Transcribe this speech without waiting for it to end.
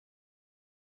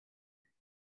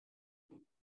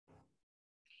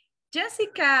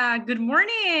Jessica, good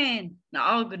morning.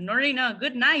 No, good morning, no,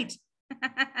 good night.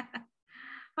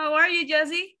 How are you,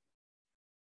 Jessie?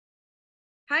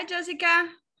 Hi, Jessica.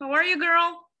 How are you,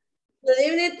 girl? Good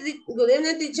evening,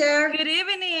 teacher. Good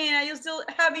evening. Are you still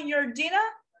having your dinner?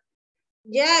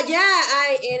 Yeah,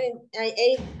 I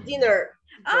ate dinner.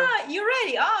 Ah, you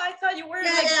ready? Oh, I thought you were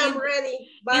I'm ready.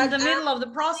 But in the middle of the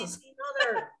process.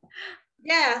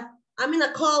 Yeah, I'm in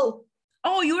a call.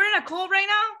 Oh, you were in a call right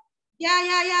now?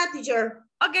 Yeah, teacher.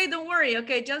 Okay, don't worry.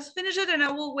 Okay, just finish it and I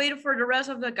will wait for the rest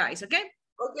of the guys, okay?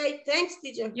 Okay, thanks,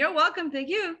 teacher. You're welcome. Thank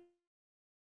you.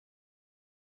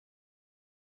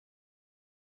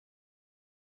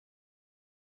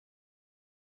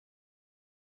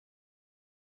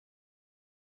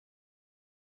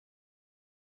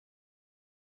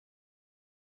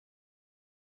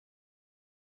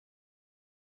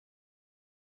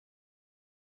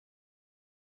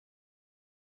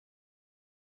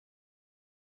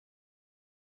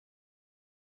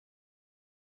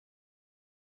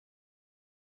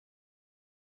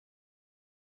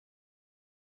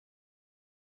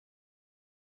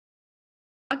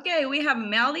 Okay, we have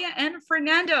Melia and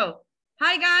Fernando.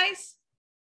 Hi, guys.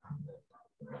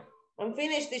 I'm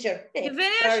finished, teacher. You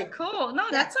finished? Sorry. Cool. No,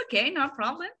 that's okay. No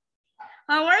problem.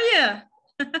 How are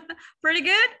you? Pretty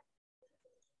good?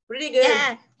 Pretty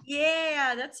good.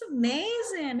 Yeah, that's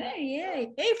amazing.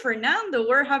 Hey, Fernando,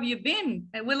 where have you been?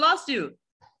 We lost you.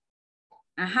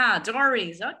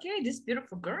 Doris. Okay, this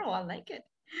beautiful girl. I like it.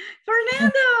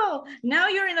 Fernando, now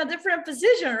you're in a different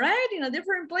position, right? In a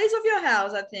different place of your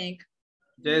house, I think.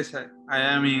 Yes, I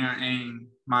am in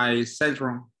my cell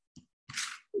room.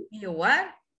 You what?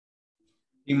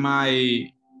 In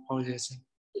my, how do you say?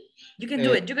 You can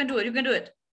do it. You can do it. You can do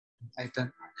it.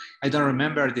 I don't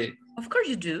remember the. Of course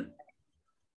you do.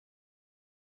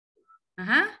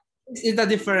 It's a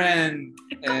different.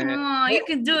 Come on, you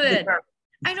can do it.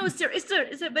 I know it's there,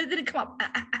 but it didn't come up.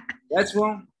 That's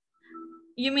wrong.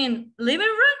 You mean living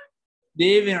room?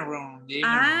 Living room.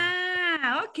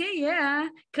 Okay, yeah.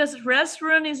 Because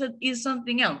restaurant is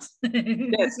something else.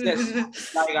 Yes,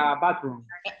 like a bathroom.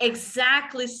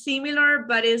 Exactly similar,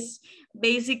 but it's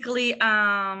basically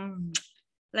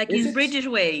like in British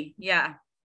way. Yeah.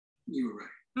 You're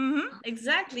right.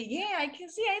 Exactly. Yeah, I can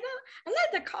see. I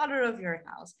like the color of your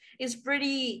house. It's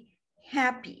pretty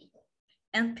happy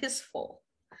and peaceful,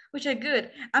 which are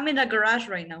good. I'm in the garage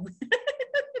right now.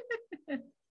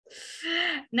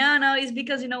 No, it's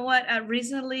because you know what?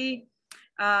 Recently,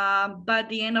 by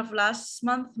the end of last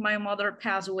month, my mother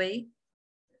passed away.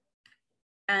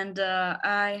 And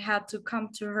I had to come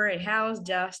to her house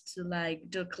just to like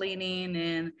do cleaning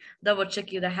and double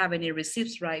check if I have any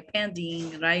receipts, right?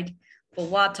 Pending, right? For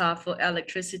water, for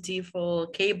electricity, for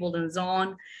cable and so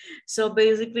on. So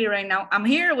basically right now I'm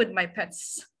here with my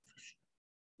pets.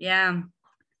 Yeah.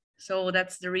 So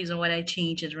that's the reason why I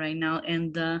changed it right now.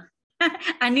 And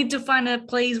I need to find a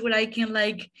place where I can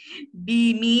like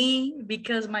be me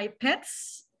because my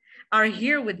pets are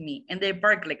here with me and they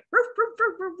bark like roof, roof,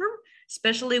 roof, roof, roof.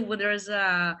 Especially when there's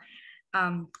a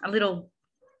little,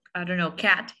 I don't know,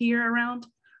 cat here around.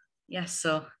 Yes,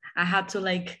 so I had to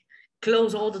like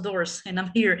close all the doors and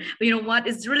I'm here. But you know what?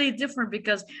 It's really different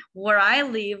because where I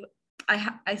live,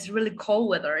 it's really cold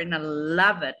weather and I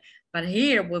love it. But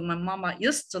here where my mama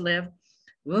used to live,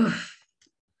 oof,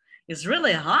 it's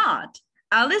really hot,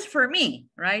 at least for me,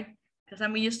 right? Because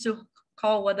I'm used to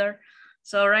cold weather.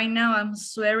 So right now I'm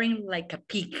swearing like a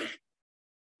pig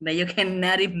that you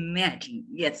cannot imagine.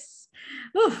 Yes.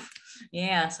 Oof.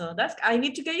 Yeah, so that's, I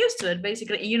need to get used to it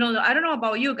basically. You know, I don't know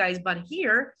about you guys, but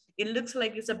here it looks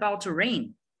like it's about to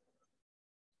rain.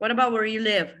 What about where you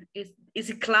live? Is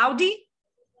it cloudy?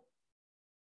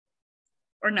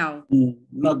 Or no?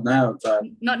 Not now, but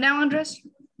not now, Andres?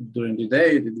 During the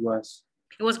day it was.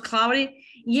 It was cloudy.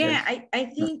 Yeah, Yes. I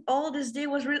think all this day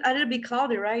was really a little bit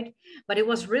cloudy, right? But it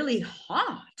was really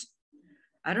hot.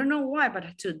 I don't know why,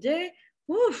 but today,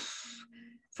 oof,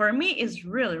 for me, it's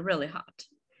really, really hot.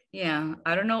 Yeah,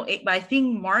 I don't know, but I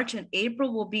think March and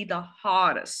April will be the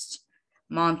hottest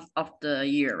month of the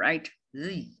year, right?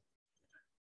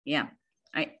 Yeah,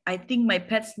 I think my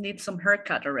pets need some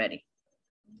haircut already,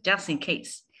 just in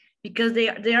case, because they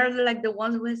are like the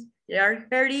ones with, they are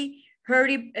hairy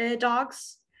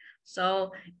dogs.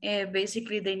 So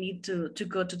basically they need to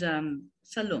go to the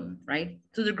salon, right?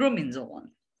 To the grooming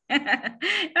salon.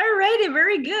 All righty,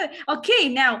 very good. Okay,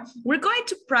 now we're going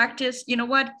to practice. You know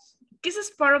what? This is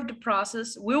part of the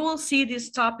process. We will see this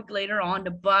topic later on,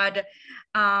 but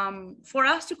for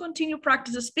us to continue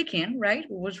practice speaking, right,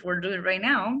 which we're doing right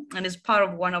now, and it's part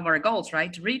of one of our goals,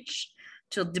 right,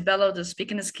 to develop the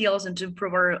speaking skills and to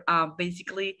improve our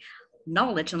basically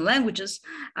knowledge and languages,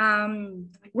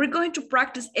 we're going to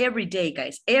practice every day,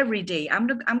 guys, every day.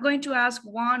 I'm going to ask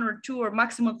 1 or 2 or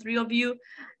maximum 3 of you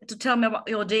to tell me about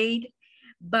your day,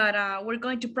 but we're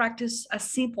going to practice a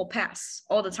simple past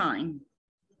all the time.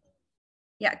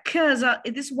 Yeah, because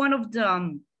it is one of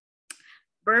the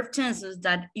verb tenses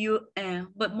that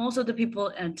but most of the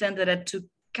people tended to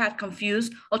get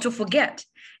confused or to forget,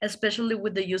 especially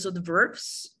with the use of the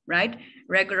verbs, right?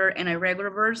 Regular and irregular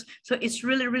verbs. So it's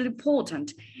really, really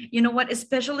important. You know what?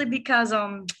 Especially because,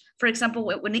 for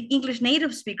example, when English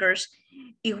native speakers,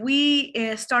 if we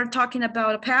start talking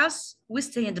about a past, we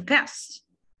stay in the past,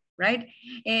 right?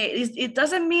 It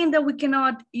doesn't mean that we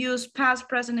cannot use past,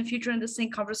 present, and future in the same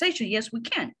conversation. Yes, we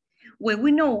can. When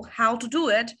we know how to do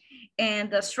it and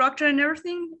the structure and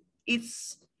everything,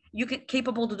 you're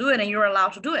capable to do it and you're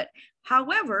allowed to do it.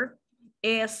 However,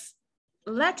 as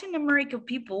Latin American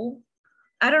people,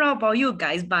 I don't know about you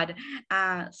guys, but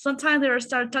sometimes they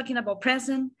start talking about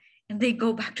present and they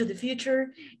go back to the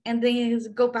future and they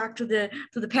go back to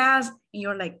the past, and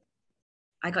you're like,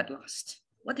 I got lost.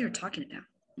 What they're talking about,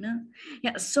 you know?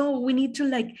 Yeah, so we need to,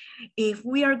 like, if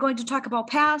we are going to talk about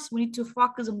past, we need to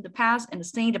focus on the past and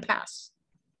stay in the past.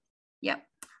 Yeah,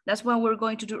 that's what we're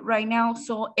going to do right now.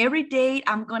 So every day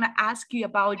I'm gonna ask you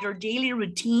about your daily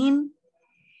routine,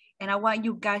 and I want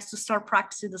you guys to start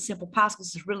practicing the simple past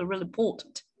because it's really, really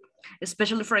important.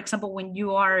 Especially, for example, when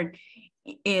you are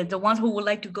the ones who would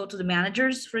like to go to the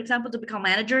managers, for example, to become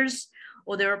managers,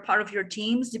 or they're a part of your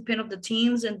teams, depending on the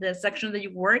teams and the section that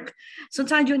you work.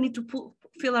 Sometimes you need to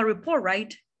fill a report,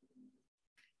 right?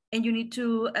 And you need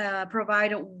to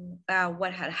provide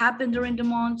what had happened during the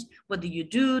month, what do you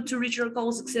do to reach your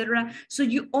goals, etc. So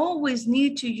you always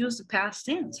need to use the past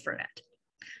tense for that.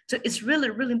 So it's really,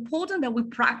 really important that we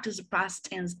practice the past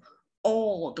tense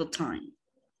all the time.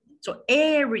 So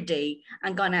every day,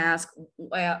 I'm gonna ask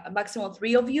a maximum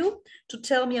 3 of you to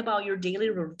tell me about your daily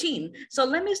routine. So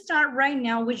let me start right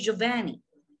now with Giovanni.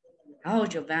 Oh,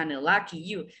 Giovanni, lucky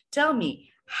you. Tell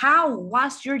me, how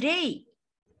was your day?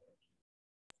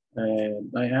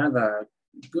 I had a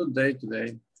good day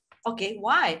today. Okay,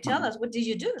 why? Tell us, what did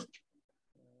you do?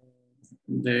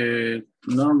 The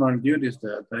normal duties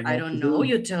that I don't know,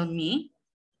 you tell me.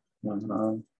 But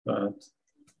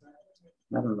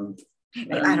I don't know.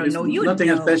 I don't know, you nothing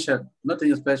know. Special.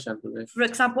 Nothing special today. For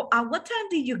example, at what time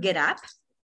did you get up?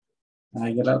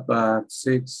 I get up at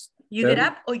 6. You get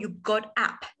up or you got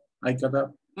up? I got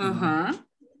up.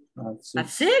 At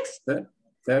 6?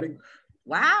 30.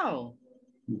 Wow.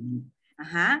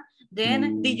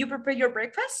 Then did you prepare your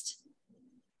breakfast?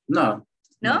 No.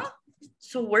 No?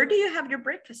 So where do you have your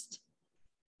breakfast?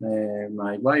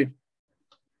 My wife.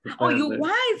 Oh, your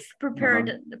wife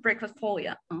prepared the breakfast for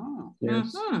you. Oh,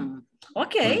 yes.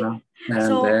 Okay. And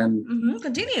so then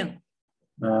continue.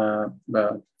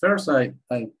 But first I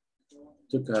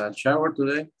took a shower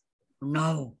today.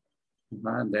 No.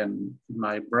 And then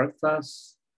my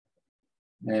breakfast,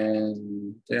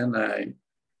 and then I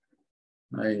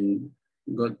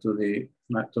go to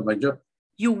my job.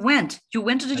 You went to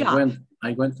the job?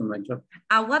 I went to my job.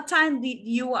 At what time did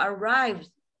you arrive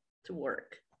to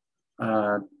work?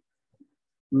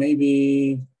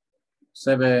 Maybe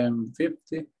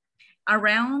 7:50.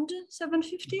 Around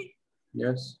 7:50?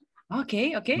 Yes.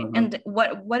 Okay. And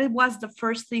what was the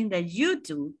first thing that you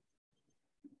do?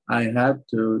 I had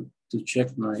to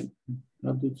check my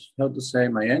how to say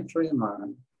my entry,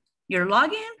 your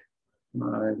login?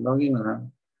 My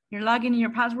login. Your login and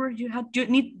your password. You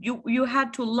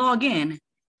had to log in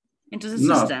into the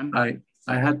system. No,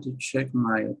 I had to check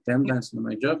my attendance in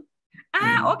my job.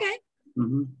 Okay.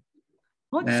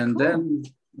 And cool. then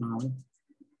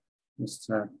I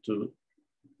start to.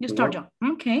 You start job.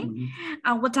 Okay.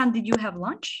 What time did you have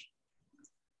lunch?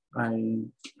 I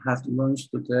had lunch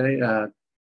today at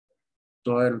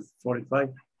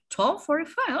 12:45.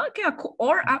 12:45. Okay.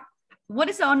 Or what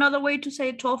is another way to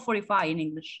say 12:45 in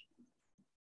English?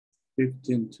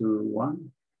 15 to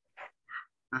 1.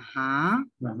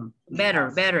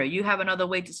 Better. You have another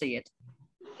way to say it.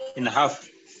 In a half.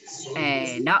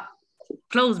 Not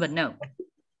close, but no.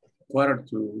 Quarter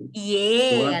to.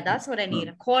 Yeah, that's what I need.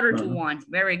 A quarter to 1.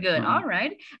 Very good. All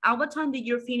right. At what time did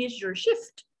you finish your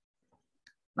shift?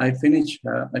 I finished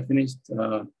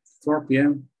 4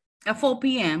 p.m. At 4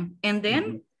 p.m. And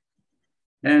then?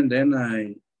 And then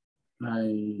I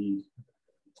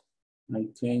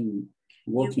came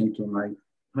walking to my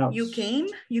house.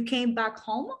 You came back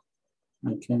home?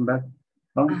 I came back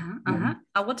home.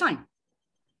 At what time?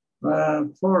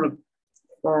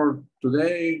 For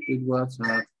today, it was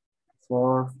at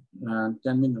 4 and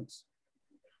 10 minutes.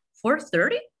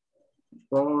 4:30?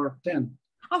 4:10.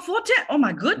 Oh, 14. Oh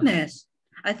my goodness.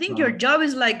 I think your job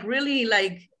is like really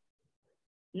like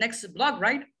next block,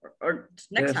 right? Or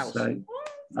next house.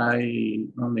 I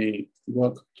only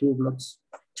walk 2 blocks.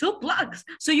 2 blocks.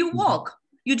 So you walk.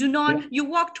 You do not, you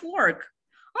walk to work.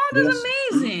 Oh, that's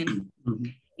amazing.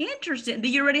 Interesting. Do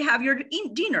you already have your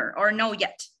dinner or no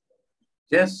yet?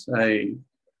 Yes, I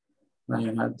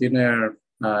had dinner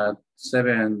at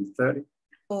 7:30.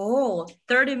 Oh,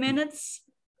 30 minutes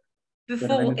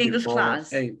before English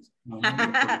class. 8.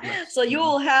 So you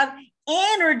will have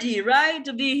energy, right,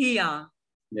 to be here.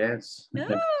 Yes.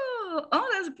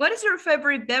 What is your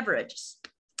favorite beverage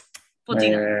for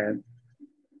dinner?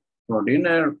 For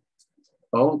dinner,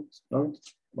 oat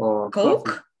or Coke?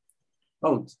 coffee.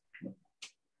 Oat.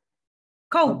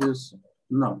 Coke.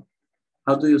 No.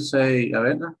 How do you say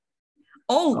avena?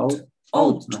 Oat.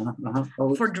 Oat.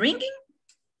 Oat. For drinking?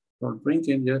 For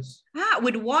drinking, yes.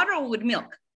 With water or with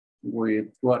milk?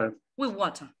 With water. With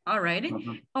water, all right.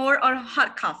 Or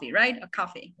hot coffee, right? A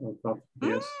coffee. Or coffee,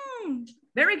 yes.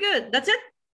 Very good. That's it?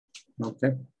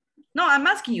 Okay. No, I'm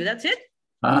asking you, that's it?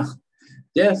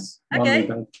 Yes. Okay.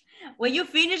 When you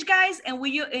finish, guys, and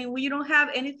when you don't have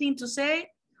anything to say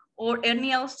or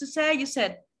anything else to say, you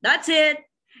said, that's it.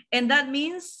 And that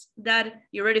means that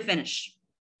you already finished.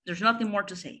 There's nothing more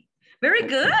to say. Very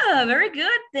good. Very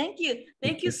good. Thank you.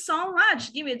 Thank you so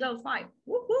much. Give me those 5.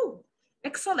 Woohoo.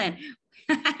 Excellent.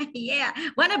 Yeah.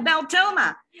 What about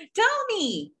Thelma? Tell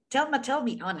me. Thelma, tell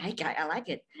me. Oh, I like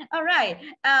it. All right.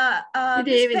 Good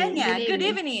evening. Good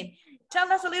evening.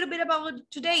 Tell us a little bit about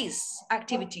today's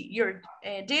activity, your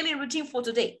daily routine for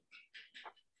today.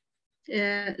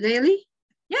 Daily?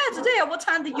 Yeah, today. At what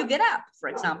time did you get up, for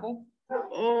example?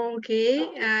 Okay.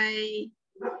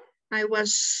 I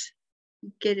was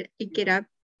get up.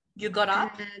 You got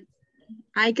up?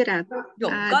 I got up. You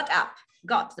got up.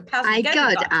 Got the past. I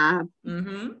got up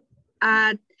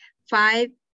at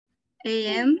 5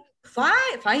 a.m.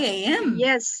 5 a.m.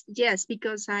 Yes,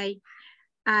 because I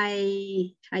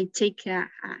take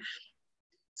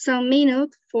some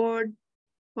minute for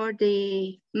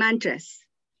the mantras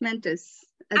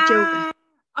yoga.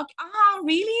 Okay. Oh,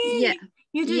 really? Yeah.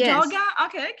 You do yoga?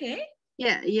 Okay.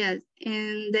 Yeah,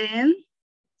 and then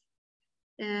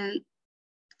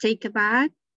take a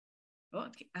bath.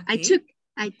 Okay. I took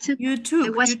a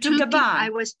bath. I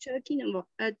was talking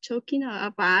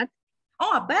about.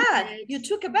 Oh, a bath. You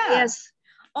took a bath. Yes.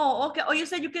 Oh, okay. Oh, you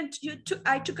said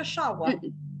I took a shower.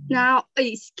 Now,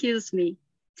 excuse me.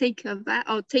 Take a bath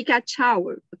or take a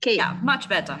shower. Okay. Yeah, much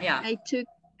better. Yeah. I took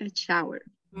a shower.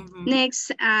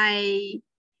 Next, I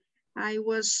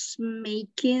was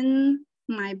making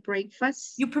my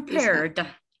breakfast. You prepared.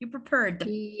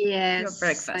 Yes. Your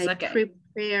breakfast. I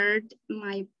prepared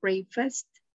my breakfast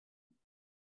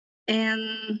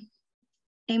and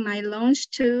my lunch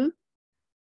too.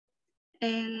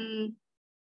 And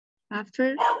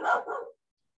after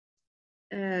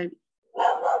I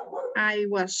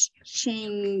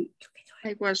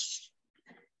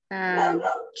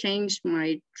changed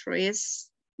my dress.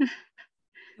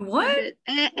 What?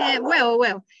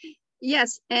 Well,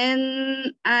 yes,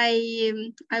 and I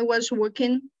was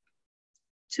working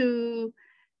to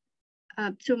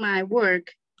my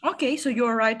work. Okay, so you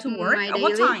arrived to work at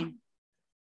what time?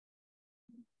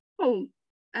 Oh,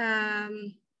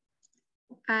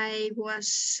 I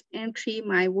was entering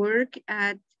my work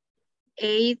at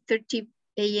 8:30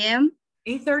 a.m.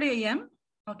 8:30 a.m.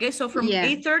 Okay, so from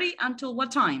 8:30 until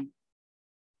what time?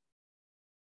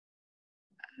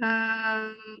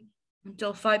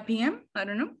 Until 5 p.m. I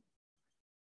don't know.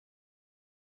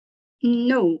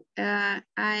 No,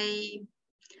 I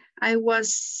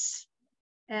was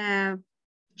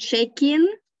checking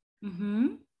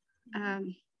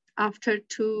after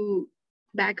to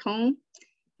back home.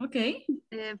 Okay.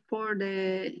 For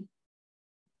the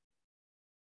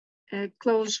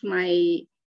close my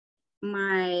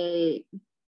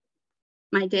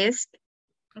desk.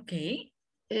 Okay.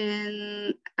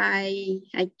 And I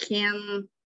can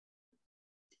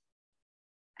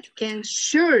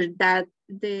sure that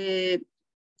the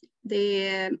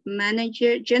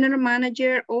general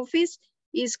manager office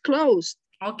is closed.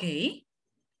 Okay.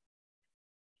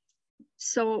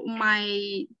 So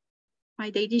my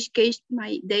daily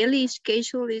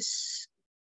schedule is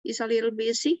a little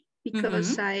busy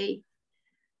because I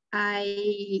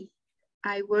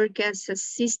work as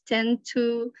assistant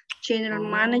to general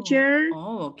manager.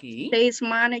 Oh, okay.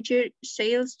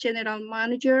 Sales general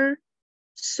manager.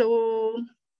 So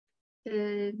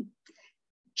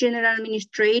general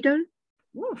administrator.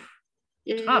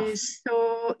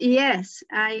 So yes,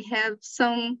 I have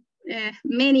some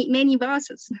many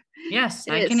bosses. Yes,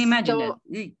 I can imagine that.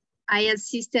 I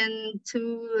assistant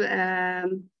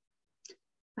to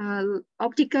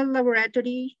optical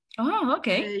laboratory. Oh,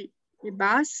 okay.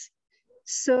 Bus.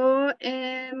 So,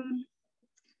 and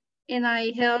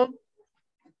I help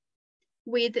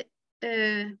with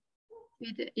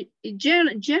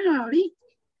generally,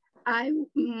 I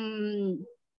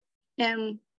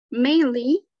am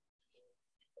mainly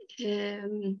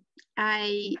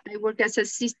I work as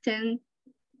assistant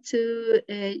to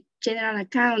general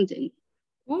accounting.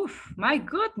 Oof, my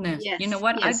goodness. Yes, You know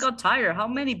what? I yes. got tired. How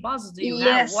many bosses do you have?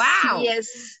 Yes, Wow. yes.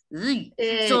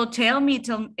 So tell me,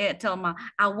 Telma,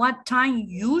 at what time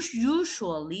you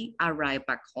usually arrive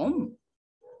back home?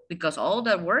 Because all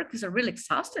that work is really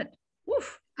exhausted.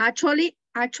 Oof. Actually,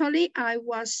 I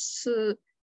was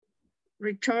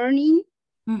returning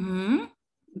home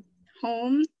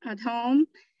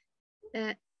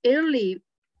early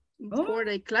for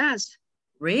the class.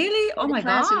 Really? Oh my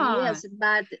God. Yes,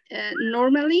 but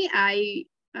normally I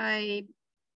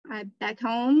back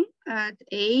home at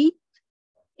 8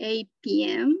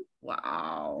 p.m.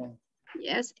 Wow.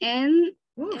 Yes, and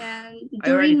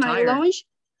during my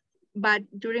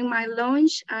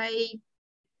lunch, I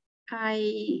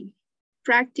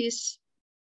practice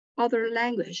other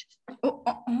language.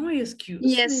 Oh, excuse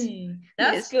me. Yes.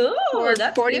 That's good. For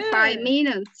That's 45 good.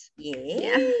 minutes. Yay.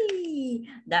 Yeah.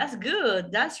 That's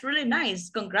good. That's really nice.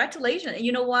 Congratulations. And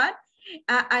you know what?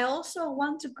 I also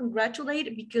want to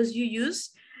congratulate because you use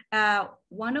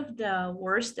one of the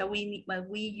words that we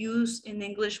use in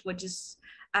English, which is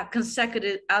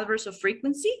consecutive adverbs of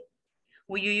frequency.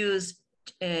 Will you use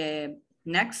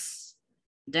next,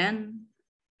 then,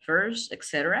 first,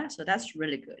 etc. So that's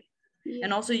really good. Yeah.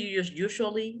 And also you use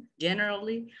usually,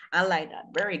 generally. I like that.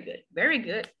 Very good. Very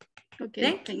good.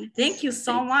 Okay. Thank you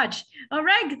so much. All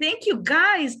right. Thank you,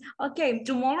 guys. Okay.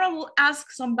 Tomorrow we'll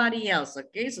ask somebody else.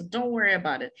 Okay. So don't worry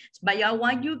about it. But I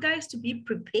want you guys to be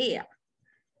prepared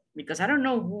because I don't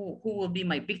know who will be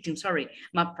my victim. Sorry,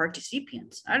 my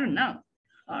participants. I don't know.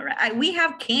 All right. We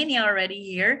have Kenya already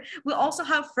here. We also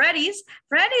have Freddy's.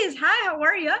 Freddy's, hi, how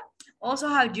are you? Also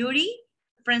have Judy,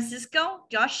 Francisco,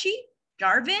 Joshi,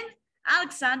 Jarvin,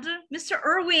 Alexander, Mr.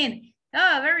 Irwin.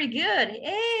 Oh, very good.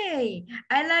 Hey,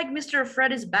 I like Mr.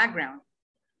 Freddy's background.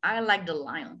 I like the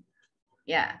lion.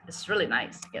 Yeah, it's really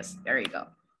nice. Yes, there you go.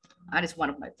 That is one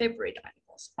of my favorite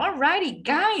animals. All righty,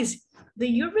 guys. Do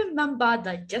you remember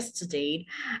that yesterday,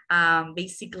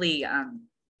 basically,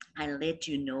 I let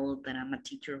you know that I'm a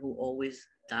teacher who always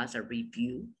does a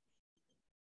review,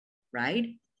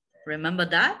 right? Remember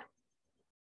that?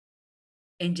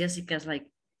 And Jessica's like,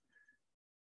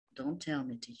 don't tell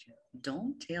me, teacher.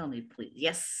 Don't tell me, please.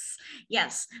 Yes,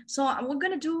 yes. So we're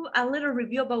going to do a little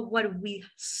review about what we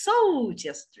saw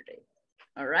yesterday.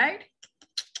 All right?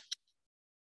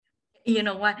 You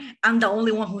know what? I'm the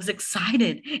only one who's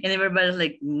excited. And everybody's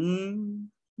like,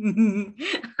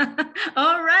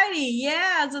 All righty.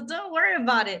 Yeah, so don't worry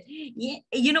about it. Yeah,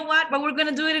 you know what? But we're going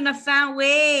to do it in a fun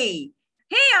way.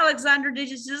 Hey, Alexander,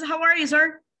 how are you,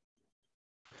 sir?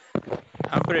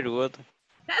 I'm pretty good.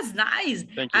 That's nice.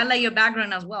 Thank you. I like your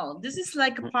background as well. This is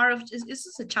like a part of, is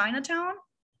this a Chinatown?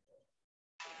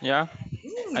 Yeah,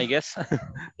 I guess.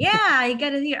 Yeah, I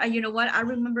get it here. You know what? I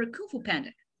remember Kung Fu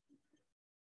Panda.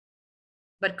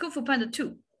 But Kung Fu Panda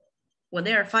 2, when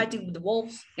they are fighting with the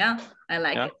wolves. Yeah, I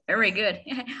like it. Very good.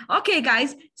 Okay,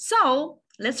 guys. So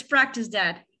let's practice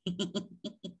that.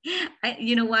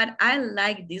 You know what? I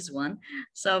like this one.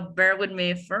 So bear with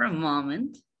me for a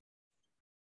moment.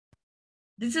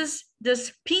 This is the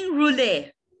spin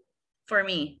roulette for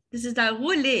me. This is the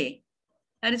roulette.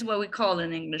 That is what we call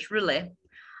in English, roulette.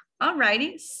 All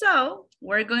righty. So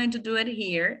we're going to do it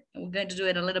here. We're going to do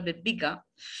it a little bit bigger.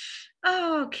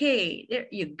 Okay, there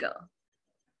you go.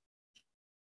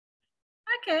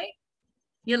 Okay.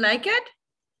 You like it?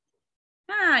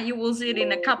 You will see it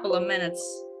in a couple of minutes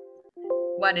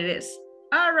what it is.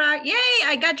 All right. Yay,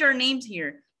 I got your names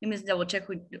here. Let me double check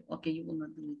with you. Okay, you will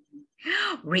not do it.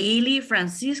 Really,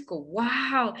 Francisco?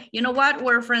 Wow. You know what?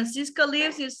 Where Francisco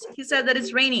lives, he said that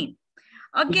it's raining.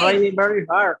 Okay. It's raining very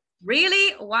hard.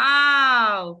 Really?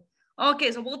 Wow.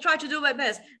 Okay, so we'll try to do my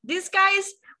best. These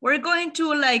guys, we're going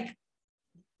to like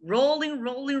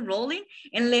rolling.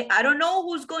 And I don't know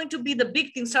who's going to be the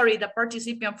victim, sorry, the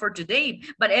participant for today,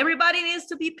 but everybody needs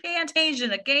to be paying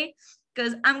attention, okay?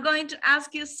 Because I'm going to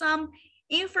ask you some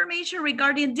information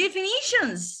regarding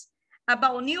definitions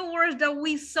about new words that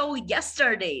we saw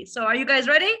yesterday. So are you guys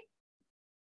ready?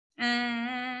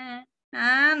 No.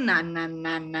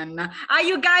 Are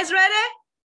you guys ready?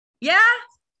 Yeah?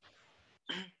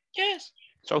 Yes.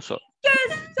 So.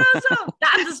 Yes, so.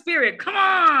 That's the spirit. Come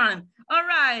on. All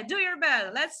right, do your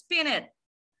best. Let's spin it.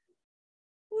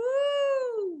 Woo!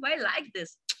 I like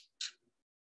this.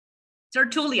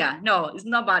 Tertulia. No, it's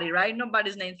nobody, right?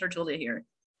 Nobody's named Tertulia here.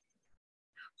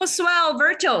 Josue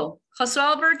Alberto. Josue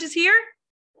Alberto is here?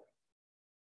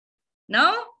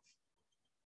 No?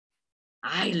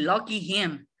 I lucky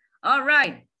him. All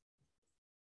right.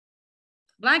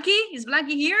 Blanky, is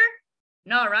Blanky here?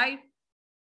 No, right?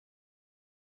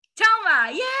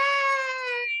 Thelma, yay!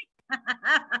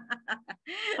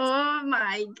 Oh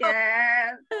my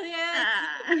God.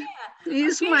 Yeah,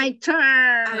 It's okay. my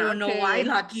turn. I don't know why.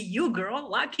 Lucky you, girl.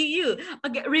 Lucky you.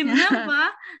 Okay, remember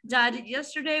that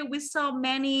yesterday we saw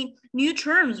many new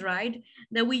terms, right?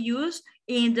 That we use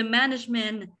in the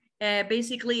management,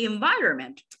 basically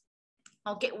environment.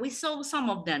 Okay, we saw some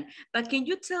of them, but can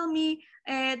you tell me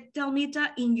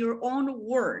that in your own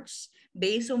words,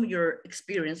 based on your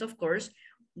experience, of course,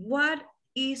 what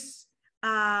is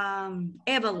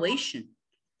evaluation?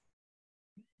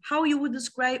 How you would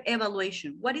describe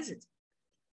evaluation? What is it?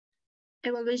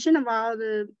 Evaluation about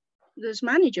this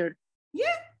manager.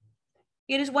 Yeah,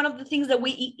 it is one of the things that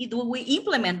we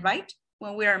implement, right?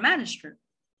 When we are a manager.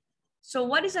 So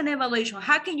what is an evaluation?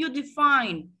 How can you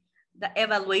define the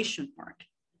evaluation part?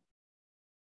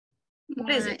 What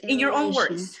is it? In your own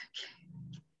words.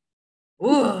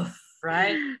 Oof,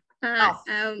 right?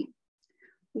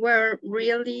 Well,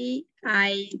 really,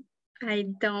 I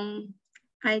don't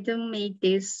make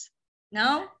this.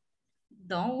 No,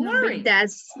 don't worry. But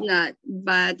that's not.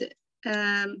 But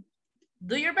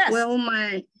do your best. Well,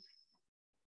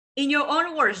 in your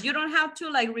own words, you don't have to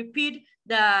like repeat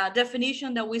the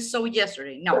definition that we saw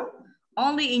yesterday. No,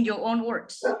 only in your own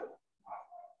words.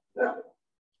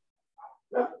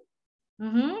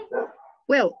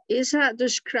 Well, is that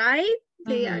describe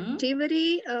the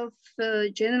activity of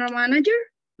the general manager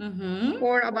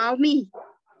or about me?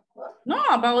 No,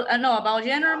 about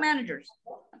general managers.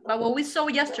 About what we saw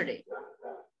yesterday.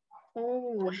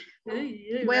 Oh,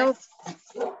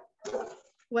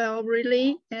 well,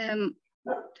 really,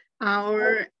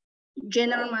 our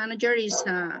general manager is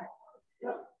a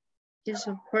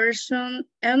person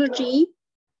energy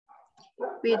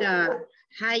with a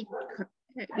high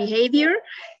behavior.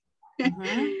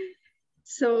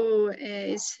 So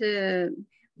it's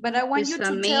but I want you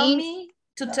to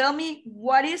tell me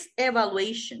what is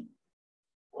evaluation.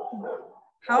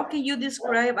 How can you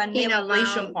describe an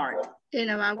evaluation part? In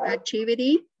about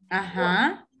activity.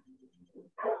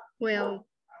 Well.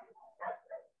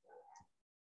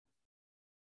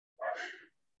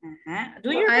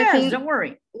 Do your best, don't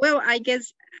worry. Well, I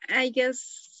guess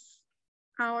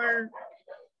our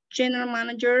general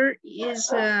manager is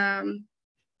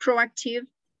proactive.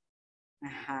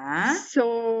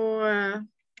 So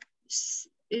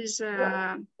is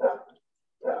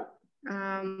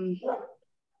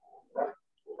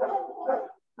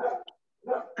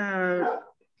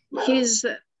he's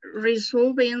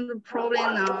resolving the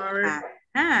problem our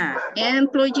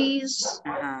employees.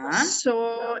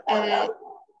 So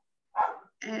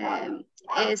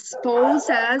expose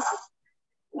us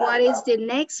what is the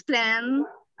next plan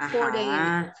for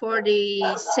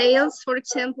the sales, for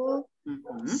example.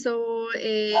 So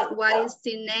what is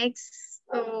the next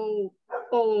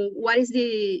what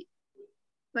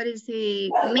is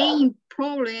the main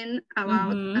problem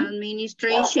about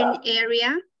administration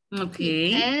area?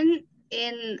 Okay.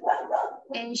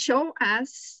 And show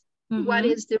us what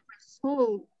is the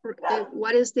result,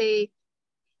 what is the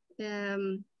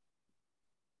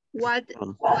what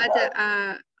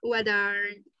are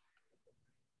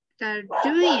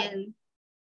doing,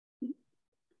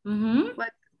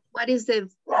 what is the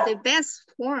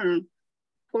best form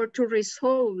to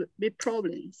resolve the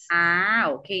problems.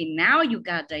 Okay, now you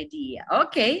got the idea.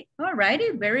 Okay, all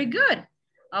righty, very good.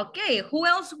 Okay, who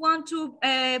else want to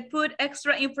put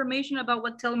extra information about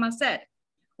what Thelma said?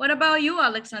 What about you,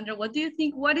 Alexandra? What do you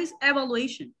think? What is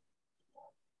evaluation?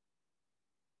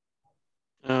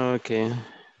 Okay,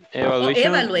 evaluation. Or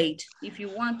evaluate if you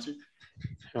want to.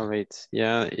 Evaluate,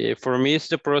 yeah. For me, it's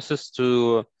the process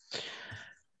to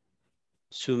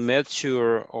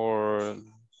measure or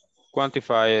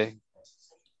quantify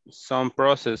some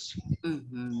process.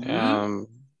 Not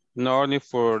only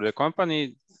for the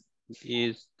company,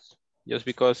 is just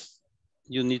because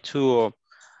you need to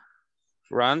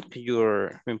rank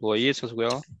your employees as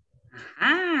well.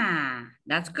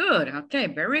 That's good. Okay,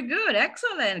 very good.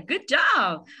 Excellent. Good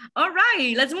job. All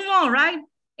right, let's move on, right?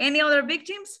 Any other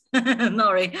victims?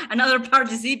 No, right? Another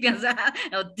participants.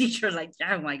 Teachers like,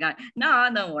 oh my God. No,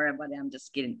 don't worry about it. I'm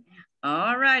just kidding.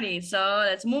 All righty, so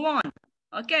let's move on.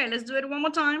 Okay, let's do it one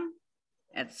more time.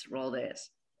 Let's roll this.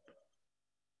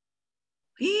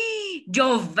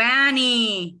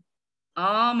 Giovanni.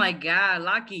 Oh my God,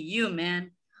 lucky you,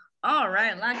 man. All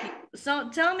right, lucky. So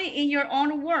tell me in your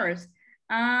own words,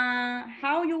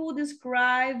 how you would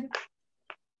describe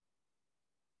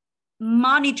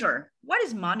monitor. What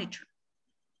is monitor?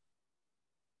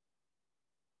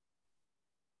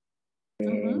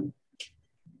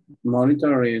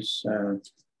 Monitor is a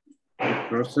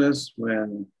process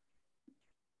when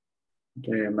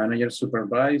the manager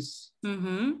supervise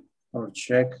or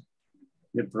check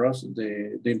the process,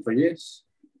 the employees.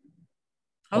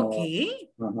 Okay.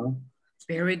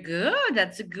 Very good.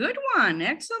 That's a good one.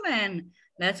 Excellent.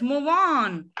 Let's move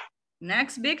on.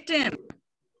 Next victim.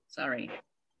 Sorry.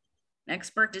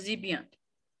 Next participant.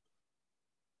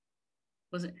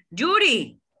 Was it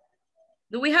Judy?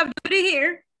 Do we have Judy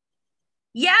here?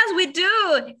 Yes, we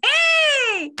do.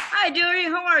 Hey! Hi, Judy.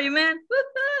 How are you, man?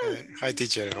 Hi,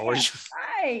 teacher. How are you?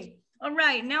 Hi. All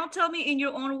right. Now tell me in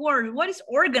your own words, what is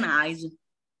organize?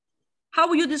 How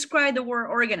will you describe the word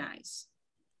organize?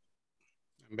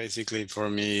 Basically, for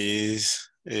me, is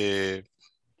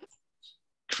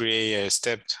create a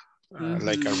step,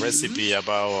 like a recipe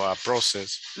about a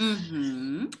process.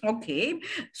 Okay.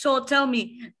 So tell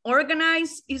me,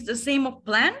 organize is the same of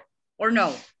plan or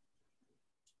no?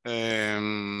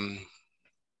 A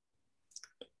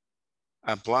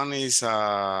plan is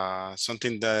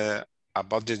something that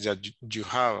about it that you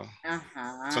have,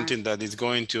 something that is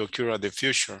going to occur at the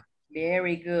future.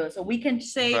 Very good. So we can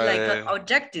say like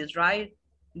objectives, right?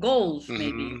 Goals,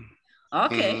 maybe.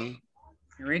 Okay.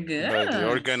 Very good. But the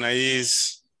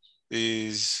organize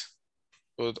is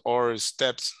put all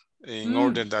steps in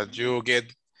order that you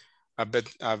get a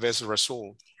best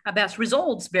result. A best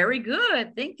results. Very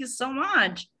good. Thank you so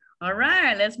much. All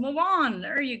right, let's move on.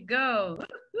 There you go.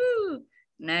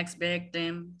 Next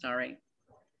victim. Sorry.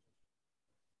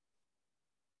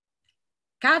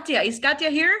 Katia. Is Katia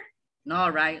here? No,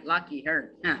 right. Lucky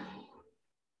her. Huh.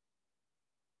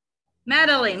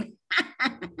 Madeline.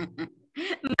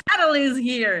 Madeline's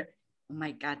here. Oh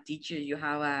my God, teacher, you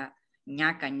have a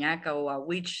ñaca or a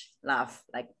witch laugh.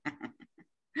 Like,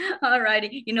 all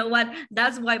righty. You know what?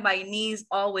 That's why my niece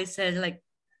always says like,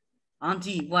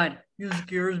 Auntie, what? You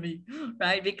scares me,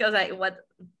 right? Because what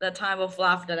the type of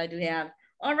laugh that I do have.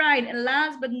 All right, and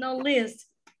last but not least,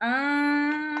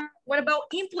 what about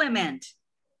implement?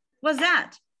 What's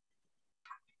that?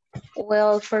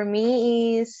 Well, for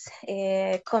me is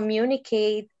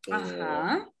communicate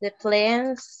the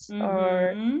plans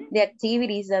or the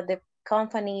activities that the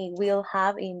company will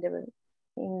have in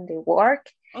the work.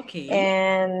 Okay.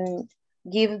 And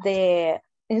give the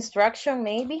instruction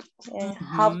maybe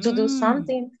how to do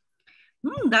something.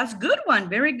 That's a good one.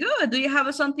 Very good. Do you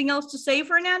have something else to say,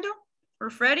 Fernando, or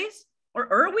Freddy's, or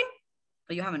Erwin?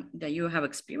 That you have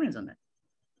experience on that.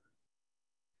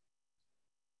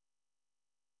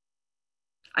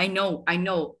 I know.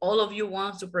 All of you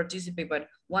want to participate, but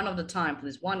one at a time,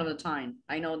 please. One at a time.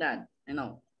 I know that. I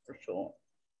know for sure.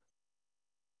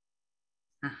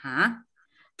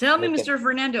 Tell me, Mr.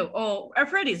 Fernando. Oh,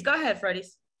 Freddy's. Go ahead,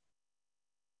 Freddy's.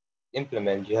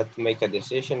 Implement. You have to make a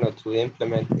decision or to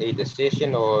implement a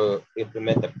decision or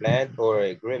implement a plan or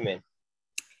agreement.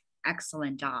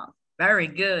 Excellent job. Very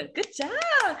good. Good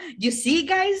job. You see,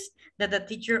 guys, that the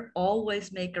teacher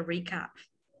always make a recap.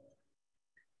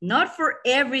 Not for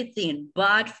everything,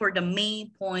 but for the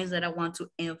main points that I want to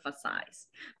emphasize.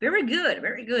 Very good,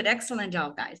 very good. Excellent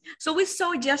job, guys. So we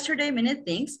saw yesterday many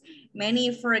things,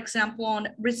 for example, on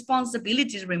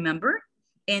responsibilities, remember,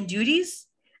 and duties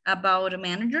about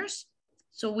managers.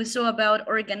 So we saw about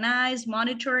organize,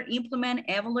 monitor, implement,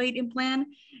 evaluate, and plan.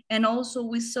 And also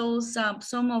we saw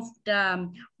some of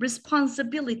the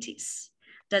responsibilities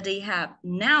that they have.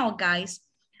 Now, guys,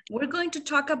 we're going to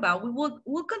talk about,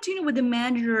 we'll continue with the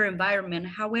manager environment.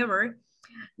 However,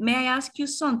 may I ask you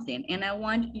something? And I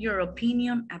want your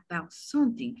opinion about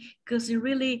something, because it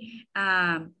really,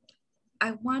 I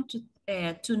want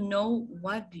to know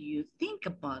what do you think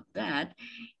about that.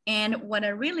 And what I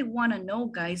really want to know,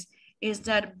 guys, is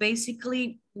that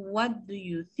basically, what do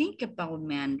you think about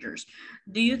managers?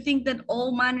 Do you think that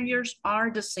all managers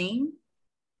are the same?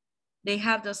 They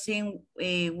have the same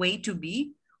way to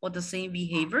be? Or the same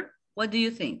behavior? What do you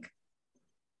think?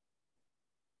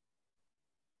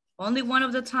 Only one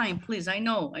of the time, please. I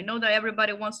know that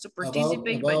everybody wants to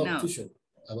participate, but no.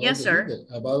 Yes, sir.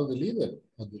 About the leader,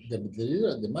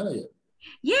 the manager.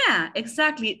 Yeah,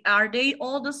 exactly. Are they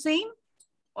all the same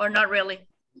or not really?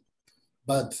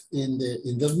 But in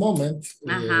that moment,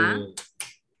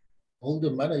 all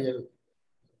the managers,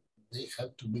 they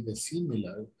have to be the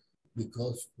similar,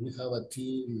 because we have a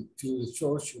team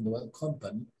resource in one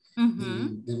company,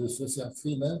 the resources of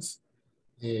finance,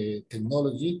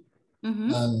 technology,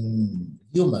 and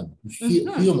human.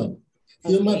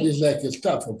 Human is like a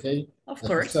staff, okay? Of like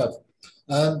course. Staff.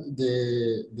 And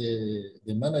the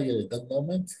manager at that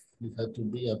moment, he had to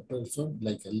be a person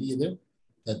like a leader,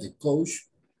 that the coach,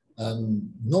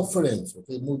 and no friends,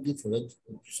 okay, more different,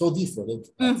 so different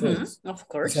friends. Of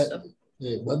course.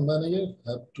 One manager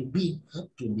had to be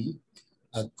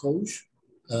a coach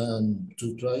and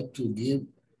to try to give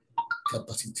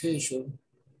capacitation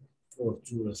for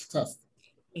your staff.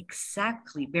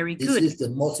 Exactly. Very good. This is the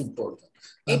most important.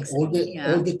 And all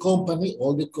the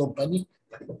company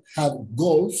have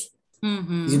goals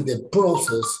in the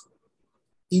process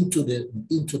into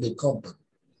the company.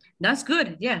 That's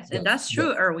good. Yes, and that's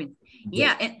true, Erwin.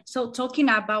 Yeah, and so talking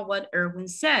about what Erwin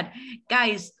said,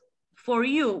 guys, for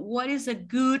you, what is a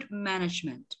good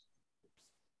management?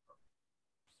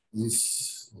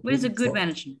 What is a good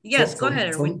management? Yes, go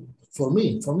ahead, Erwin. For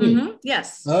me.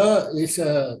 Yes.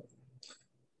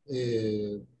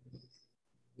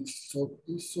 It's so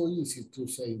easy to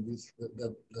say this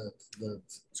that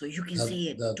so you can say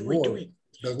it. That do word, it.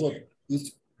 That word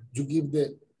is you give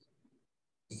the.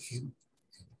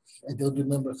 I don't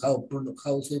remember how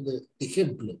say the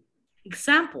example.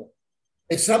 Example.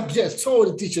 Example. Yes.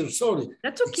 Sorry, teacher. Sorry.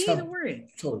 That's okay. Don't worry.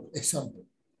 Sorry. Example.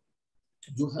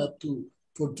 You have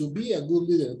to be a good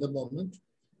leader at the moment.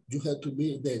 You have to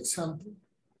be the example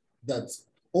that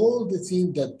all the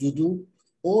things that you do,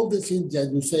 all the things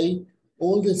that you say,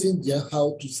 all the things you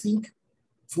how to think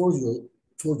for your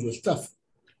staff.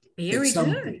 Very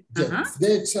example, good.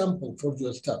 The example for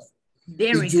your staff.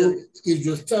 Very good. If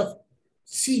your staff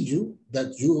see you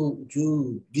that you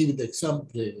give the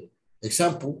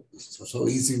example, it's so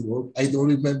easy word. I don't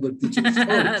remember, teacher.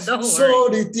 Sorry.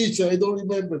 Sorry, teacher. I don't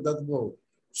remember that word.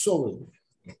 Sorry.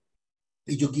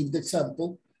 If you give the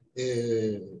example,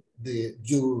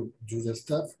 your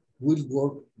staff will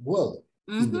work well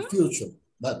in the future.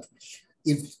 But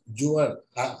if you are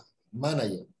a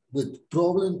manager with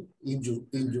problem in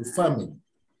your family,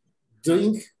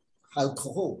 drink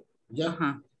alcohol,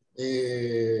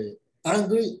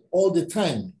 angry all the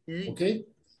time, okay?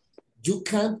 You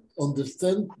can't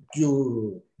understand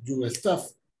your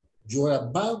staff. You are a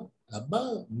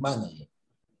bad manager.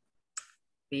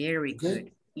 Very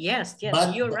good. Yes,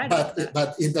 you're right.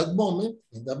 But in that moment,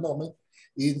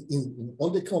 in all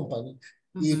the company,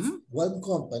 if one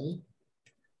company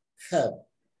have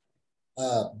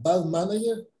a bad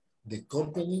manager, the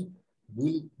company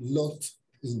will lose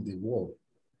in the world.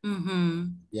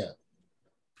 Yeah.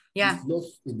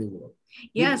 Lost in the world.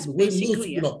 Yes,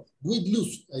 basically. We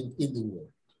lose in the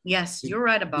world. Yes, you're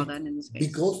right about that in this case.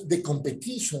 Because the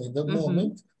competition in that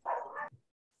moment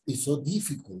is so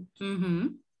difficult.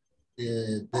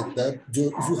 That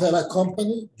you have a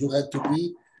company, you have to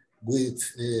be with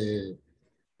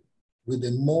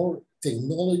the more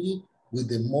technology, with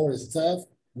the more staff,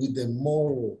 with the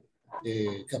more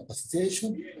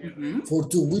capacitation, for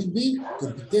to will be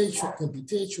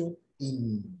competition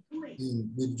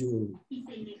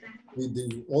with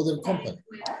the other company.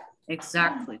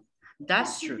 Exactly.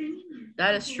 That's true.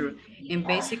 That is true. And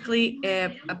basically,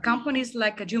 a company is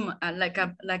like a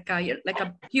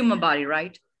human body,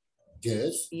 right?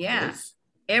 Yes. Yeah. Yes.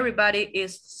 Everybody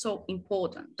is so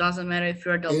important. Doesn't matter if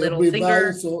you're the little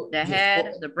finger, the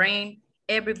head, the brain.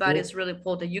 Everybody is really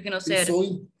important. You cannot say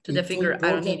to the finger,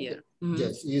 I don't need you.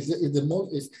 Yes. It's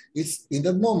in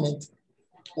that moment,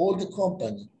 all the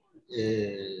company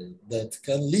that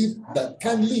can live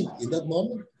in that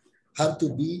moment have to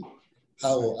be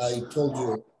how I told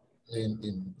you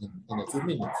in a few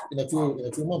minutes, in a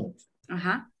few moments.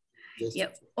 Yes.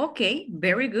 Yep. Okay.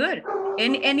 Very good.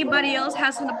 Anybody else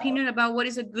has an opinion about what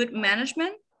is a good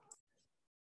management?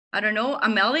 I don't know.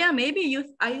 Amelia, maybe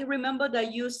I remember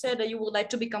that you said that you would like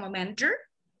to become a manager,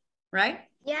 right?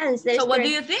 Yes. So what do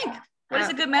you think? What is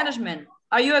a good management?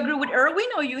 Are you agree with Erwin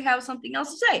or you have something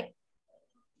else to say?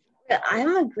 I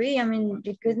agree. I mean,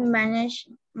 the good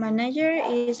manager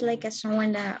is like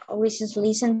someone that always is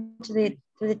listen to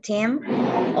the team,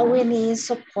 always is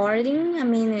supporting. I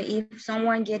mean, if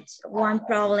someone gets one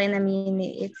problem, I mean,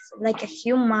 it's like a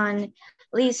human.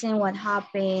 Listen, what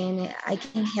happened? I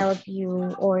can help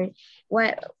you, or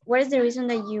what is the reason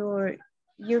that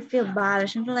you feel bad or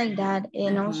something like that.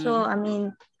 And also, I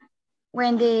mean,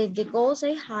 when the goals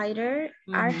are higher,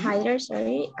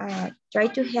 try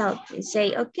to help.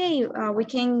 Say, okay, we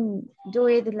can do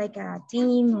it like a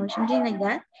team or something like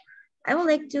that. I would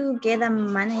like to get a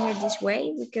manager this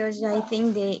way because I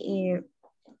think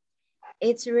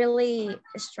it's really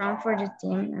strong for the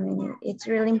team. I mean, it's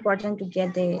really important to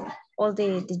get all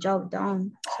the job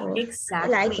done. So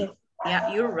exactly. I like it.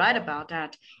 Yeah, you're right about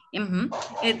that. Do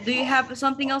you have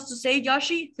something else to say,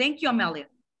 Yoshi? Thank you, Amelia.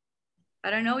 I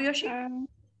don't know, Yoshi.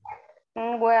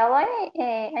 Well,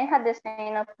 I had the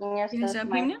same opinions Yes, as my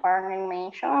opinion? partner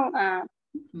mentioned.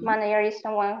 Manager is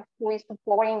someone who is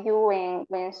supporting you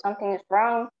when something is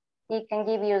wrong. He can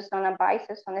give you some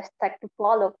advices on the step to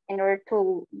follow in order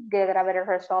to get a better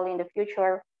result in the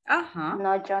future.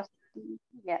 Not just,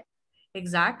 yeah.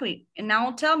 Exactly. And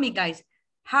now tell me, guys,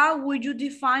 how would you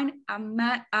define a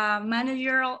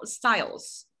managerial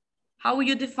styles? How would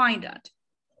you define that?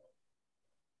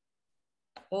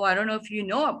 Oh, I don't know if you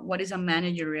know what is a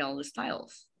managerial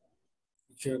styles.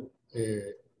 Sure.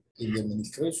 In the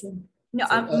administration? No,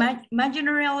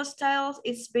 managerial styles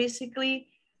is basically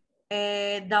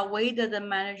the way that the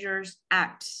managers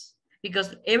acts.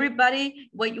 Because everybody,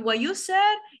 what you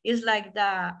said is like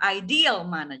the ideal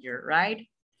manager, right?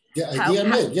 Yeah, ideal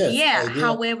man, yes. Yeah, ideal.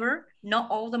 However, not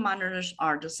all the managers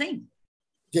are the same.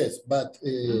 Yes, but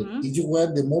if you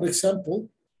want the more example,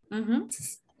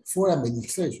 for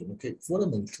administration, okay, for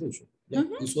administration, yeah,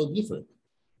 it's all different.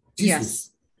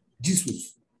 Jesus,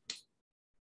 Jesus.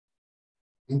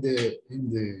 In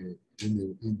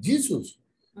Jesus,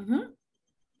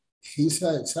 he's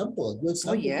an example, a good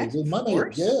example, a good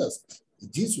manager. Yes,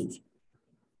 Jesus.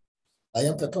 I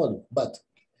am Catholic, but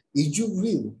if you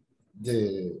read I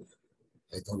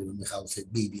don't remember how to say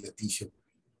Biblia, teacher.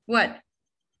 What?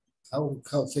 How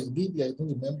to say Biblia? I don't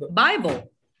remember. Bible.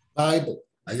 I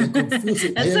am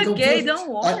confused. That's okay, don't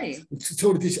worry.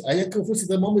 Sorry, teacher. I am confused at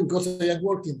the moment because I am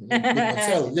working with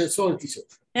myself. Yes, sorry, teacher.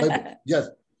 Bible. Yes.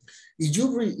 If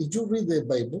you read the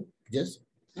Bible, yes,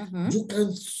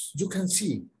 you can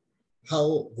see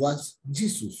how was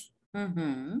Jesus.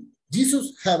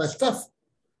 Jesus had a staff.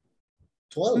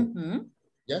 12.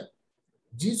 Yeah.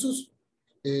 Jesus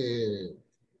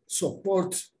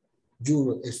support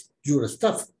your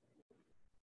staff.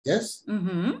 Yes.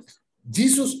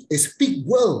 Jesus speak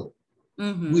well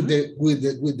with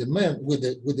the man, with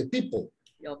the people.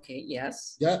 Okay.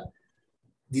 Yes. Yeah.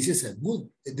 This is an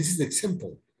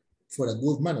example for a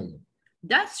good manager.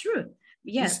 That's true.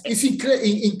 Yes. It's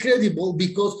incredible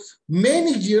because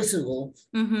many years ago,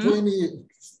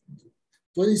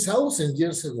 20,000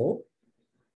 years ago,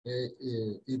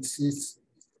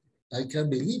 I can't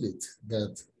believe it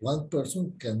that one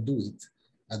person can do it,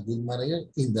 a good manager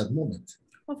in that moment.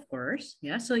 Of course.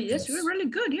 Yeah. So yes, you're really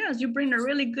good. Yes, you bring a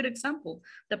really good example,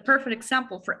 the perfect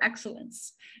example for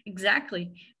excellence.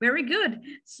 Exactly. Very good.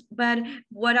 But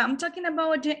what I'm talking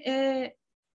about,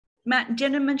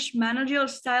 gentlemen's managerial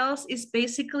styles is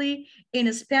basically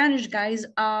in Spanish, guys,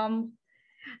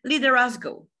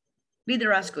 liderazgo.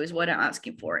 Liderazgo is what I'm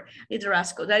asking for.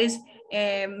 Liderazgo, that is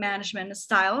management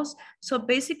styles. So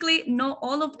basically, not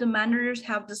all of the managers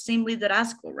have the same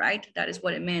liderazgo, right? That is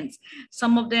what it means.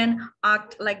 Some of them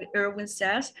act like Erwin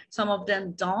says, some of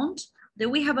them don't.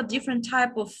 Then we have a different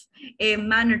type of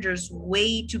managers'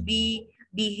 way to be,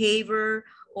 behavior,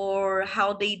 or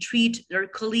how they treat their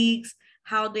colleagues,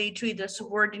 how they treat their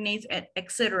subordinates,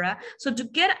 etc. So to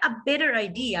get a better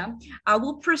idea, I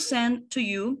will present to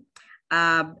you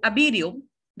a video.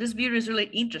 This video is really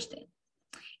interesting.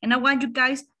 And I want you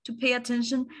guys to pay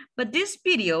attention. But this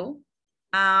video,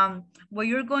 what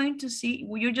you're going to see,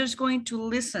 you're just going to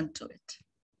listen to it.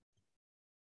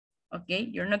 Okay,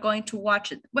 you're not going to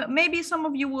watch it. But maybe some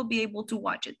of you will be able to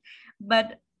watch it.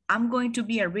 But I'm going to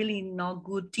be a really not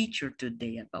good teacher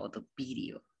today about the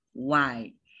video.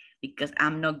 Why? Because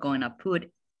I'm not going to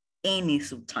put any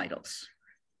subtitles.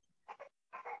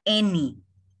 Any.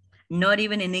 Not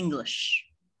even in English.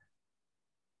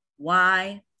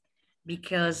 Why?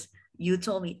 Because you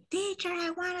told me, teacher,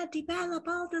 I want to develop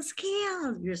all the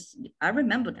skills. I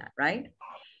remember that, right?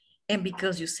 And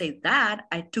because you say that,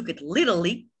 I took it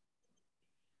literally.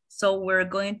 So we're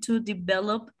going to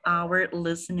develop our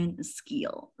listening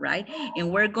skill, right?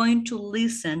 And we're going to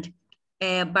listen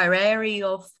a variety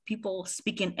of people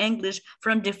speaking English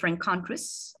from different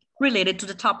countries related to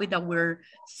the topic that we're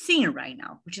seeing right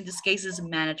now, which in this case is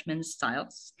management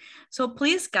styles. So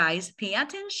please, guys, pay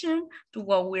attention to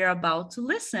what we're about to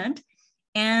listen.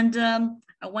 And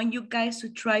I want you guys to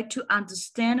try to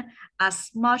understand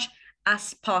as much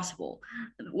as possible.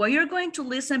 What you're going to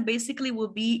listen basically will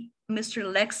be Mr.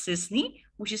 Lex Cisney,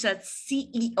 which is a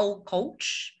CEO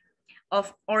coach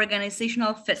of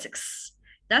organizational physics.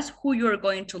 That's who you're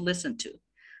going to listen to.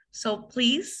 So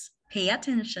please pay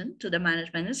attention to the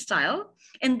management style,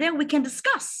 and then we can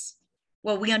discuss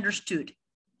what we understood.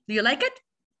 Do you like it?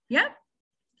 Yeah?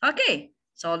 Okay,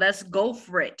 so let's go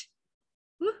for it.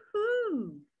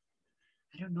 Woohoo!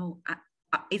 I don't know.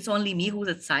 It's only me who's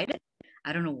excited.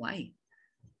 I don't know why.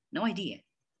 No idea.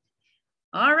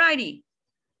 All righty.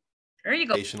 There you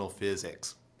go. Organizational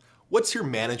physics. What's your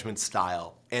management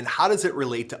style and how does it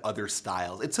relate to other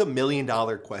styles? It's $1 million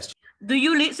question. Do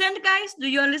you listen, guys? Do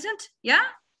you listen? Yeah?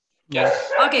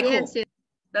 Yes. Okay, cool. Yes, yes.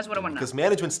 That's what I want to know. Because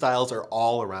management styles are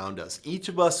all around us. Each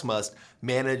of us must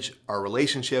manage our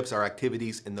relationships, our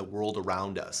activities in the world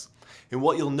around us. And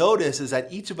what you'll notice is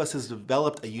that each of us has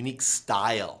developed a unique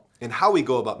style in how we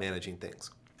go about managing things.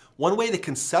 One way to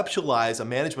conceptualize a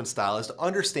management style is to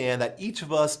understand that each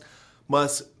of us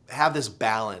must have this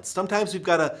balance. Sometimes we've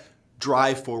got to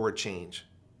drive forward change.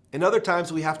 And other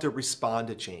times we have to respond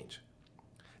to change.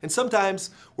 And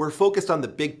sometimes we're focused on the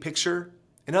big picture,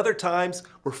 and other times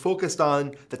we're focused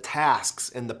on the tasks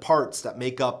and the parts that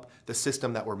make up the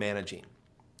system that we're managing.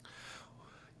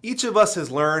 Each of us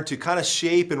has learned to kind of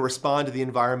shape and respond to the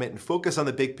environment and focus on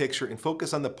the big picture and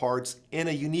focus on the parts in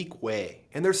a unique way.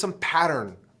 And there's some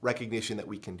pattern recognition that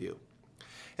we can do.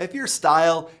 If your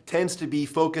style tends to be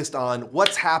focused on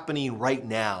what's happening right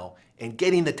now and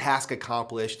getting the task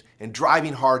accomplished and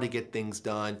driving hard to get things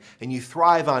done, and you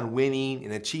thrive on winning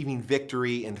and achieving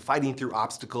victory and fighting through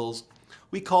obstacles,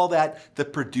 we call that the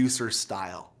producer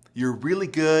style. You're really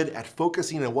good at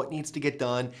focusing on what needs to get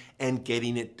done and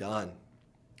getting it done.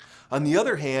 On the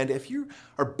other hand, if you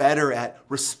are better at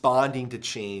responding to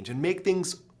change and make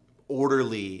things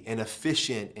orderly and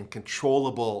efficient and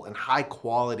controllable and high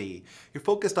quality, you're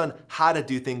focused on how to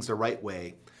do things the right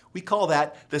way, we call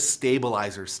that the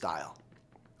stabilizer style.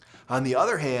 On the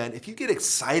other hand, if you get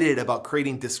excited about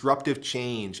creating disruptive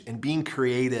change and being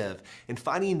creative and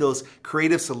finding those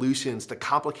creative solutions to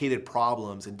complicated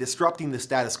problems and disrupting the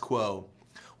status quo,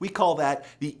 we call that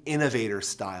the innovator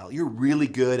style. You're really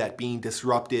good at being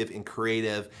disruptive and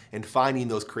creative and finding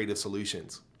those creative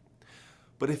solutions.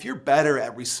 But if you're better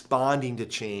at responding to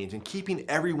change and keeping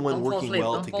everyone working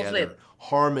well together,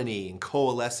 harmony and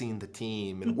coalescing the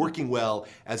team and working well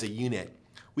as a unit,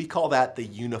 we call that the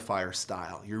unifier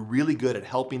style. You're really good at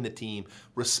helping the team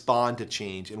respond to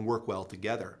change and work well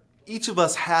together. Each of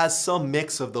us has some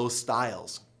mix of those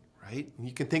styles. Right?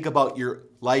 You can think about your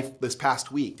life this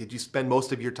past week. Did you spend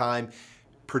most of your time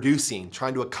producing,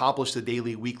 trying to accomplish the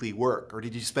daily, weekly work? Or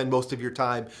did you spend most of your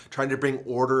time trying to bring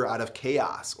order out of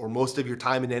chaos? Or most of your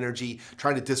time and energy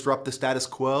trying to disrupt the status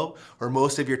quo? Or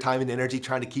most of your time and energy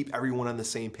trying to keep everyone on the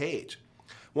same page?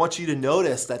 I want you to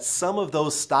notice that some of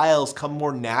those styles come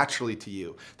more naturally to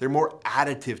you. They're more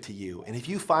additive to you. And if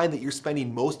you find that you're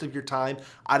spending most of your time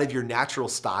out of your natural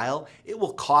style, it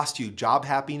will cost you job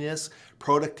happiness,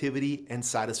 productivity, and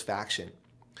satisfaction.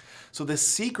 So the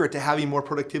secret to having more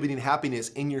productivity and happiness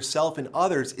in yourself and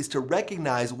others is to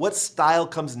recognize what style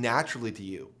comes naturally to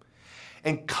you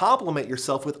and complement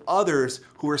yourself with others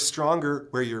who are stronger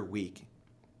where you're weak.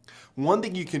 One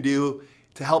thing you can do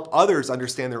to help others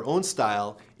understand their own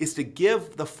style is to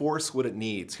give the force what it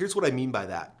needs. Here's what I mean by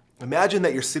that. Imagine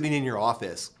that you're sitting in your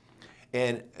office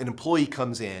and an employee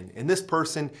comes in and this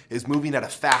person is moving at a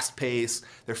fast pace.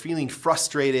 They're feeling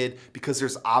frustrated because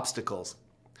there's obstacles.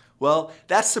 Well,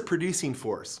 that's the producing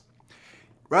force.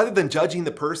 Rather than judging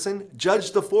the person,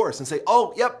 judge the force and say,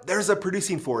 oh, yep, there's a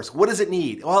producing force. What does it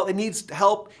need? Well, it needs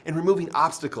help in removing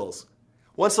obstacles.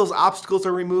 Once those obstacles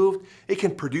are removed, it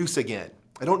can produce again.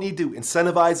 I don't need to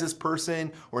incentivize this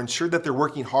person or ensure that they're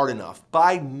working hard enough.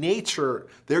 By nature,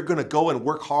 they're going to go and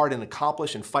work hard and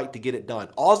accomplish and fight to get it done.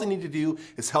 All they need to do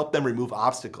is help them remove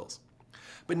obstacles.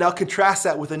 But now contrast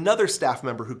that with another staff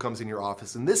member who comes in your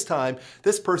office. And this time,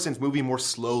 this person's moving more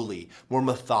slowly, more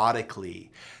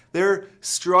methodically. They're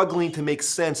struggling to make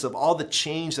sense of all the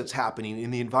change that's happening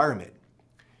in the environment.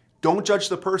 Don't judge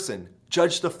the person,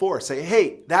 judge the force. Say,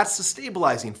 hey, that's the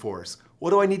stabilizing force. What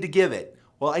do I need to give it?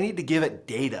 Well, I need to give it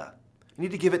data. I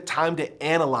need to give it time to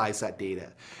analyze that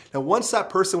data. Now, once that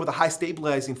person with a high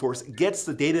stabilizing force gets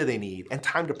the data they need and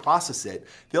time to process it,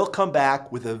 they'll come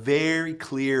back with a very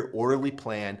clear, orderly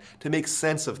plan to make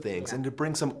sense of things and to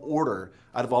bring some order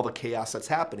out of all the chaos that's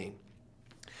happening.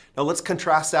 Now let's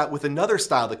contrast that with another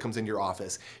style that comes in your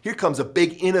office. Here comes a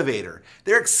big innovator.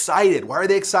 They're excited. Why are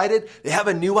they excited? They have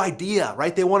a new idea,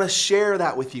 right? They want to share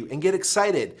that with you and get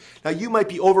excited. Now you might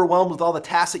be overwhelmed with all the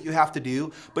tasks that you have to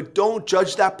do, but don't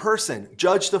judge that person.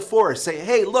 Judge the force. Say,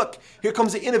 hey, look, here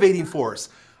comes the innovating force.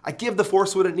 I give the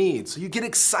force what it needs. So you get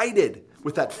excited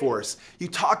with that force. You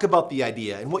talk about the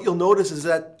idea, and what you'll notice is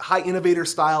that high innovator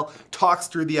style talks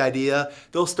through the idea.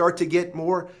 They'll start to get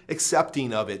more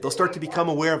accepting of it. They'll start to become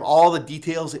aware of all the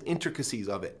details and intricacies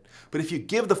of it. But if you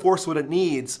give the force what it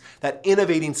needs, that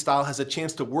innovating style has a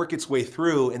chance to work its way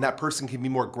through, and that person can be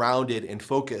more grounded and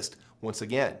focused once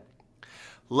again.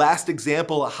 Last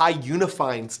example, a high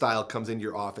unifying style comes into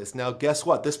your office. Now guess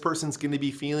what? This person's going to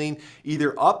be feeling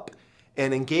either up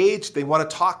and engaged. They want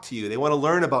to talk to you. They want to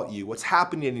learn about you, what's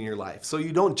happening in your life. So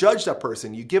you don't judge that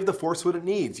person. You give the force what it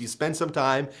needs. You spend some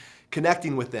time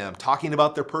connecting with them, talking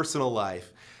about their personal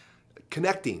life,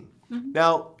 connecting.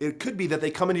 Now, it could be that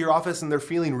they come into your office and they're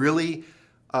feeling really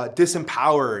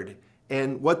disempowered,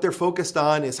 and what they're focused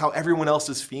on is how everyone else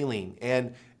is feeling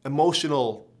and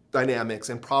emotional dynamics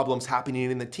and problems happening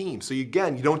in the team. So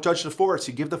again, you don't judge the force,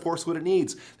 you give the force what it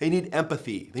needs. They need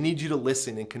empathy. They need you to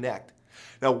listen and connect.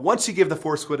 Now, once you give the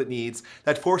force what it needs,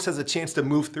 that force has a chance to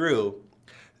move through.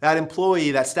 That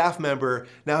employee, that staff member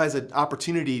now has an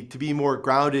opportunity to be more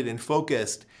grounded and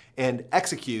focused and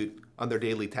execute on their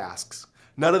daily tasks.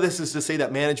 None of this is to say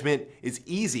that management is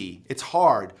easy. It's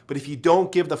hard, but if you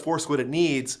don't give the force what it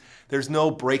needs, there's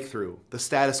no breakthrough. The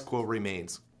status quo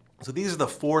remains. So these are the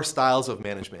 4 styles of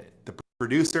management: the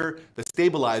producer, the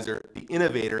stabilizer, the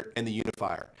innovator, and the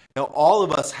unifier. Now, all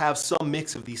of us have some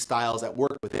mix of these styles at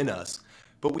work within us,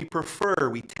 but we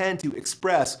tend to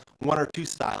express 1 or 2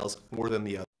 styles more than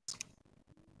the others.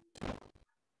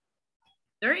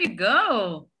 There you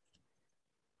go.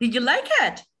 Did you like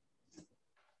it?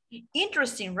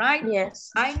 Interesting, right?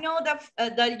 Yes. I know that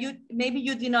that you maybe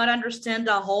you did not understand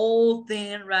the whole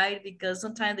thing, right? Because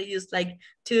sometimes they use like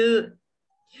two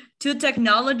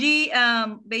technology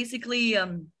basically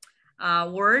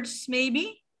words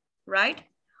maybe, right?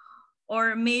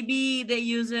 Or maybe they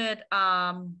use it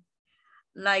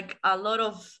like a lot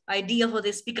of ideas where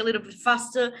they speak a little bit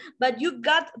faster, but you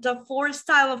got the 4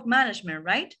 style of management,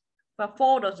 right? For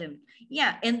 4 of them.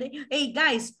 Yeah, and hey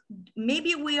guys,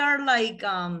 maybe we are like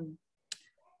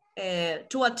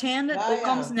to attend what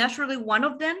comes naturally one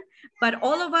of them, but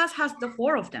all of us has the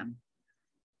 4 of them.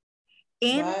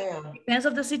 And depends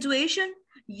of the situation,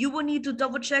 you will need to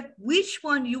double check which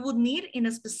one you would need in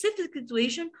a specific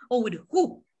situation or with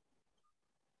who.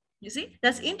 You see,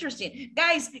 that's interesting.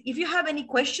 Guys, if you have any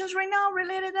questions right now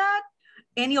related to that,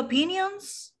 any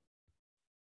opinions?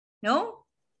 No?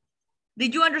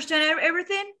 Did you understand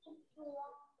everything?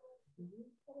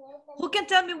 Who can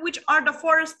tell me which are the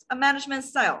 4 management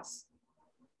styles?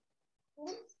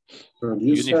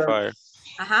 Unifier.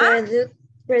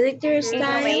 Predictor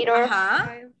style.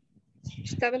 Innovator.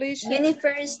 Establishment.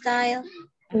 Unifier style.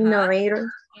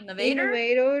 Innovator.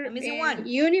 Innovator. Let me see one.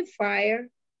 Unifier.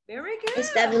 Very good.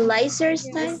 Stabilizer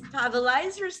style.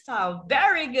 Stabilizer style.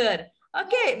 Very good.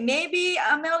 Okay, maybe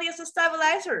Amelia's a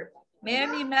stabilizer.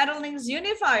 Maybe Madeline's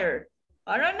unifier.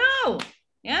 I don't know.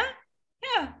 Yeah?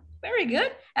 Yeah. Very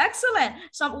good. Excellent.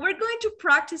 So we're going to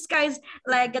practice, guys,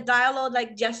 like a dialogue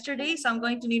like yesterday. So I'm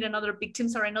going to need another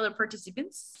victims or another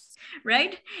participants,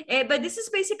 right? But this is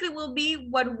basically will be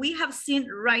what we have seen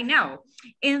right now.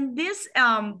 And this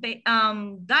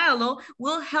dialogue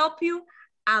will help you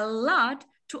a lot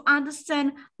to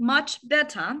understand much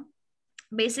better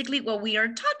basically what we are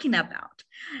talking about.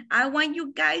 I want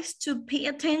you guys to pay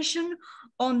attention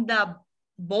on the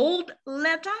bold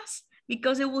letters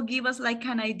because it will give us like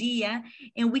an idea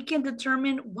and we can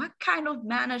determine what kind of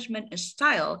management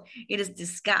style it is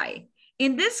this guy.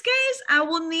 In this case, I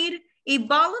will need a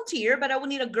volunteer, but I will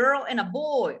need a girl and a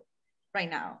boy right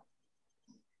now.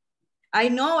 I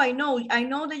know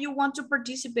that you want to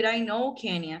participate. I know,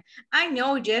 Kenya. I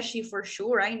know, Jessie, for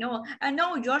sure. I know,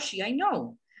 Yoshi. I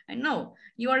know.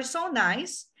 You are so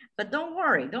nice, but don't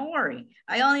worry.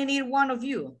 I only need one of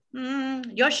you.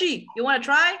 Yoshi, you want to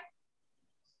try?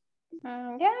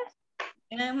 Yes.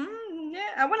 Yeah,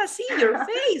 I want to see your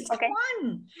face. Okay. Come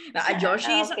on.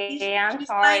 Yoshi is I'm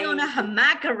sorry. lying on a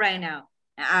hammock right now.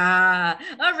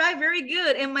 All right, very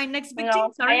good. And my next victim,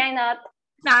 No, sorry. I am not.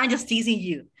 No, I'm just teasing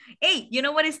you. Hey, you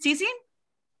know what is teasing?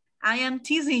 I am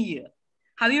teasing you.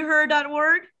 Have you heard that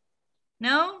word?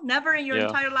 No? Never in your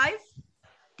entire life?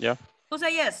 Yeah. Who said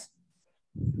yes?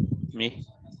 Me.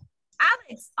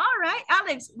 Alex. All right,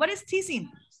 Alex. What is teasing?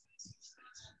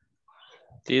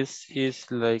 This is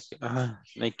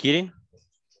like kidding.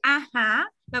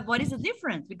 But what is the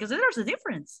difference? Because there's a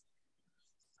difference.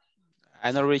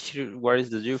 I'm not really sure what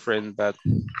is the difference, but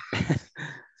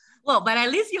well, but at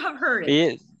least you have heard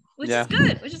it. Which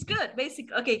is good.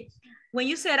 Basically, okay. When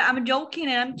you said I'm joking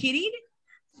and I'm kidding,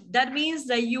 that means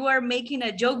that you are making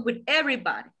a joke with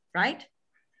everybody, right?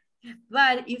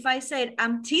 But if I said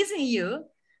I'm teasing you,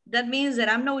 that means that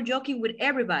I'm not joking with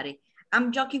everybody.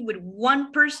 I'm joking with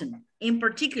one person in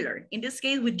particular. In this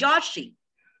case, with Yoshi.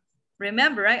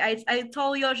 Remember, right? I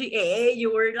told Yoshi, hey,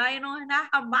 you were lying on a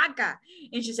hamaka.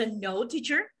 And she said, no,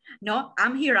 teacher. No,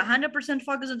 I'm here 100%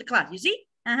 focused on the class. You see?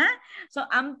 So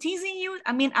I'm teasing you.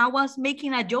 I mean, I was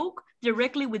making a joke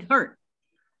directly with her,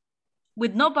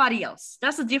 with nobody else.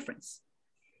 That's the difference.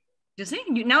 You see?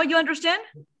 Now you understand?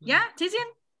 Yeah, teasing?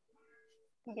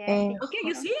 Yeah. Okay,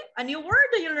 you see? A new word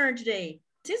that you learned today.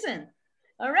 Teasing.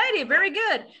 All righty, very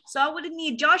good. So I would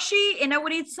need Joshi and I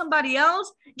would need somebody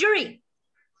else. Yuri.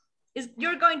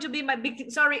 You're going to be my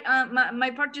big, sorry,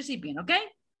 my participant, okay?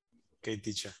 Okay,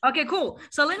 teacher. Okay, cool.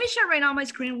 So let me share right now my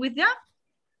screen with you.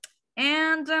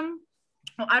 And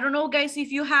I don't know, guys,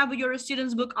 if you have your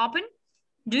student's book open.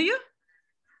 Do you?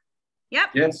 Yep.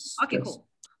 Yes. Okay, yes. cool.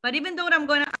 But even though I'm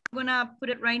gonna put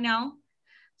it right now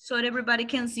so that everybody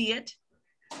can see it.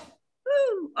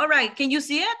 Woo. All right, can you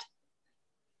see it?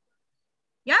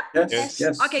 Yep. Yes.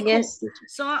 Yes. Okay, cool. Yes.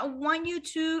 So I want you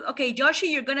to, okay,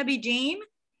 Joshi, you're gonna be Jane,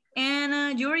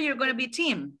 and Yuri, you're gonna be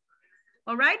Tim.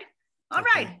 All right? All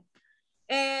right.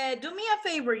 Do me a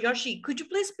favor, Yoshi. Could you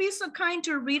please be so kind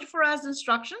to read for us the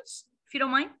instructions, if you don't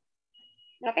mind?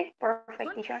 Okay,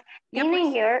 perfect, teacher. Yeah, Team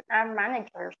please. leader are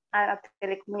managers at a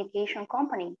telecommunication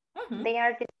company. Mhm. They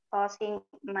are discussing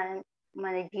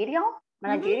managerial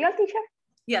teacher?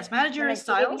 Yes, managerial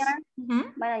styles.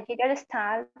 Managerial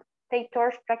style. They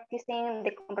start practicing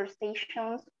the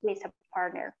conversations with a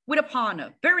partner. With a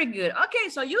partner. Very good. Okay,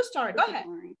 so you start. Go ahead.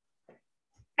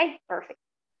 Okay, perfect.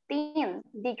 Team,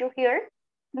 did you hear?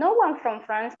 No one from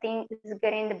France team is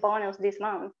getting the bonus this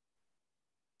month.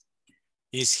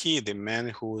 Is he the man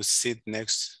who sit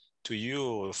next to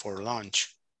you for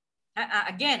lunch?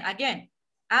 Again.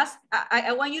 Ask.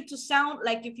 I want you to sound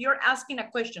like if you're asking a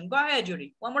question. Go ahead,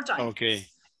 Judy. One more time. Okay.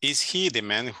 Is he the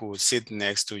man who sit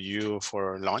next to you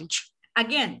for lunch?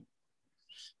 Again.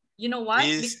 You know what?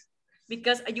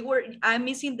 Because I'm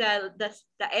missing the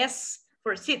S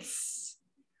for sits.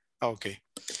 Okay.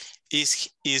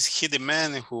 Is he the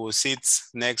man who sits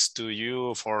next to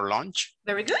you for lunch?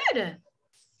 Very good.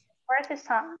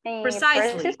 Precisely.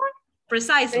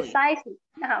 Precisely.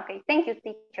 Okay, thank you,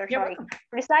 teacher. You're Sorry. welcome.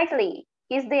 Precisely.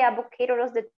 Is the advocate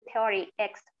of the theory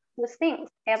X who thinks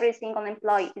every single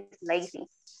employee is lazy.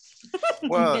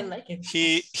 Well, like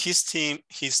his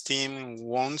team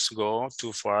won't go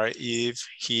too far if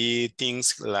he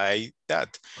thinks like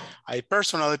that. I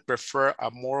personally prefer a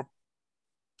more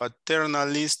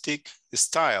paternalistic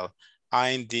style.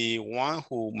 I'm the one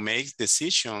who makes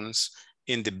decisions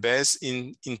in the best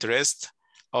interest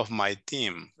of my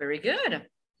team. Very good.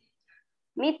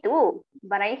 Me too,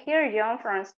 but I hear John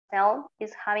Francel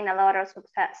is having a lot of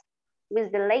success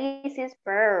with the lazy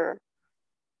spur.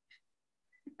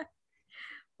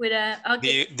 With a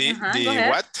okay. The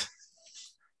what?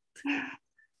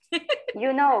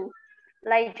 You know,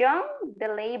 like John, the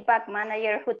laid-back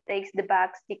manager who takes the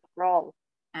backseat role.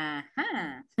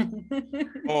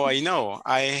 Oh, I know.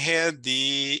 I heard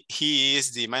he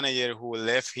is the manager who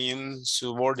left him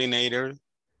subordinated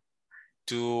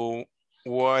to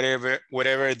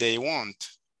whatever they want.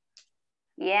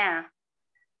 Yeah.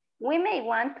 We may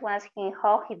want to ask him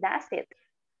how he does it.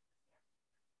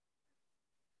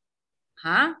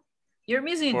 Huh? You're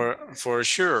missing. For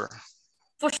sure.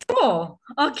 For sure.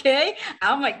 Okay.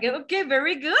 Oh my God. Okay.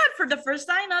 Very good. For the first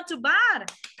time, not too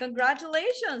bad.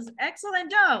 Congratulations. Excellent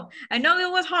job. I know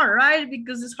it was hard, right?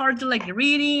 Because it's hard to like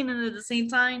reading and at the same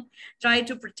time try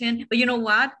to pretend. But you know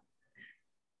what?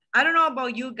 I don't know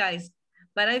about you guys,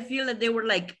 but I feel that they were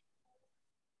like,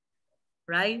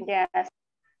 right? Yes.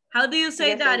 How do you say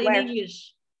Yes, that in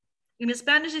English? In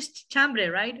Spanish, it's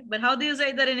chambre, right? But how do you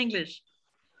say that in English?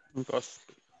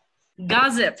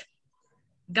 Gossip.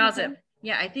 Gossip.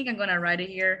 Yeah, I think I'm gonna write it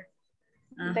here.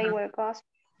 They were gossip.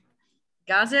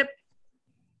 Gossip.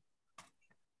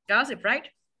 Gossip, right?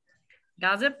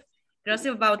 Gossip.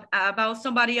 Gossip about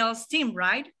somebody else's team,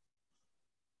 right?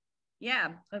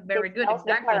 Yeah, very good.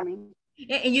 Exactly.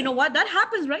 And you know what? That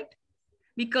happens, right?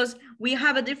 Because we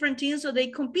have a different team, so they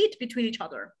compete between each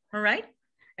other. All right.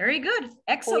 Very good.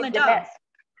 Excellent job.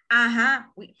 We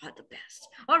are the best.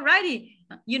 All righty.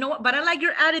 You know what? But I like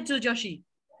your attitude, Joshi.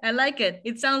 I like it.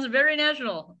 It sounds very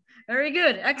natural. Very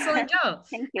good. Excellent job.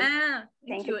 Thank you.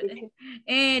 Thank you.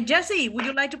 And Jesse, would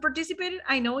you like to participate?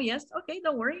 I know, yes. Okay,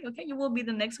 don't worry. Okay, you will be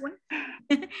the next one.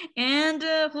 And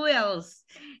who else?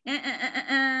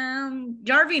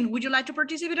 Jarvin, would you like to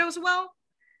participate as well?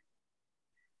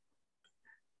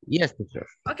 Yes, teacher.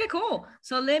 Okay, cool.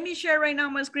 So let me share right now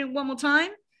my screen one more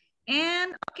time.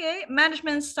 And okay,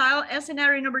 management style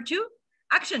scenario number 2.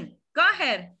 Action. Go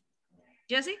ahead,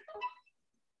 Jesse.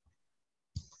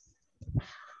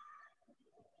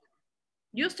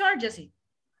 You start, Jesse.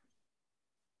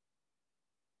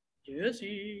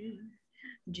 Jesse.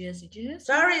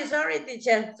 Sorry,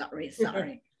 teacher.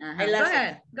 Sorry.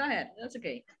 Go ahead. That's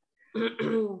okay.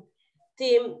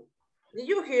 Team, did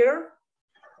you hear?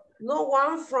 No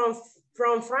one from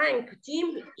Frank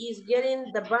team is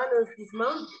getting the bonus this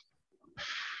month.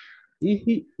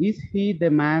 Is he the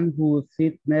man who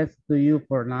sits next to you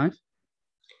for lunch?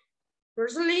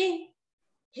 Personally,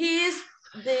 he is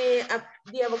the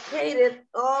advocate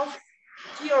of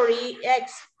theory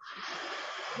X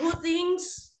who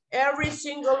thinks every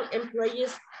single employee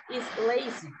is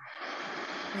lazy?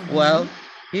 Well,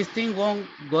 his team won't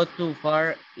go too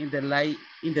far in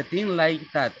the thing like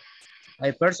that.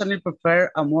 I personally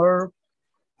prefer a more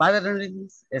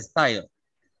patterns style.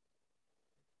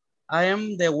 I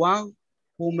am the one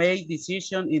who make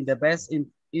decisions in the best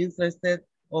interest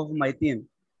of my team.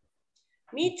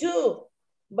 Me too,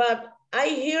 but I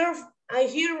hear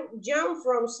John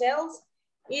from sales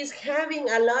is having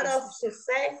a lot of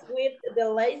success with the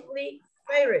lately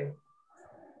firing.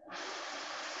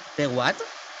 The what?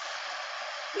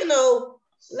 You know,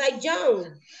 like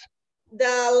John,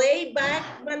 the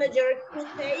laid-back manager who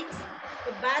takes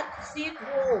the back seat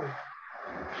role.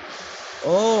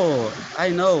 Oh, I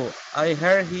know. I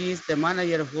heard he is the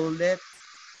manager who let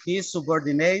his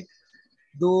subordinate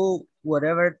do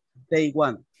whatever they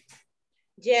want.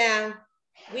 Yeah,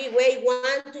 we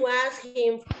want to ask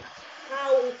him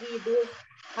how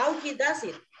he does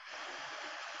it.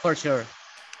 For sure.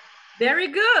 Very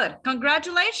good.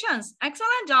 Congratulations.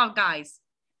 Excellent job, guys.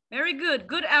 Very good.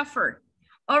 Good effort.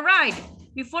 All right.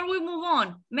 Before we move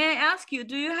on, may I ask you,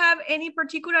 do you have any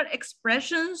particular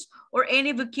expressions or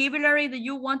any vocabulary that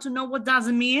you want to know what does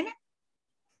it mean?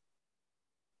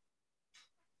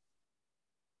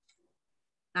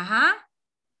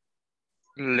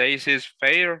 Lazy is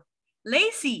fair.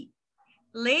 Lazy.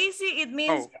 Lazy, it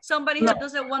means somebody that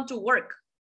doesn't want to work.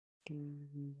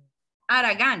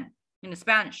 Aragan in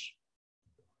Spanish.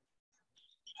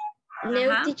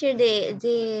 No, teacher,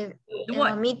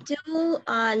 me too,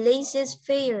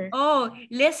 laissez-faire. Oh,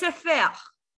 laissez-faire.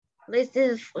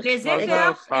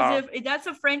 Laissez-faire. That's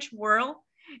a French word.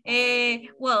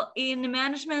 Well, in the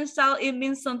management style, it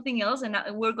means something else, and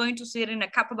we're going to see it in a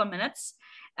couple of minutes.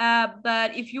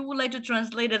 But if you would like to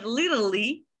translate it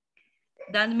literally,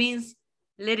 that means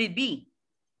let it be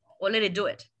or let it do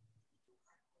it.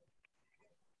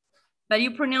 But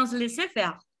you pronounce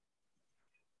laissez-faire.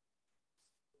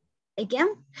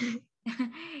 Again?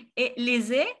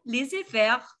 Laissez-faire.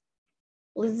 Laissez-faire.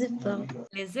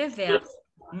 Laissez-faire.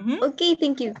 Okay,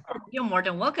 thank you. You're more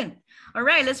than welcome. All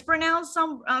right, let's pronounce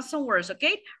some words,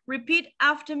 okay? Repeat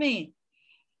after me.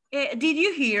 Did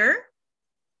you hear?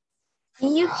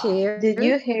 Did you hear? Did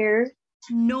you hear?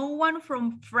 No one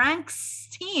from Frank's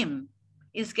team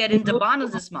is getting the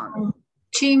bonus this month.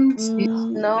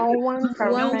 No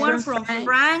one from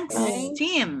Frank's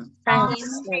team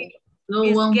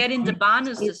is getting the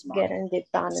bonus this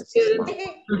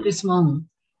month.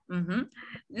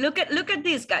 Look at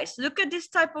this, guys. Look at this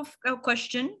type of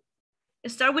question.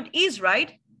 Start with is,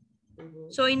 right?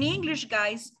 So in English,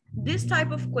 guys, this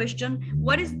type of question,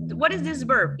 what is this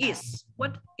verb? Is.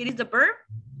 What it is the verb?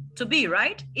 To be,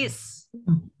 right? Is.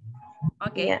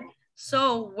 Okay. Yeah.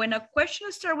 So when a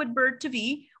question starts with verb to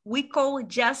be, we call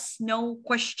just no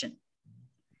question.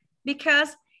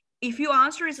 Because if you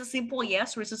answer is a simple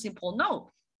yes or it's a simple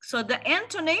no. So the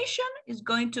intonation is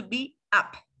going to be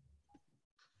up.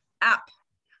 Up.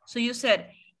 So you said,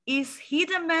 is he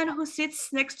the man who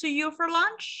sits next to you for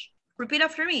lunch? Repeat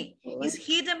after me. Is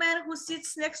he the man who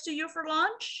sits next to you for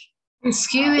lunch? Is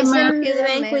he the man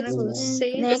who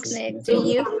sits next to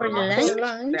you for lunch?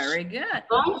 Very good.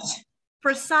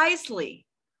 Precisely.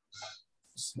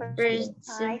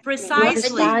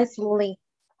 Precisely.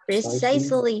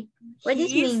 What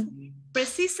does it mean?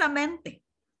 Precisamente.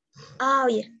 Oh,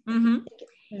 yeah.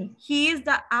 He is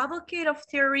the advocate of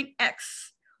theory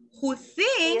X, who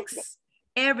thinks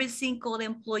every single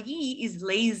employee is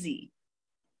lazy.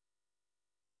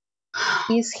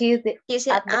 Is he the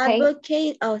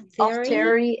advocate of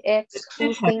theory X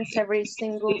who thinks every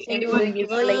single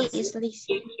employee is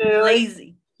lazy?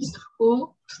 Lazy.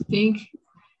 Who think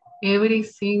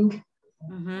everything?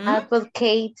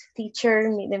 Advocate, teacher,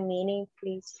 the meaning,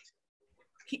 please.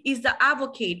 He is the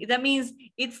advocate. That means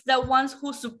it's the ones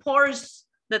who supports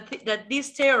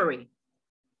this theory.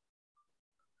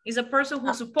 Is a person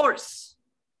who supports.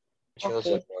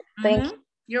 Okay, thank you.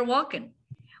 You're welcome.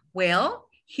 Well,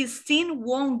 his team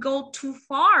won't go too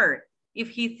far if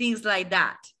he thinks like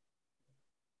that.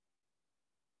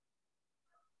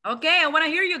 Okay, I want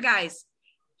to hear you guys.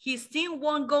 His team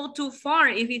won't go too far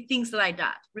if he thinks like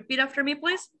that. Repeat after me,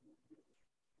 please.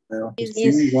 His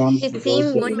team won't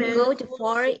go too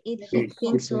far if he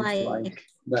thinks like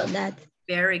that.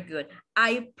 Very good.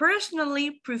 I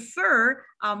personally prefer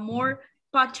a more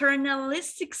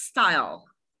paternalistic style.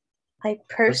 I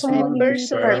personally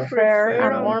prefer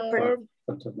a more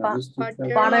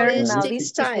paternalistic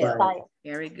style.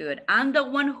 Very good. I'm the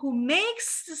one who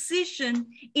makes decision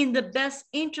in the best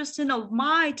interest of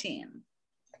my team.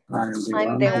 I'm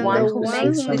the one who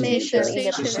makes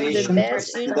decisions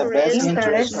in the best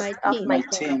interest of my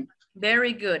team.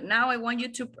 Very good. Now I want you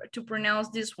to pronounce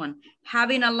this one.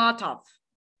 Having a lot of.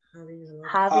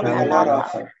 Having a lot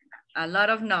of. A lot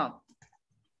of no.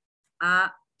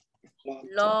 A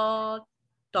lot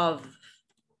of.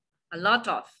 A lot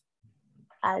of.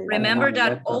 Remember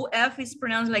that OF is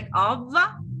pronounced like of.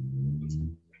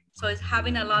 So it's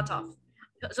having a lot of.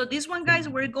 So this one, guys,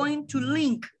 we're going to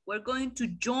link. We're going to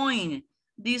join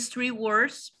these three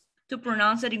words to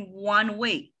pronounce it in one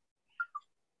way.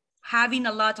 Having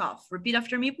a lot of. Repeat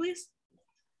after me, please.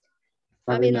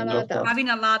 Having a lot of. Having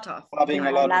a lot of. Having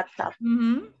a lot of.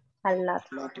 Mm-hmm. A lot.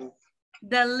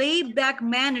 The laid back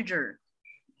manager.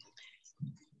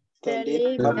 The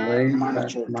laid back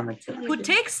manager. Who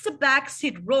takes the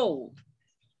backseat role.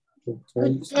 Who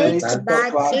takes the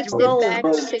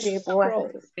backseat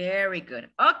role. Very good.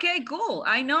 Okay, cool.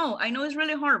 I know it's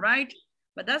really hard, right?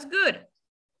 But that's good.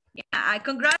 Yeah,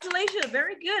 congratulations.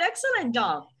 Very good. Excellent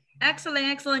job.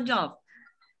 Excellent job.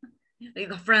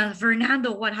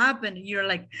 Fernando, what happened? You're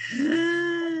like,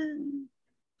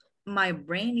 my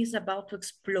brain is about to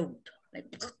explode. Like,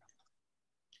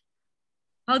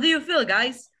 how do you feel,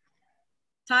 guys?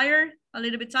 Tired? A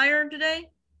little bit tired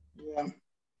today? Yeah.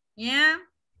 Yeah?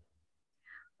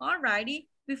 All righty.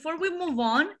 Before we move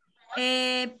on,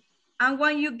 I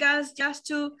want you guys just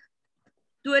to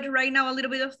do it right now, a little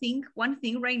bit of one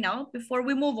thing right now. Before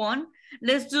we move on,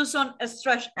 let's do some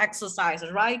stretch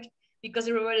exercises, right? Because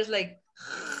everybody's like,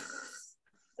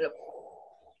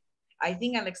 I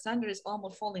think Alexander is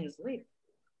almost falling asleep.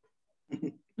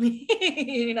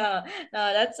 No,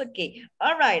 that's okay.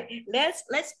 All right,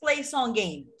 let's play some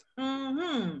game.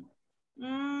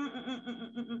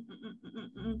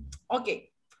 Okay.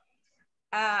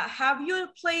 Have you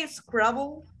played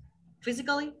Scrabble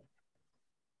physically?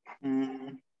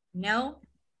 No?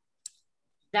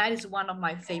 That is one of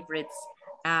my favorites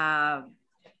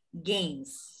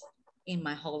games in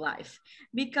my whole life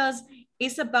because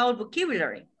it's about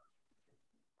vocabulary.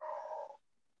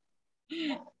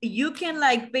 You can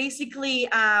like basically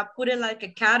put it like a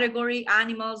category,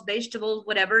 animals, vegetables,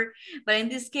 whatever. But in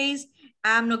this case,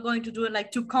 I'm not going to do it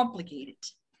like too complicated.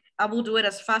 I will do it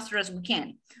as faster as we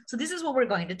can. So this is what we're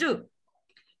going to do.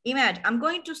 Imagine, I'm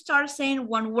going to start saying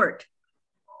one word,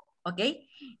 okay?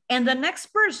 And the next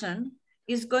person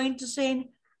is going to say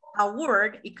a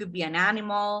word. It could be an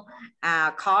animal,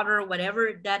 a color,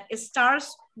 whatever, that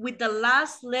starts with the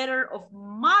last letter of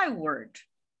my word.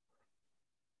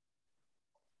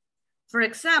 For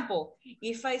example,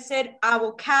 if I said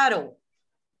avocado,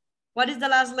 what is the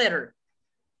last letter?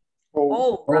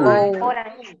 O.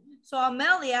 Right? So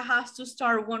Amelia has to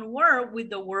start one word with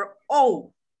the word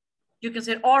O. You can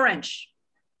say orange.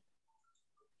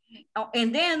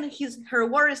 And then her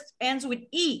word ends with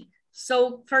E.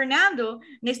 So Fernando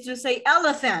needs to say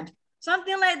elephant,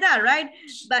 something like that, right?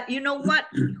 But you know what?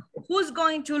 Who's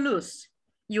going to lose?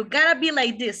 You gotta be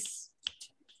like this.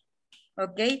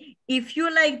 Okay, if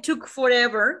you like took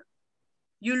forever,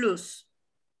 you lose.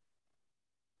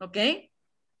 Okay,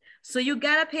 so you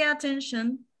gotta pay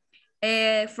attention.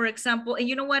 For example, and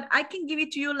you know what? I can give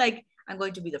it to you like I'm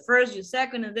going to be the first, you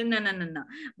second, and then no.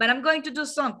 But I'm going to do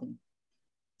something.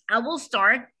 I will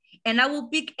start and I will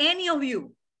pick any of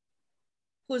you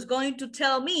who's going to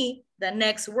tell me the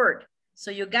next word.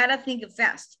 So you gotta think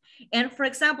fast. And for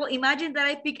example, imagine that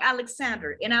I pick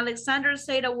Alexander and Alexander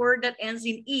said a word that ends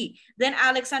in E. Then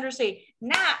Alexander say,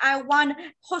 nah, I want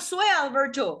Josue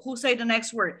Alberto, who say the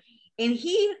next word. And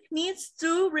he needs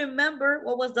to remember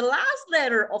what was the last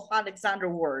letter of Alexander's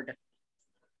word.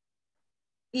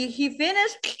 If he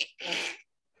finished,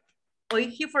 or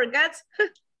if he forgets,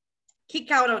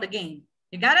 kick out of the game.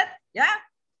 You got it? Yeah?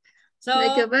 So,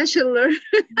 like a bachelor.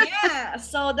 Yeah,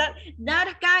 so that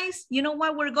guys, you know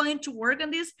what, we're going to work on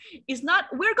this. It's not,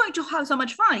 we're going to have so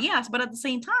much fun, yes, but at the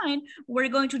same time, we're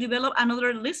going to develop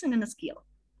another listening skill,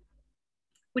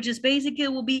 which is basically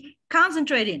will be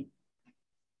concentrating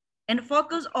and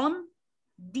focus on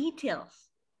details,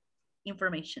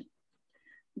 information.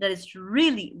 That is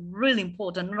really, really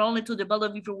important, not only to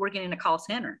develop if you're working in a call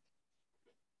center,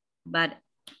 but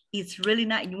it's really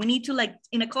not, we need to like,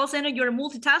 in a call center, you're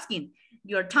multitasking.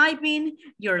 You're typing,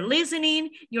 you're listening,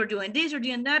 you're doing this, you're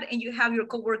doing that, and you have your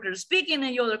coworker speaking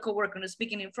and your other coworker is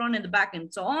speaking in front and the back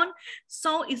and so on.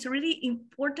 So it's really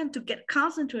important to get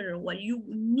concentrated on what you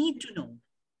need to know.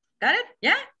 Got it?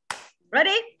 Yeah?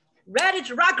 Ready? Ready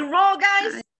to rock and roll,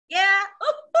 guys? Yeah?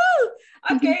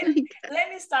 Okay, let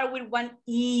me start with one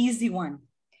easy one.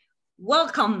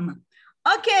 Welcome.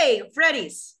 Okay,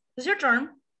 Freddy's, it's your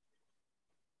turn.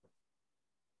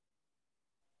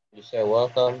 You said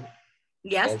welcome.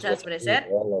 Yes, that's what I said.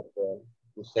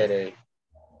 You said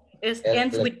it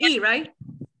ends with E, right?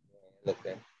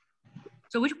 Elephant.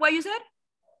 So which what you said?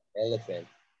 Elephant.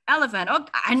 Elephant. Oh,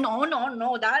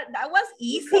 no. That was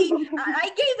easy. I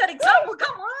gave that example.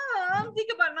 Come on.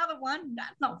 Think about another one.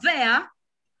 That's not fair.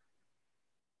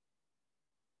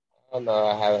 Oh no,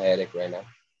 I have a headache right now.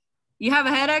 You have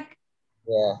a headache?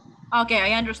 Yeah. Okay,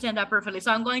 I understand that perfectly.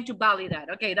 So I'm going to validate that.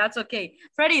 Okay, that's okay.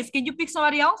 Freddy, can you pick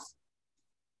somebody else?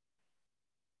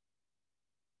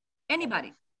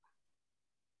 Anybody?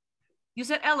 You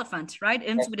said elephant, right?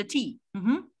 Ends with a T.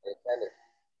 Mm-hmm. Alexander.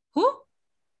 Who?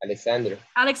 Alexander.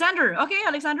 Alexander. Okay,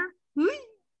 Alexander.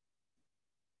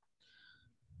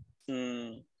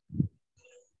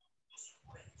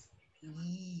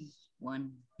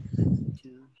 One,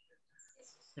 two,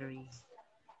 three,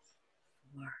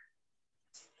 four,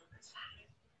 five,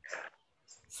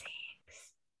 six,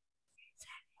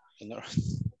 seven.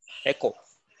 Echo.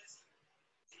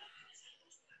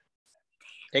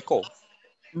 Echo.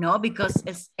 No, because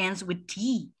it ends with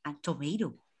T and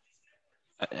tomato.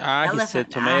 He said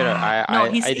tomato.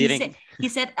 I didn't. He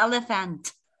said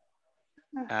elephant.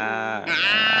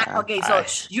 Okay, so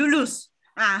you lose.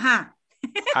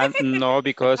 No,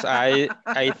 because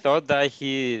I thought that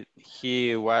he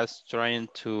was trying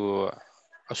to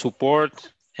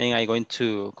support, and I'm going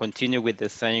to continue with the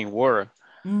same word.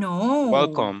 No.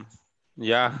 Welcome.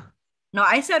 Yeah. No,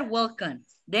 I said welcome.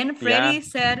 Then Freddy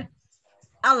said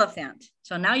elephant.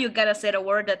 So now you gotta say a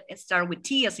word that starts with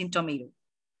T as in tomato.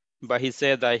 But he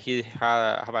said that he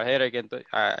have a headache, and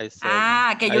I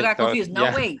said. Okay, you got confused.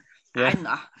 No way.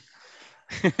 Yeah.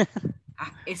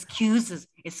 Excuses.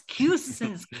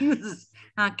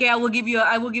 Okay, I will give you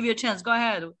a chance. Go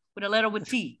ahead with a letter with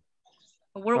T.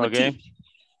 A word with T.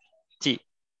 T.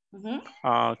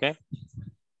 Okay.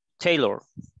 Taylor.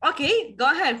 Okay, go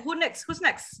ahead. Who's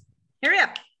next? Hurry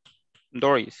up.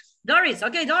 Doris.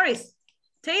 Okay, Doris.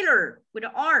 Taylor with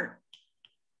an R.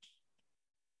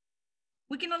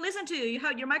 We cannot listen to you.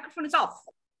 Your microphone is off.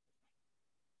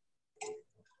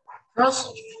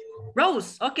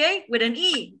 Rose. Okay, with an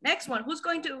E. Next one. Who's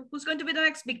going to be the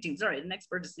next victim? Sorry, the next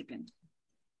participant.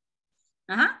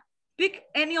 Pick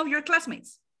any of your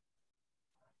classmates.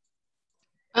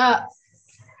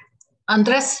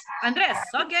 Andres.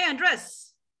 Okay,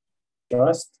 Andres.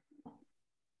 Trust.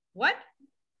 What?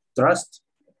 Trust.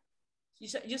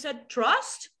 You said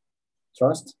trust?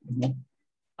 Trust.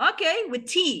 Okay, with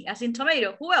T as in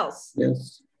tomato. Who else?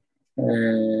 Yes.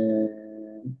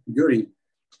 Yuri.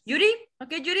 Judy?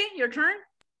 Okay, Judy, your turn.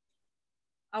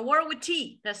 A word with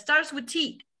T that starts with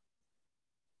T.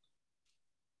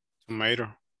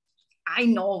 Tomato. I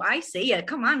know, I say it.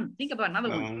 Come on, think about another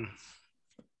one.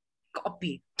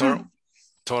 Copy.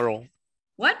 Turtle.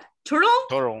 What? Turtle?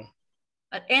 Turtle.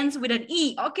 It ends with an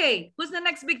E. Okay, who's the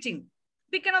next victim?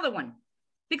 Pick another one.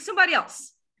 Pick somebody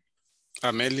else.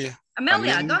 Amelia.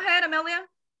 Amelia, go ahead, Amelia.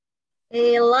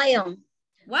 A lion.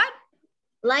 What?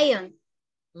 Lion.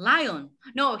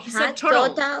 No, he said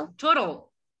turtle.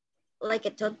 Turtle. Like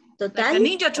a total? Like a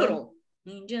ninja turtle.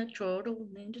 Ninja turtle.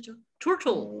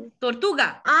 Turtle.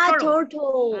 Tortuga.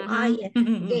 Turtle. Yeah.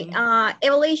 Okay.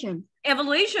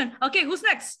 Evolution. Okay, who's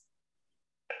next?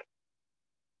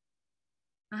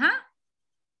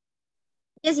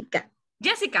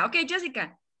 Jessica. Okay,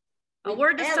 Jessica. A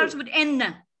word that starts with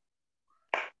N.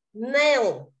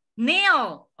 Nail.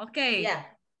 Okay. Yeah.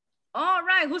 All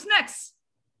right, who's next?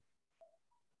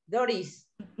 Doris.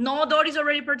 No, Doris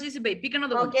already participated. Pick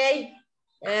another one. Okay.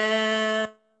 The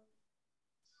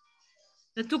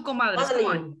two comadres. Madeline. Come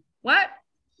on. What?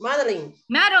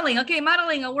 Madeline. Okay,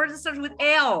 Madeline. A word that starts with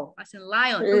L. As in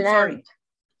lion. Lamp.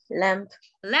 Sorry.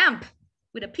 Lamp.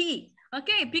 With a P.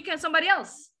 Okay, pick somebody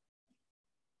else.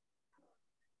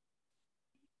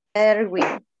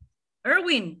 Erwin.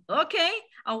 Okay.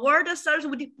 A word that starts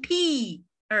with P.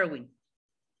 Erwin.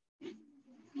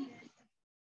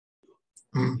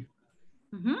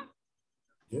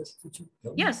 Yes, teacher.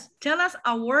 Yes. Tell us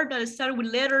a word that starts with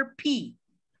letter P.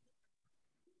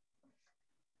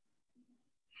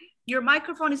 Your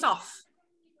microphone is off.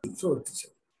 Sorry, teacher.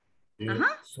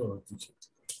 Sorry, teacher.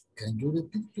 Can you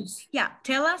repeat, please? Yeah.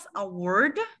 Tell us a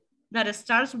word that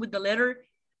starts with the letter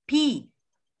P.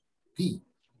 P.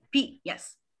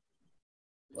 Yes.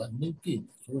 What mean P?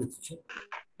 Sorry, teacher.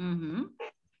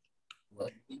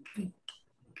 What mean P?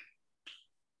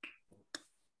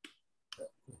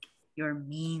 You're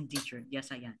mean, teacher.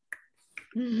 Yes, I am.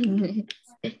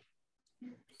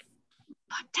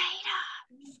 Potato.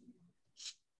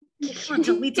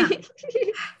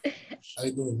 I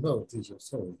don't know, teacher.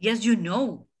 Sorry. Yes, you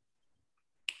know.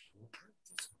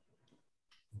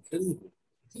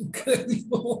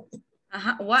 Incredible.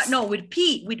 What? No, with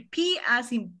P. With P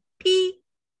as in P.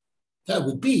 Yeah,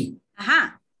 with P. Uh-huh.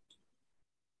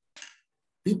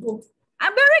 People.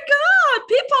 I'm very good,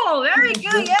 people. Very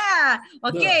good, yeah.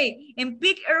 Okay, and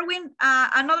pick Erwin,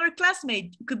 another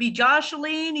classmate. It could be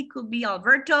Jocelyn, it could be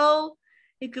Alberto,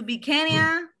 it could be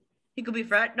Kenya, it could be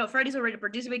Fred. No, Freddy's already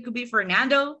participated. It could be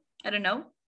Fernando. I don't know.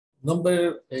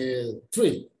 Number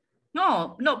 3.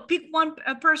 No, pick one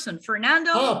person.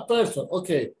 Fernando. Person.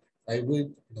 Okay. I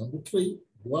will number 3.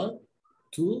 1,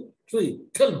 2, 3.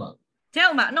 Telma.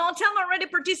 No, Telma already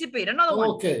participated. Another one.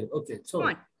 Okay. So come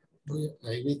on.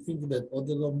 I will think that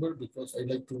other number because I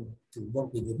like to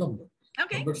work with the number.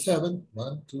 Okay. Number 7.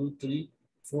 1, 2, 3,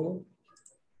 4,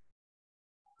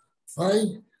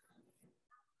 5,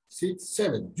 6,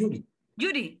 7. Judy.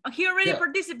 He already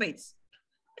participates.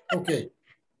 Okay.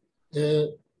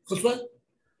 Josue.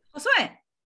 Okay.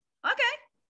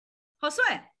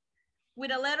 Josue.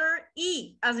 With a letter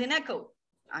E as in echo.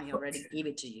 I already gave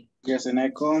it to you. Yes, an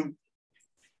echo.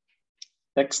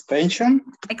 Extension.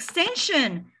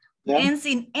 Yeah. Ends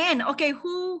in N. Okay,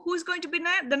 who's going to be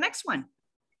the next one?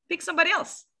 Pick somebody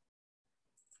else.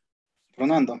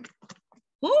 Fernando.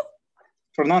 Who?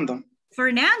 Fernando.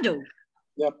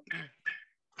 Yep.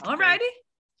 All righty.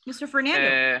 Mr.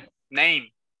 Fernando. Name.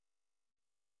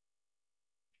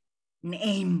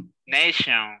 Nation.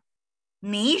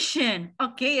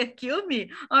 Okay, excuse me.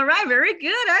 All right, very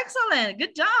good. Excellent.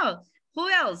 Good job. Who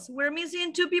else? We're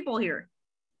missing 2 people here.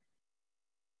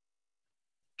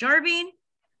 Jarvin.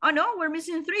 Oh, no, we're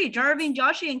missing 3. Jarvin,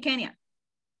 Joshi, and Kenya.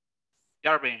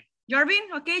 Jarvin.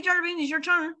 Okay, Jarvin, it's your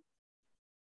turn.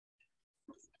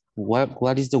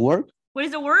 What is the word? What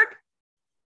is the word?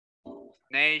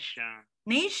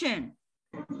 Nation.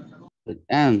 With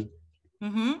N.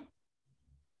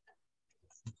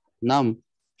 None.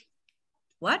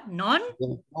 What? None?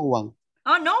 No one.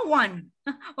 Oh, no one.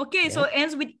 Okay, so it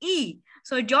ends with E.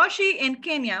 So Joshi and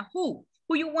Kenya, who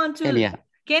you want to?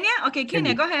 Kenya? Okay,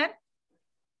 Kenya, go ahead.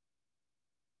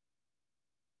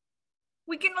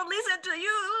 We cannot listen to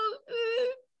you.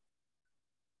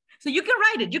 So you can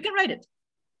write it. You can write it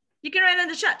in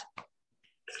the chat.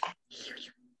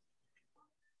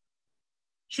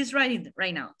 She's writing it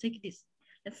right now. Take this.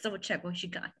 Let's double check what she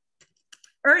got.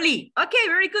 Early. Okay,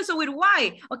 very good. So with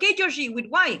Y. Okay, Joshi, with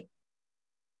Y.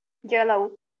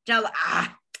 Yellow.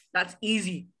 That's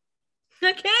easy.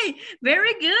 Okay,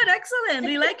 very good. Excellent.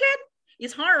 Do you like it?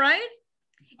 It's hard, right?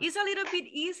 It's a little bit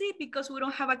easy because we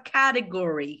don't have a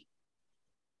category.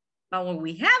 But when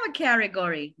we have a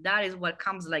category, that is what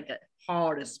comes like the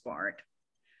hardest part.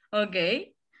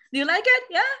 Okay. Do you like it?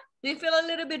 Yeah? Do you feel a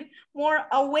little bit more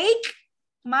awake?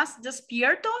 Más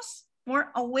despiertos?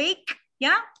 More awake?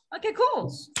 Yeah? Okay, cool.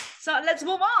 So let's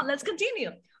move on. Let's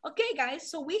continue. Okay,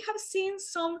 guys. So we have seen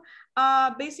some,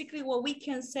 basically what we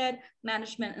can say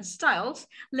management and styles.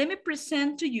 Let me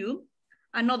present to you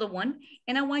another one.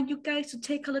 And I want you guys to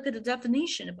take a look at the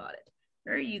definition about it.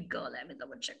 There you go. Let me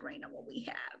double check right now what we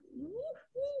have.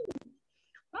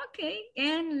 Okay,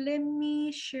 and let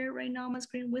me share right now my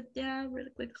screen with that really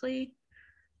quickly.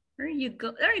 There you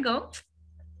go. There you go.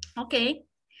 Okay,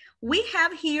 we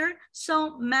have here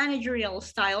some managerial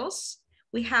styles.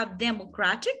 We have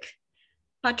democratic,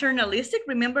 paternalistic.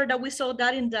 Remember that we saw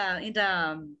that in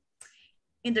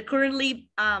the currently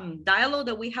dialogue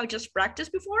that we have just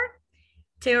practiced before.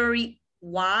 Theory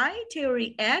Y,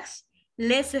 theory X,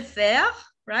 laissez-faire,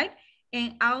 right?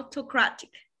 And autocratic.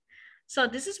 So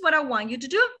this is what I want you to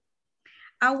do.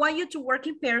 I want you to work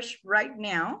in pairs right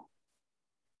now.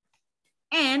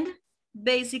 And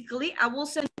basically, I will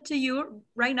send it to you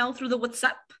right now through the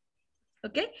WhatsApp.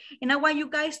 Okay? And I want you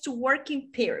guys to work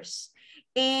in pairs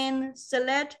and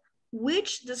select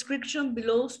which description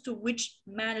belongs to which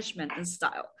management and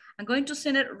style. I'm going to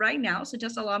send it right now. So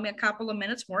just allow me a couple of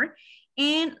minutes more.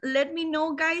 And let me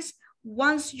know, guys,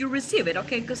 once you receive it,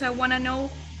 okay? Because I want to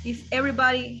know if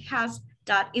everybody has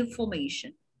that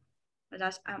information. But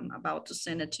I'm about to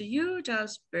send it to you.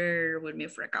 Just bear with me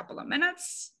for a couple of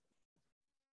minutes.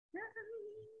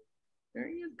 There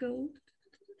you go.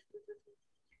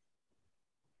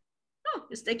 Oh,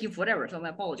 it's taking forever, so I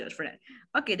apologize for that.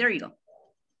 Okay, there you go.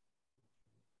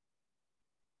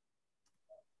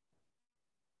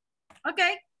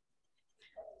 Okay.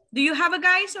 Do you have a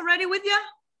guys already with you?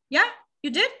 Yeah,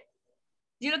 you did?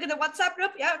 Do you look at the WhatsApp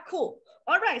group? Yeah, cool.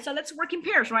 All right, so let's work in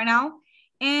pairs right now.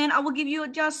 And I will give you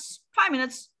just 5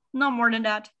 minutes, no more than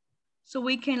that. So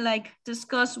we can like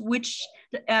discuss which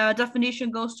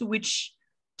definition goes to which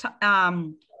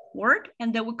word,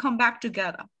 and then we'll come back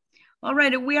together. All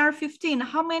right, we are 15.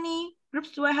 How many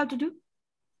groups do I have to do?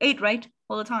 8, right?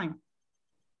 All the time.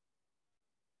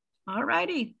 All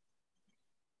righty.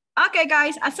 Okay,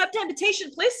 guys, accept the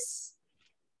invitation, please.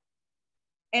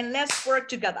 And let's work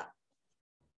together.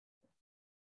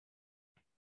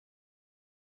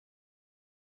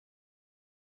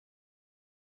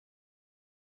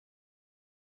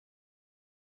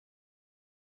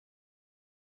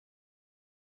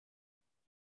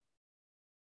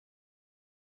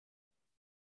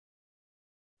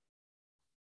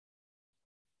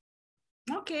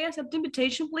 Okay, accept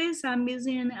invitation, please. I'm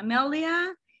missing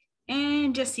Amelia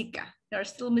and Jessica. They're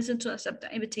still missing to accept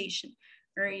the invitation.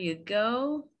 There you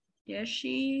go.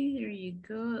 Yeshi, there you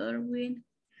go, Erwin.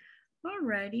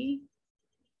 Alrighty.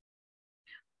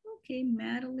 Okay,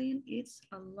 Madeline is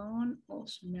alone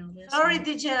also now. Sorry,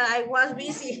 teacher, I was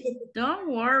busy.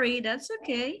 Don't worry, that's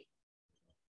okay.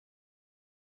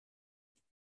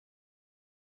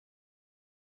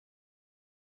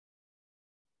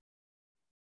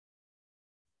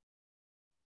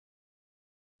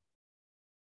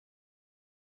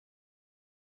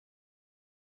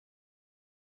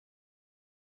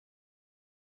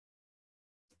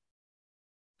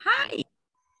 Hi.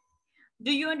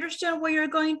 Do you understand what you're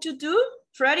going to do,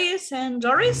 Freddy and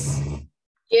Doris?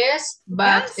 Yes,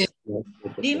 but Yes?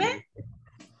 Dime?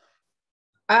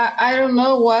 I don't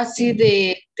know what's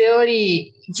the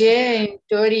theory J and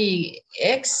theory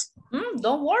X.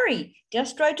 Don't worry.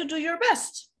 Just try to do your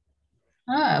best.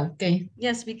 Okay.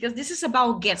 Yes, because this is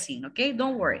about guessing, okay?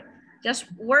 Don't worry. Just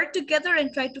work together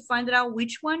and try to find out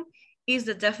which one is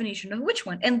the definition of which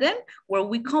one. And then when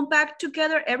we come back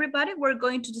together, everybody, we're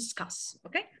going to discuss,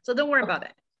 okay? So don't worry about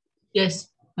it. Yes.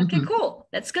 Okay, cool.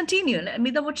 Let's continue. Let me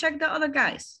double check the other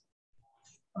guys.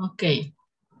 Okay.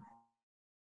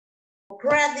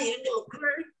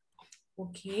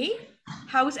 Okay.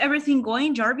 How is everything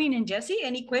going, Jarvin and Jesse?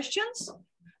 Any questions?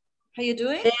 How you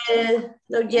doing?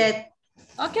 Not yet.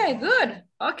 Okay, good.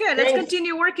 Okay, let's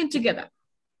continue working together.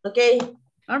 Okay.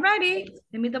 Alrighty.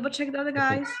 Let me double check the other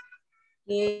guys.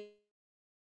 Yeah.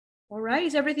 All right,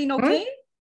 is everything okay?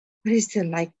 What is it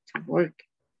like to work?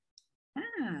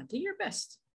 Do your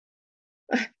best.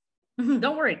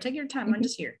 Don't worry, take your time. I'm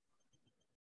just here.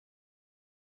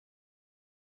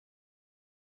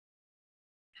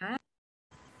 Hi.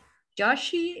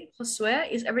 Joshi, Josue,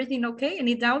 is everything okay?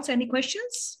 Any doubts, any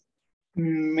questions?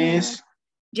 Miss.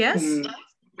 Yes?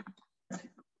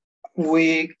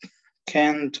 We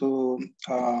can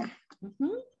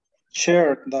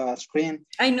share the screen.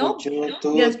 I know.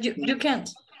 Yes, you can't.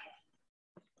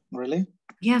 Really?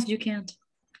 Yes, you can't.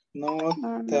 No.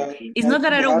 It's not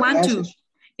that I don't want to.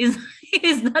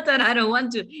 It's not that I don't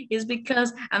want to. It's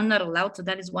because I'm not allowed to.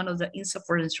 That is one of the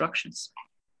instructions.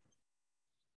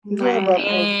 Yeah, but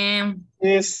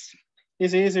it's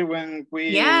easy when we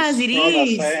yes, it saw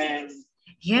is. the same.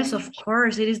 Yes, of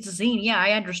course, it is the same. Yeah,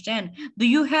 I understand. Do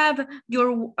you have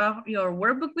your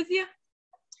workbook with you?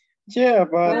 Yeah,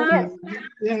 but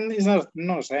it's not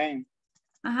the same.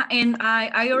 And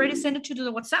I already sent it to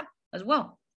the WhatsApp as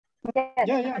well.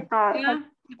 Yeah.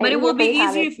 But it will be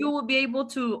easier if you will be able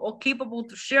to or capable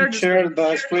to share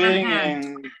the screen.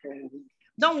 And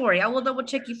don't worry, I will double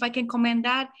check if I can comment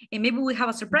that, and maybe we have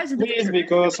a surprise in the future.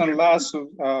 Because on last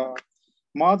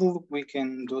model we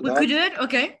can do that. We could do it.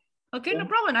 Okay, no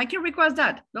problem. I can request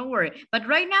that. Don't worry. But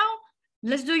right now,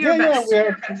 let's do your best.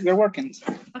 Yeah, we're working.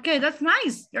 Okay, that's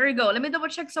nice. There you go. Let me double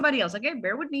check somebody else. Okay,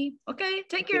 bear with me. Okay,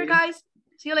 take care, guys.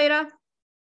 See you later.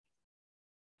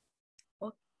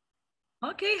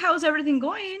 Okay, how's everything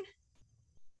going?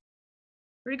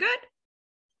 Pretty good?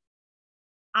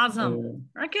 Awesome.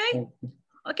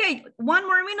 Okay, one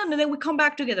more minute and then we come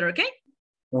back together, okay?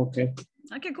 Okay.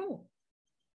 Okay, cool.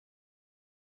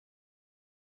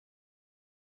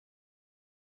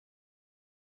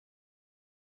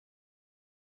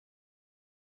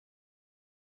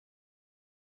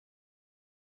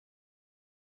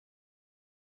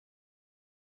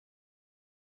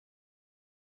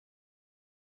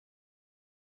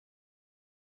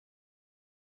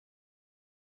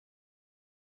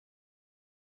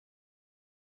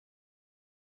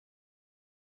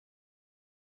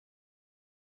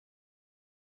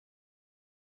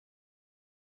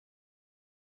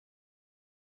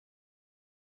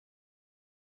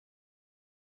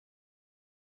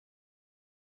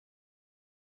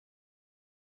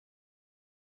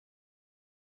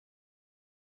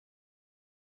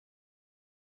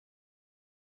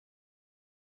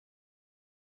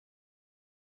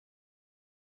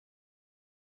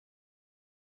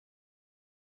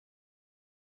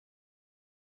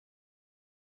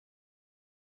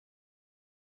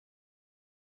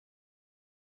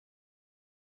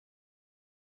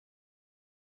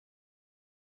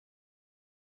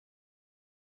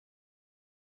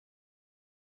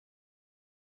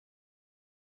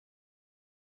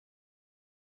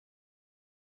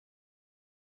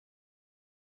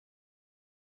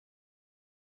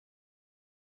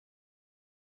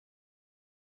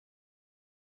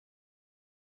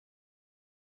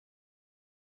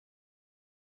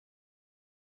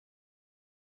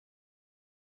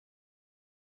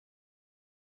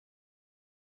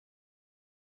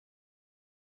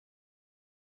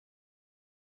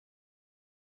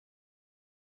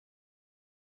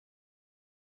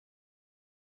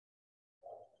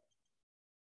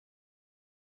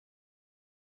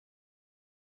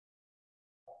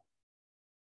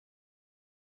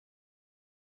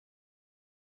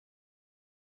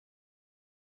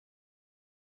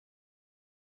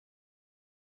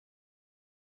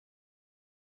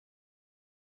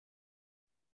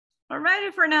 All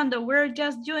right, Fernando, we're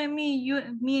just you and me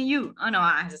and you. Oh no,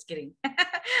 I'm just kidding.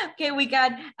 Okay, we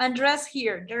got Andres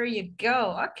here. There you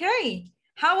go. Okay.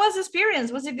 How was the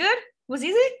experience? Was it good? Was it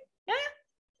easy? Yeah.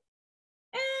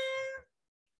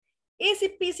 Easy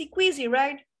peasy queasy,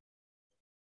 right?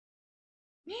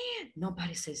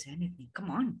 Nobody says anything. Come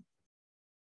on.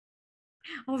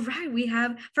 All right, we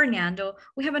have Fernando,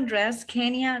 we have Andres,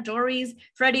 Kenya, Doris,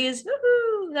 Freddy's.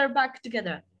 Woohoo! They're back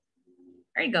together.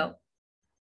 There you go.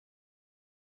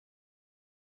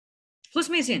 Who's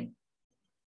missing?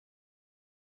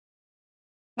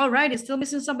 All right, it's still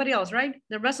missing somebody else, right?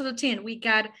 The rest of the team. We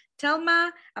got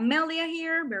Telma, Amelia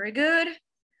here. Very good.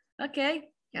 Okay.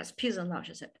 Yes, peace and love,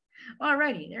 she said. All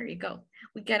righty, there you go.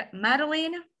 We got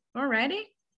Madeline. All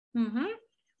righty.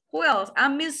 Who else?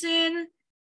 I'm missing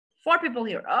 4 people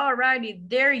here. All righty,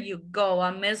 there you go.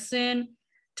 I'm missing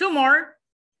 2 more.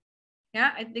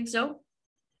 Yeah, I think so.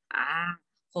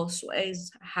 Josue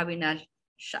is having a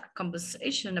chat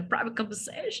conversation, a private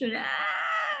conversation.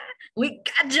 We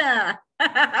gotcha.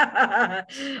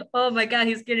 Oh my God,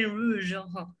 he's getting rouge.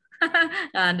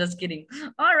 I'm just kidding.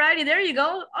 All righty, there you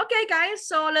go. Okay, guys,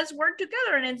 so let's work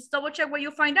together and let's double check what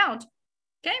you find out.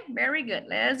 Okay, very good.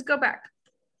 Let's go back.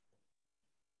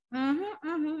 No,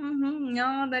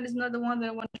 that is not the one that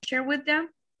I want to share with them.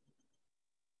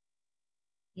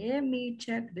 Let me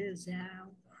check this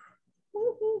out.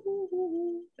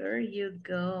 There you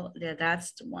go. Yeah,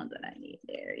 that's the one that I need.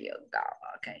 There you go.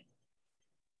 Okay.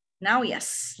 Now,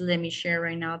 yes, let me share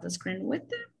right now the screen with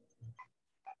them.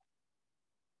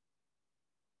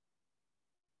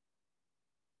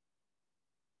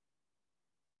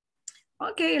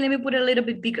 Okay, let me put it a little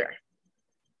bit bigger.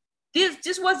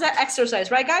 This was the exercise,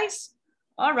 right, guys?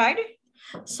 All right.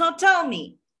 So tell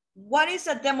me, what is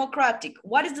a democratic?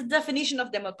 What is the definition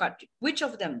of democratic? Which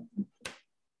of them?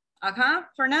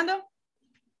 Fernando?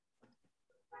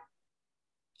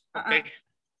 Okay.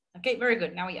 Okay, very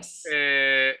good. Now, yes.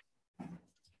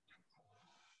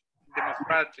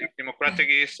 Democratic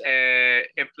is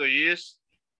employees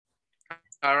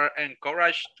are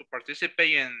encouraged to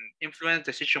participate in influence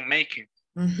decision making.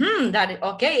 That is,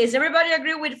 okay. Is everybody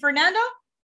agree with Fernando?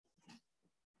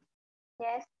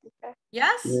 Yes, teacher.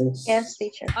 Yes? Yes,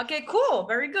 teacher. Okay, cool.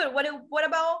 Very good. What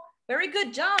about, very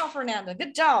good job, Fernando.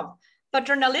 Good job.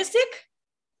 Paternalistic?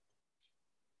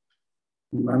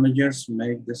 Managers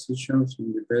make decisions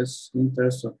in the best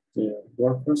interest of the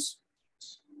workers.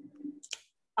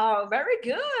 Oh, very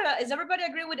good. Is everybody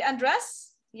agree with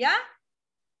Andres? Yeah?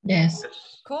 Yes.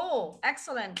 Cool.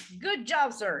 Excellent. Good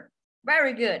job, sir.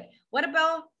 Very good. What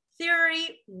about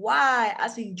theory Y,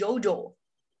 as in Jojo?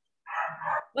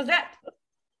 What's that?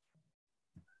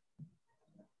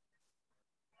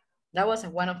 That was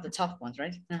one of the tough ones,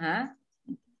 right?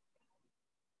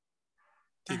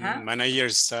 The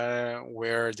managers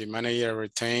where the manager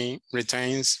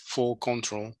retains full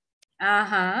control.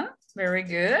 Very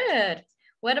good.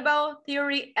 What about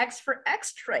theory X for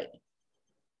X-ray?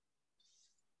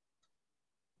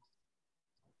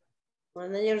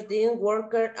 Managers think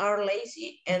workers are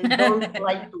lazy and don't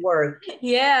like to work.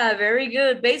 Yeah, very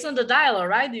good. Based on the dialogue,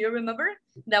 right? Do you remember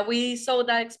that we saw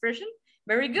that expression?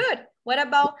 Very good. What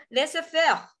about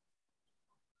laissez-faire?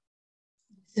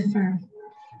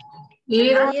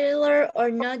 Little or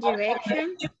no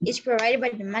direction is provided by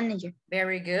the manager.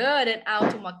 Very good. And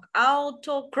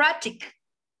autocratic.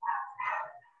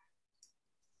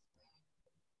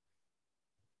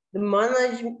 The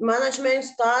management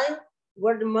style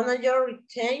where the manager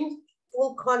retains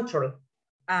full control.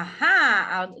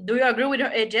 Do you agree with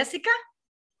her, Jessica?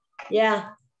 Yeah.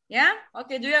 Yeah?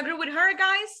 Okay, do you agree with her,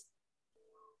 guys?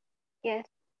 Yes.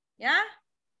 Yeah?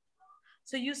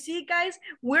 So you see, guys,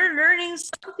 we're learning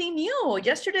something new.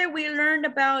 Yesterday, we learned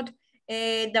about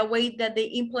the way that they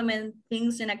implement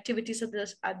things and activities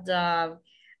at the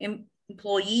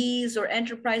employees or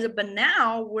enterprises, but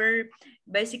now we're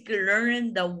basically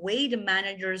learning the way the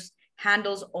managers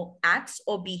handles or acts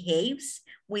or behaves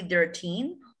with their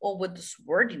team or with the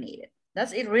subordinated.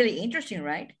 That's it, really interesting,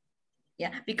 right?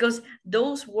 Yeah, because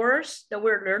those words that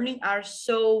we're learning are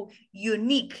so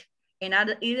unique, and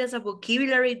it is a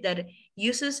vocabulary that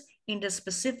uses in the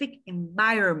specific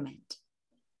environment.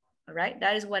 All right,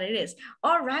 that is what it is.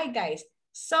 All right, guys.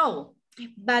 So,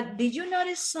 but did you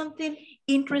notice something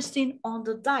interesting on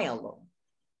the dialogue?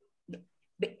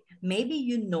 Maybe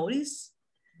you noticed,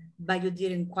 but you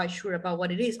didn't quite sure about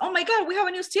what it is. Oh my God, we have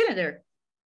a new student there.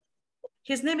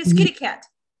 His name is Kitty Cat.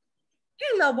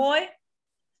 Hello, boy.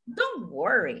 Don't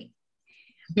worry.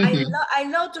 I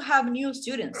love to have new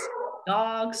students.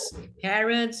 Dogs,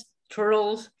 parrots,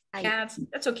 turtles, cats.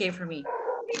 That's okay for me.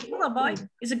 Hello, boy.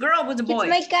 It's a girl with a boy. It's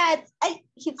my cat.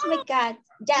 It's my cat.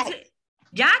 Jack.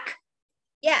 Jack?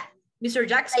 Yeah. Mr.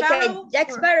 Jack Sparrow? Like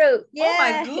Jack Sparrow.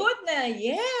 Yeah. Oh my goodness.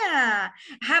 Yeah.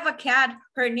 I have a cat.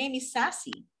 Her name is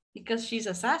Sassy because she's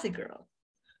a sassy girl.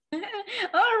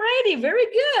 Alrighty, very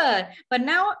good. But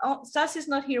now Sassy's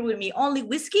not here with me. Only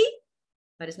Whiskey,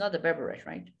 but it's not the beverage,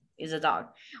 right? It's a dog.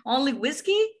 Only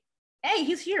Whiskey. Hey,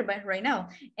 he's here right now.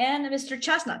 And Mr.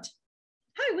 Chestnut.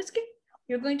 Hi, Whiskey.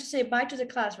 You're going to say bye to the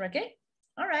class, okay?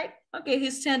 All right. Okay,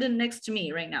 he's standing next to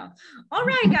me right now. All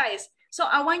right, guys. So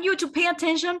I want you to pay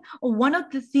attention on one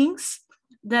of the things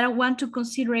that I want to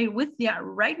consider with you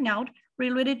right now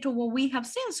related to what we have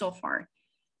seen so far.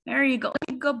 There you go.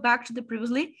 Let me go back to the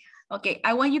previously. Okay,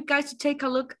 I want you guys to take a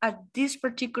look at this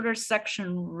particular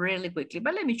section really quickly,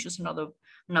 but let me choose another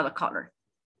color.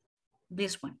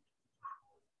 This one.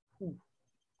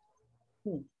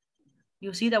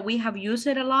 You see that we have used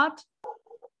it a lot?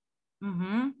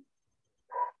 Do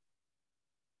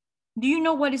you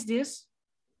know what is this?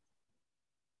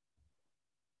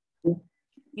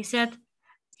 He said,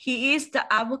 he is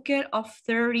the advocate of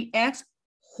 30X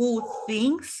who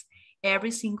thinks every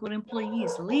single employee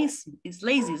is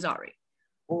lazy, sorry.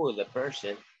 Who, the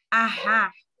person?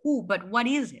 Aha, who, but what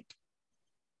is it?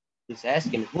 He's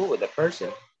asking who, the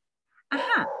person.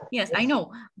 Aha, yes, I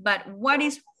know. But what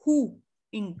is who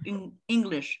in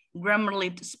English,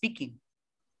 grammarly speaking?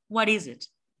 What is it?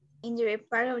 Indirect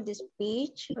part of the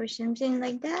speech or something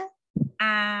like that?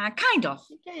 Kind of.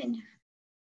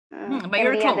 But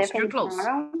you're close, you're close.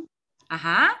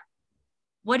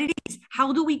 What it is?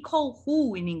 How do we call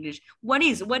who in English? What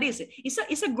is it?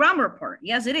 It's a grammar part.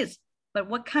 Yes, it is. But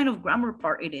what kind of grammar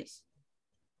part it is?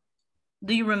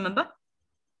 Do you remember?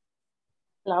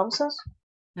 Clauses?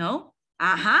 No?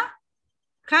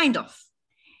 Kind of.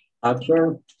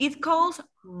 It calls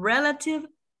relative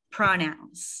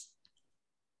pronouns.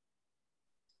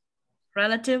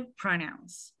 Relative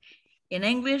pronouns. In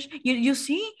English, you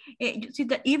see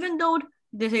that even though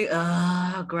they say,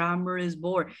 grammar is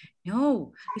boring.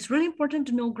 No, it's really important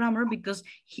to know grammar because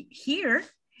here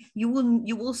you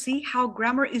will see how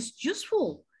grammar is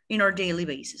useful in our daily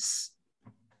basis.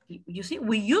 You see,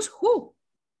 we use who.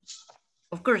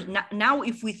 Of course, now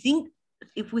if we think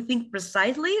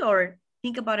precisely or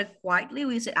think about it quietly,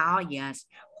 we say, yes,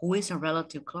 who is a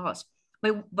relative clause.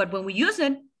 But when we use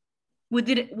it,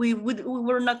 we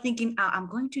were not thinking, I'm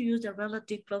going to use the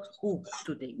relative clause who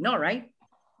today. No, right?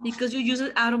 Because you use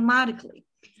it automatically.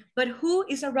 But who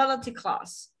is a relative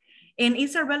clause? And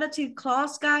it's a relative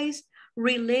clause, guys,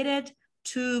 related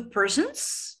to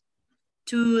persons,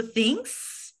 to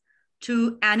things,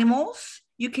 to animals.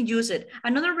 You can use it.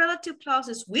 Another relative clause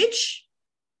is which,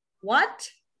 what,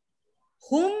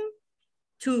 whom,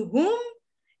 to whom,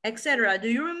 etc. Do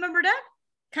you remember that?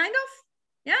 Kind of?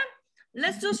 Yeah?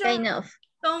 Let's do some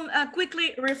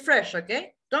quickly refresh,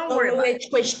 okay? Don't worry about it.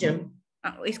 Question.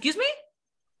 Excuse me?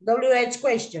 WH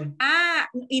question.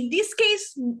 In this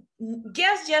case,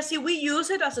 yes, Jesse, we use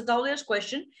it as a WH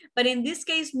question, but in this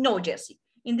case, no, Jesse.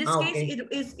 In this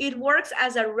case, it works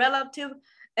as a relative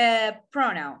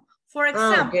pronoun. For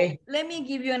example, let me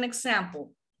give you an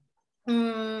example.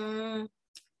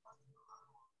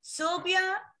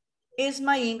 Sylvia is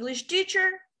my English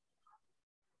teacher.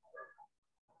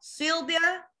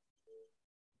 Sylvia,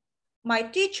 my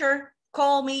teacher,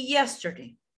 called me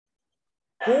yesterday.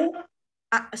 Who?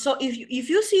 So if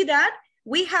you see that,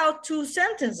 we have two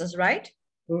sentences, right?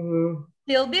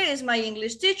 Sylvia is my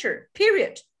English teacher,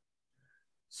 period.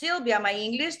 Sylvia, my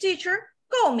English teacher,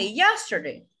 called me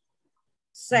yesterday.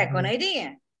 Second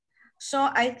idea. So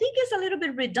I think it's a little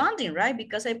bit redundant, right?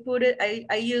 Because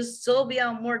I use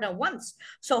Sylvia more than once.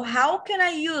 So how can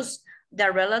I use the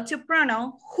relative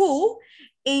pronoun who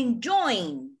in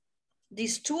join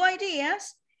these two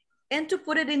ideas and to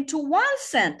put it into one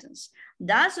sentence?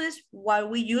 That is why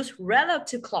we use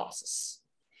relative clauses.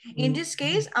 In this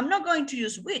case, I'm not going to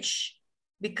use which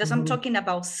because I'm talking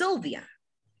about Sylvia,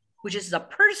 which is a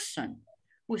person,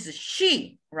 which is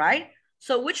she, right?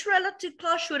 So which relative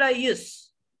clause should I use?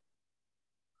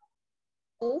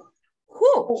 Who?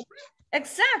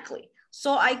 Exactly.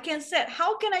 So I can say,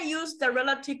 how can I use the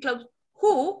relative clause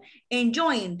who and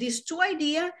join these two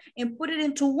ideas and put it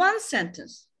into one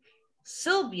sentence?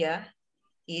 Sylvia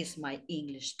is my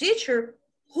English teacher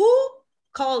who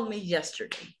called me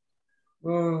yesterday.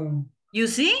 You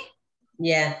see?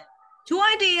 Yeah. Two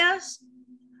ideas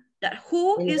that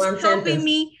who in is helping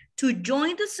me to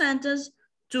join the sentence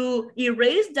to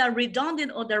erase the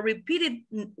redundant or the repeated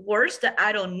words that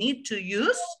I don't need to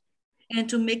use and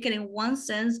to make it in one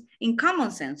sense, in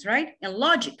common sense, right? And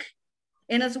logic.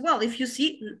 And as well, if you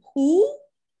see who,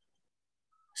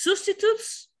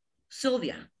 substitutes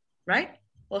Sylvia, right?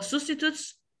 Or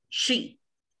substitutes she.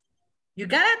 You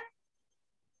got it?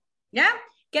 Yeah?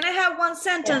 Can I have one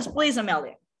sentence, please,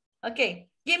 Amelia? Okay,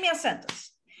 give me a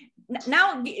sentence.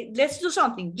 Now, let's do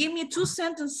something. Give me 2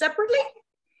 sentences separately,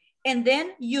 and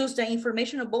then use the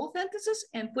information of both sentences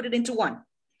and put it into one.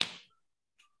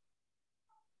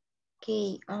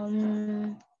 Okay,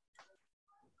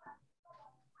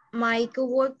 my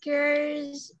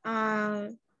coworkers are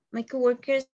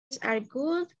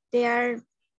good. They are,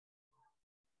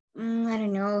 I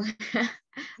don't know.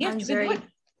 Yes, I'm you sorry. can do it.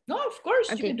 No, of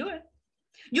course, Okay. you can do it.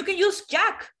 You can use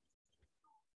Jack.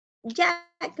 Jack.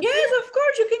 Yes, of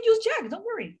course, you can use Jack. Don't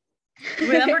worry.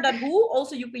 Remember that who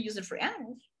also you can use it for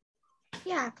animals.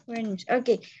 Yeah, for animals.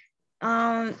 Okay.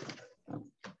 I'm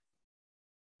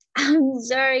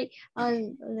sorry. Let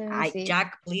me see.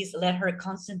 Jack, please let her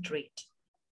concentrate.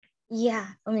 Yeah,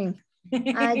 I mean,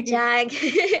 Jack,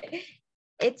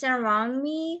 it's around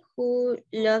me who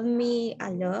love me a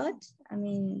lot. I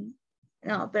mean,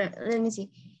 no, but let me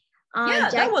see. Yeah,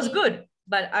 Jack that was good.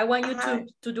 But I want you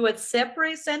to do it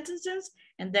separate sentences,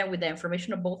 and then with the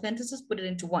information of both sentences, put it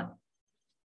into one.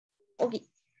 Okay.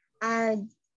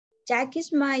 Jack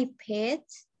is my pet.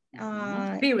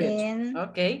 Period. And,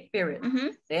 okay, period.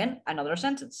 Then another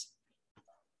sentence.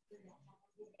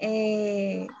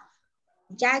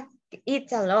 Jack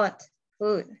eats a lot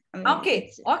food. I mean,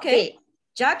 okay.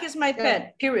 Jack is my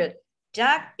pet, period.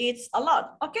 Jack eats a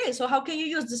lot. Okay, so how can you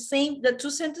use the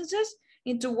 2 sentences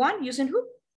into one using who?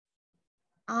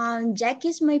 Jack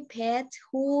is my pet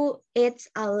who eats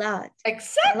a lot.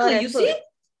 Exactly, you see?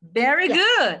 Very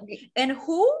good. Okay. And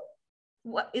who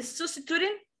is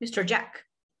substituting Mr. Jack,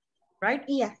 right?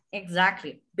 Yeah.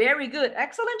 Exactly. Very good.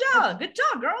 Excellent job. Good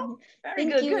job, girl. Very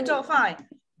good. Good job, fine.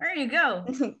 There you go.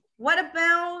 What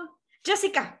about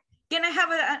Jessica? Can I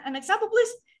have an example,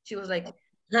 please? She was like,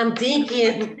 I'm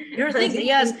thinking. You're thinking,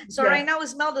 yes. So right now it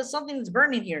smells that something is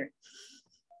burning here.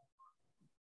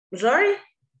 Sorry?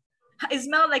 It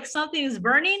smells like something is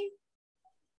burning.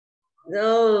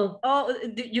 No. Oh,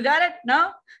 you got it?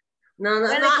 No? No.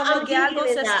 Como que algo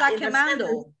se está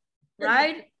quemando,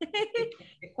 right?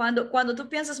 cuando tú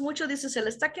piensas mucho, dices, se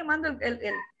le está quemando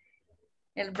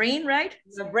el brain, right?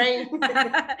 The brain.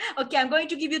 Okay, I'm going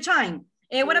to give you time.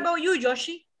 What about you,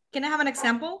 Joshi? Can I have an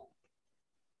example?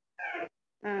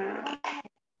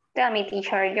 Tell me,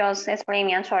 teacher, just explain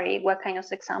me, I'm sorry, what kind of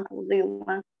example do you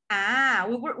want?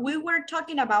 We were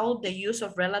talking about the use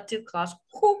of relative clause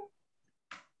who.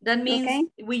 That means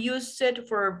we use it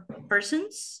for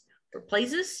persons, for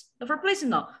places, no, for places,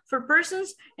 no, for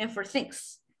persons and for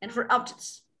things and for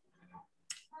objects.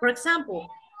 For example,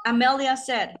 Amelia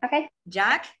said,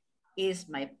 Jack is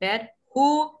my pet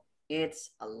who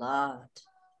eats a lot.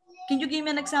 Can you give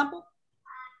me an example?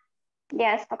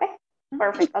 Yes, okay,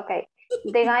 perfect, okay.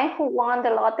 The guy who won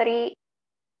the lottery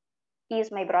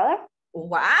is my brother.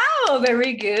 Wow,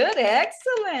 very good,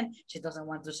 excellent. She doesn't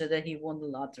want to say that he won the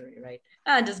lottery, right?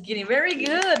 I'm just kidding, very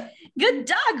good. Good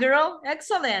job, girl,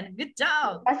 excellent, good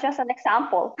job. That's just an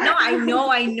example. No, I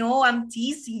know, I'm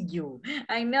teasing you.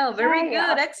 I know, very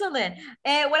good, excellent.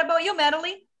 What about you,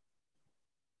 Madeline?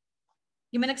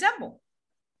 Give me an example.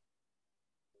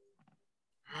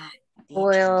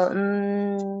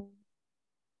 Well,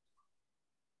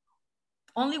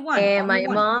 only one. My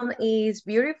mom is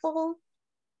beautiful.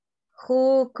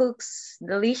 Who cooks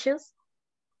delicious?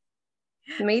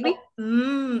 Maybe.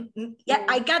 Yeah,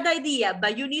 I got the idea,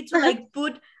 but you need to like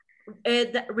put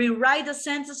rewrite the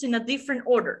sentence in a different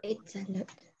order. It's a lot.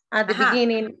 At the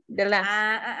beginning, the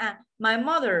last. My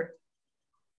mother,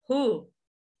 who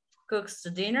cooks the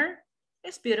dinner,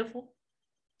 is beautiful.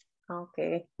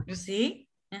 Okay. You see?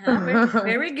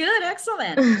 Very good,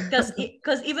 excellent.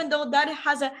 Because even though that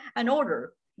has an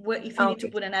order, if you need to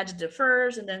put an adjective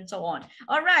first and then so on.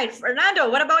 All right, Fernando,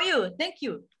 what about you? Thank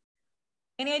you.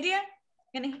 Any idea?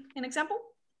 An example?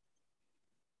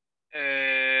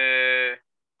 I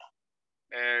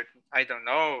don't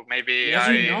know. Maybe yes,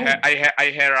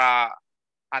 I hear a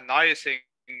noise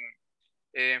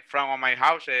in front of my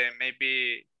house.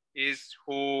 Maybe is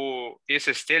who is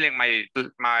stealing my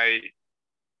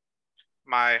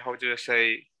how do you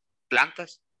say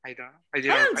plantas? I don't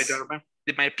remember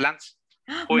my plants.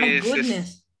 My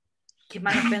goodness. Qué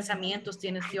malos pensamientos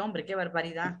tiene este hombre, qué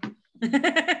barbaridad.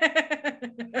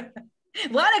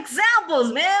 What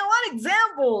examples, man? What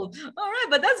examples? All right,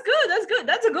 but that's good.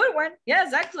 That's a good one.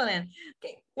 Yes, excellent.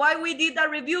 Okay, why we did that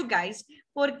review, guys?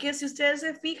 Porque si ustedes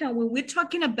se fijan, when we're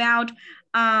talking about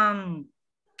how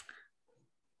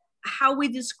we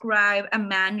describe a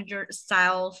manager's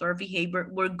styles or behavior,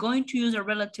 we're going to use a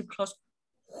relative clause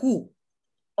who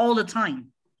all the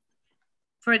time.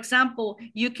 For example,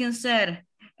 you can say,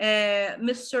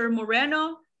 Mr.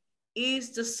 Moreno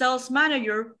is the sales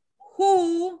manager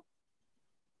who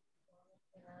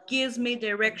gives me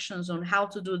directions on how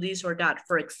to do this or that,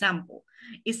 for example.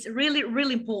 It's really,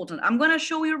 really important. I'm gonna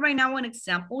show you right now an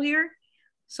example here.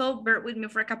 So bear with me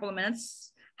for a couple of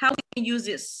minutes. How we can use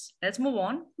this. Let's move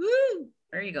on. Woo!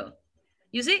 There you go.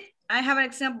 You see, I have an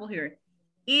example here.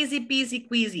 Easy peasy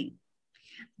queasy.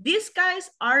 These guys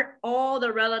are all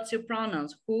the relative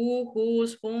pronouns, who,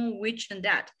 whose, whom, which, and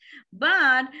that.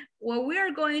 But what we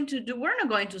are going to do, we're not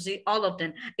going to see all of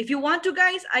them. If you want to,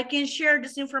 guys, I can share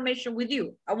this information with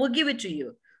you. I will give it to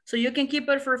you so you can keep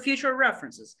it for future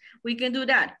references. We can do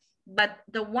that. But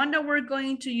the one that we're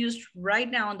going to use right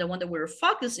now, and the one that we're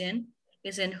focusing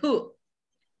is in who.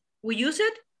 We use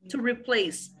it to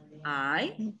replace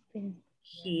I,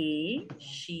 he,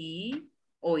 she,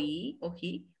 oi, or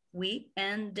he, we,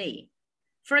 and they.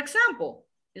 For example,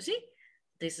 you see,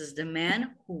 this is the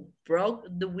man who broke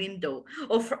the window.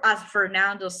 Or as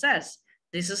Fernando says,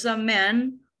 this is a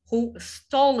man who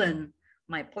stolen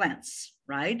my plants,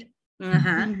 right?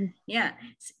 Yeah,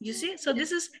 you see, so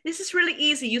this is really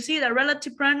easy. You see, the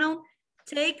relative pronoun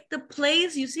take the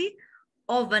place, you see,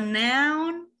 of a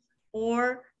noun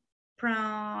or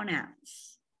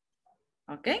pronouns.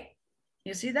 Okay,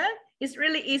 you see that? It's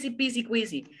really easy peasy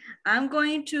queasy. I'm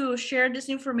going to share this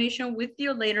information with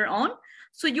you later on,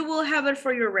 so you will have it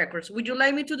for your records. Would you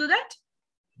like me to do that?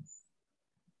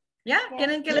 Yeah,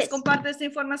 ¿Quieren que les comparte esta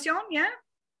información? Yeah.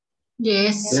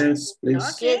 Yes. Yes,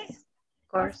 please. Okay.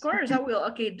 Of course I will.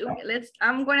 Okay,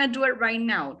 I'm gonna do it right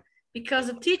now because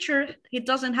the teacher, he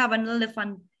doesn't have an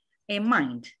elephant in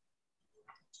mind.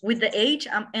 With the age,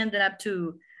 I'm ended up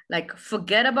to like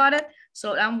forget about it.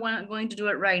 So I'm going to do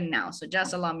it right now. So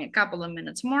just allow me a couple of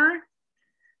minutes more.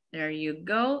 There you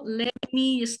go. Let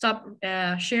me stop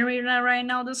sharing that right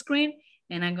now, the screen,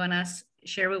 and I'm gonna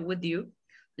share it with you.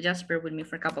 Just bear with me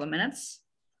for a couple of minutes.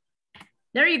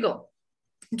 There you go.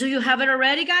 Do you have it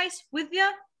already, guys, with you?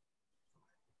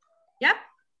 Yep,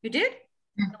 you did?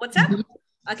 What's up?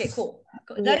 Okay, cool.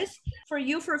 That is for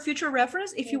you for future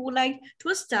reference. If you would like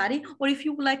to study or if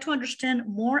you would like to understand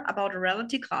more about the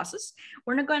relative clauses,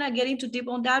 we're not going to get into deep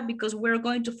on that because we're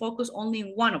going to focus only on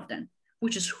one of them,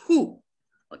 which is who.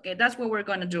 Okay, that's what we're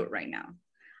going to do it right now.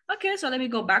 Okay, so let me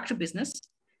go back to business.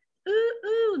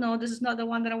 No, this is not the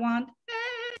one that I want.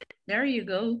 There you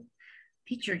go.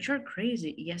 Teacher, you're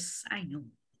crazy. Yes, I know.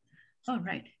 All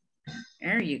right,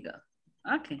 there you go.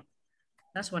 Okay,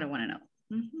 that's what I want to know.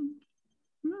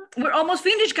 We're almost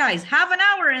finished, guys. Half an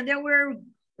hour and then we're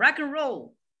rock and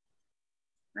roll.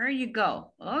 There you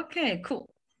go. Okay, cool.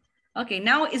 Okay,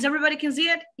 now is everybody can see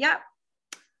it? Yeah.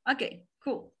 Okay,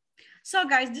 cool. So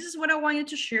guys, this is what I want you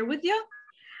to share with you.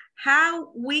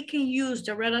 How we can use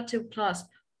the relative clause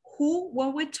who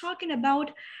when we're talking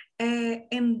about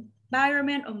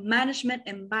environment or management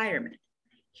environment.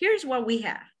 Here's what we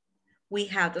have. We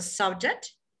have the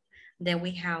subject, then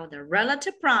we have the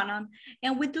relative pronoun,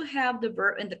 and we do have the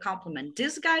verb and the complement.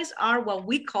 These guys are what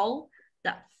we call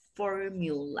the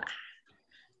formula.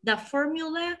 The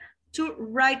formula to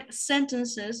write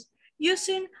sentences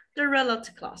using the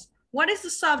relative clause. What is the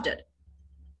subject?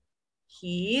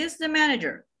 He is the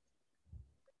manager,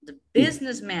 the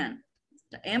businessman,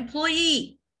 the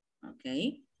employee.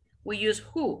 Okay, we use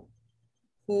who.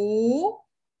 Who,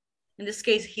 in this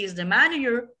case, he's the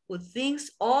manager who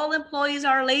thinks all employees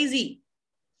are lazy.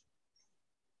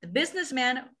 The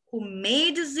businessman who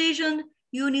made decision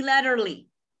unilaterally.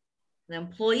 The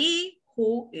employee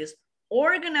who is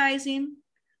organizing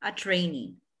a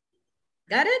training.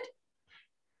 Got it?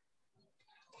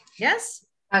 Yes?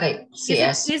 Got it.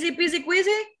 Yes. Easy peasy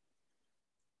queasy?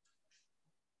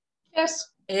 Yes.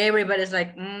 Everybody's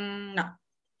like, no.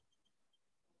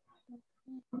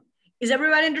 Is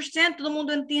everybody understand? ¿Todo el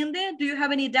mundo entiende? Do you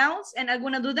have any doubts? And I'm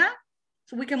going to do that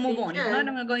so we can move on. If not,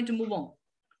 I'm going to move on.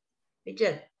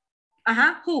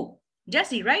 Who?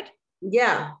 Jesse, right?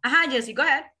 Yeah. Jesse, go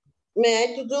ahead. May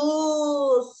I to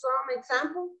do some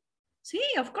example? See,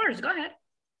 of course, go ahead.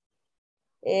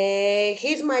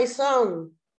 He's my son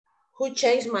who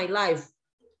changed my life.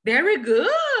 Very good.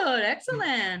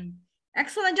 Excellent.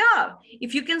 Excellent job.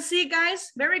 If you can see,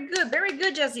 guys, very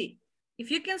good, Jesse. If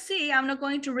you can see, I'm not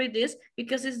going to read this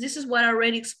because this is what I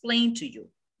already explained to you.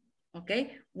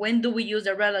 Okay, when do we use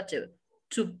the relative?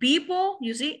 To people,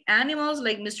 you see, animals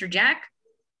like Mr. Jack,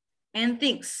 and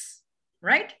things,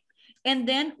 right? And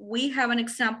then we have an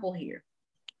example here.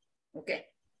 Okay,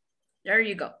 there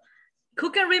you go. Who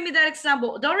can read me that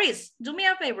example? Doris, do me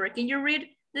a favor. Can you read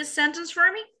this sentence for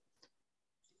me?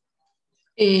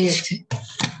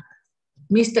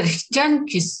 Mr.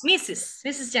 Jenkins.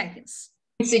 Mrs. Jenkins.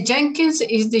 Mr. Jenkins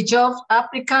is the job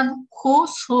applicant who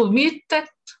submitted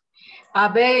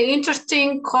a very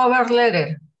interesting cover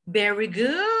letter. Very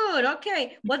good.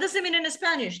 Okay. What does it mean in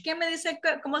Spanish? ¿Quién me dice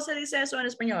cómo se dice eso en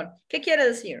español? ¿Qué quiere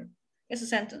decir ese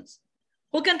sentence?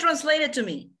 Who can translate it to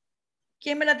me?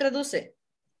 ¿Quién me la traduce?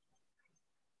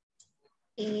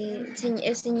 El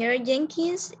señor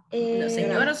Jenkins. No,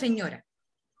 ¿señora o señora?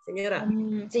 Señora.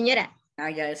 Señora.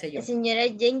 Ah, ya ese yo. Señora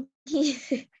Jenkins.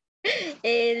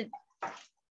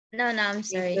 No, I'm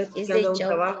sorry. Es de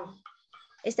job.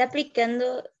 Está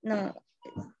aplicando, no.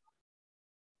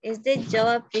 Es de job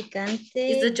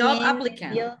aplicante. Es de job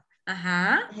applicant.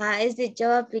 Ajá. Ajá, es de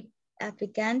job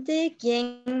aplicante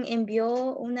quien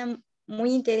envió una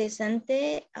muy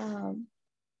interesante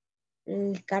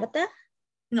carta.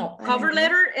 No, cover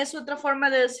letter es otra forma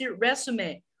de decir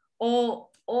resume o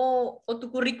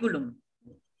tu currículum.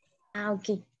 Ah,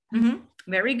 ok.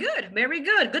 Very good, very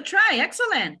good. Good try,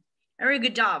 excellent. Very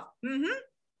good job.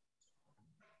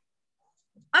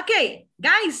 Okay,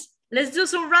 guys, let's do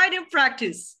some writing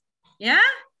practice. ¿Ya?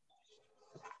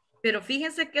 Pero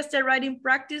fíjense que este writing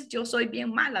practice yo soy bien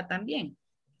mala también.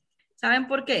 ¿Saben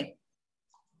por qué?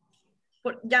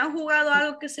 Ya han jugado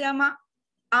algo que se llama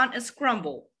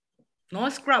unscramble. No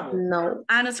Scrabble. No.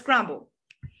 Unscramble.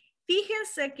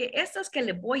 Fíjense que estas que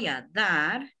les voy a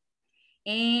dar,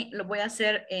 lo voy a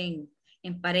hacer en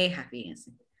pareja,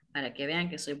 fíjense, para que vean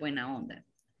que soy buena onda.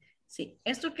 Sí,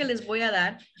 esto que les voy a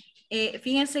dar,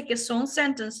 fíjense que son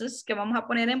sentences que vamos a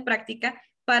poner en práctica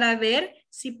para ver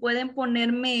si pueden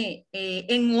ponerme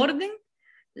en orden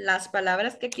las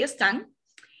palabras que aquí están.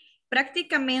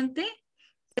 Prácticamente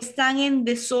están en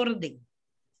desorden.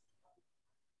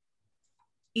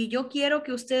 Y yo quiero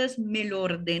que ustedes me lo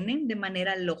ordenen de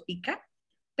manera lógica,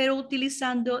 pero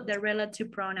utilizando the relative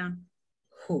pronoun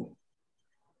who.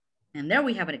 And there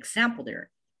we have an example there.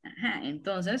 Ajá,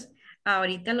 entonces,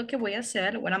 ahorita lo que voy a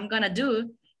hacer, what I'm going to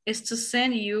do is to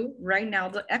send you right now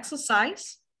the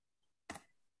exercise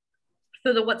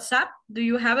through the WhatsApp. Do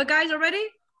you have it, guys, already?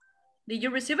 Did you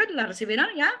receive it? ¿La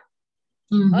recibieron? ¿Ya?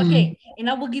 Okay, and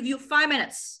I will give you 5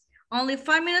 minutes. Only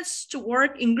 5 minutes to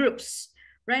work in groups.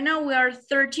 Right now we are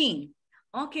 13.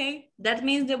 Okay, that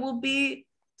means there will be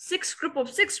 6 group of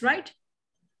 6, right?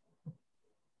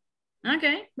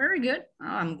 Okay, very good. Oh,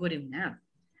 I'm good in math.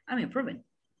 I'm improving.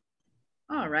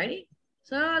 All righty.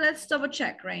 So let's double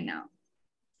check right now.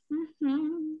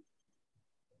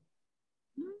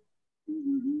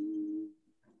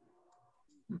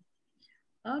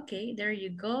 Okay, there you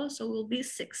go. So we'll be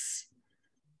 6.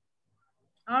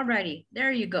 All righty,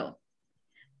 there you go.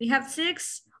 We have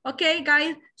 6. Okay,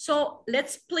 guys, so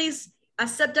let's please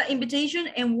accept the invitation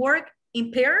and work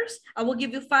in pairs. I will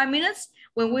give you 5 minutes.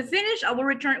 When we finish, I will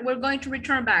return. We're going to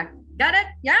return back. Got it?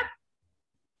 Yeah?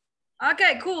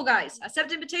 Okay, cool, guys. Accept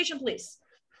the invitation, please.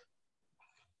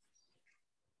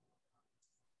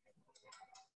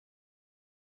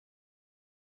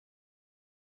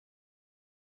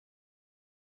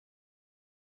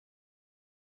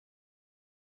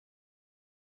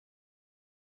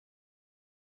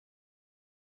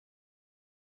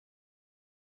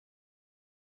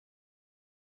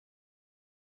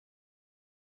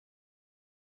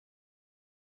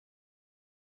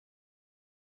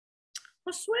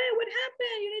 Josue, what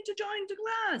happened? You need to join the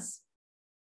class.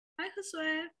 Hi,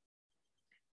 Josue.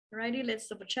 Alrighty, let's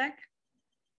double check.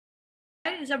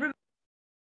 All right, is everybody?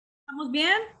 ¿Estamos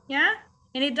bien? Yeah?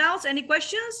 Any doubts? Any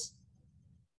questions?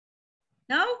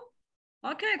 No?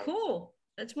 Okay, cool.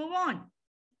 Let's move on.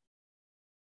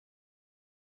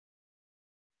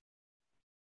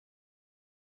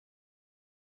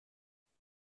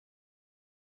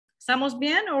 ¿Estamos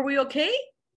bien? Are we okay?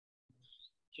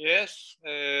 Yes.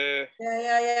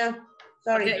 Yeah.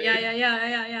 Sorry. Okay,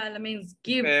 yeah. That means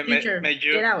give teacher,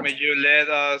 get out. May you let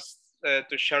us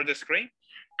to share the screen?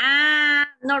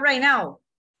 Not right now.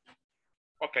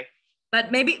 Okay.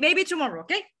 But maybe tomorrow,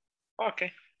 okay?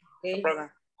 Okay. No problem.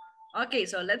 Okay,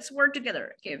 so let's work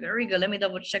together. Okay, very good. Let me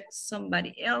double check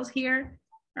somebody else here.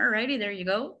 Alrighty, there you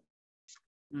go.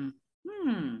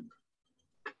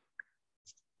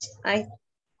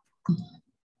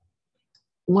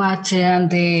 What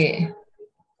and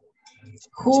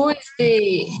who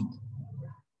is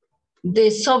the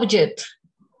subject?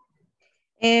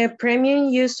 Premium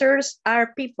users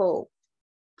are people.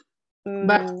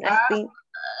 But I think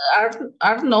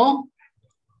are no.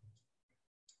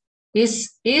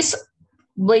 Is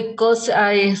because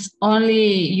I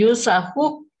only use a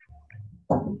hook.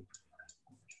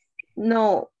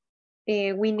 no.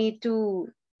 We need to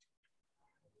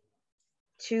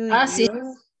use,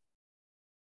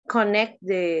 connect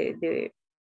the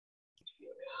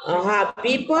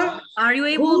People. Are you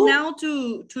able now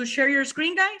to share your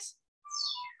screen, guys?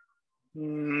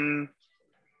 I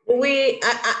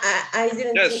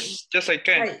didn't. Yes, I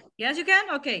can. Right. Yes, you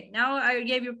can? Okay, now I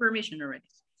gave you permission already.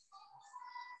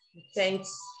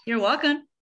 Thanks. You're welcome.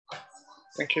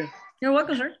 Thank you. You're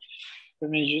welcome, sir.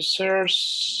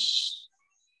 Users,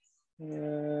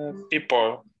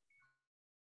 people.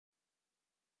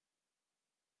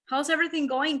 How's everything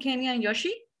going, Kenya and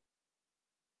Yoshi?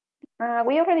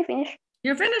 We already finished.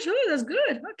 You're finished? Oh, that's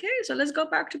good. Okay, so let's go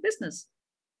back to business.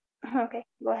 Okay,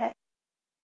 go ahead.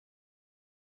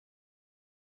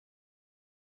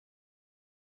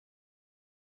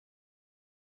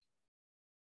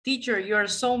 Teacher, you're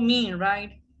so mean,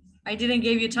 right? I didn't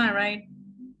give you time, right?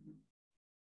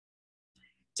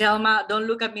 Telma, don't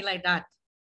look at me like that.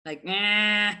 Like,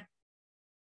 eh.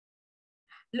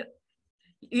 Look,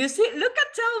 you see, look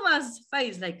at Telma's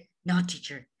face. Like, no,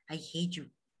 teacher, I hate you.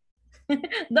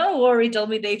 Don't worry,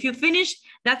 Telma. If you finish,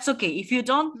 that's okay. If you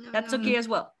don't, that's okay as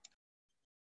well.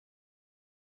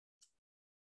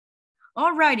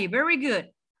 Alrighty, very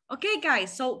good. Okay,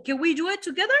 guys, so can we do it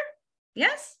together?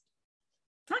 Yes?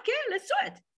 Okay, let's do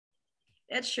it.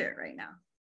 Let's share right now.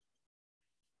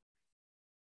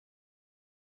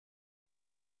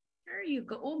 There you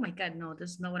go. Oh my God, no,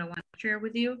 this is not what I want to share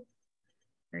with you.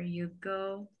 There you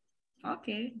go.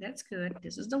 Okay, that's good.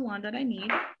 This is the one that I need.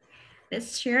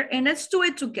 Let's share and let's do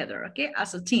it together, okay,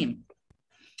 as a team.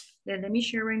 Then let me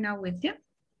share right now with you.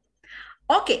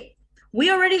 Okay,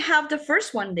 we already have the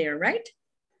first one there, right?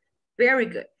 Very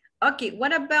good. Okay,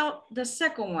 what about the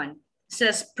second one? It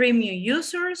says premium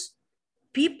users,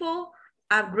 people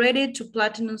upgraded to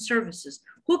platinum services.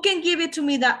 Who can give it to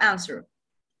me that answer?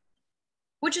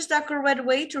 Which is the correct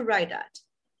way to write that?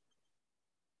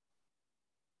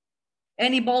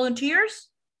 Any volunteers?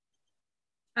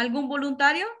 ¿Algún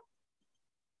voluntario?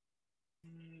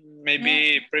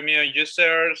 Maybe premium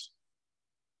users.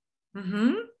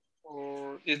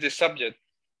 Or is the subject.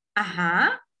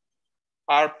 Are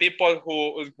people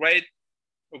who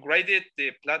upgraded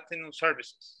the platinum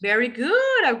services. Very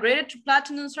good. Upgraded to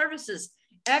platinum services.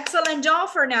 Excellent job,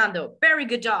 Fernando. Very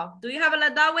good job. Do you have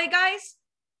it that way, guys?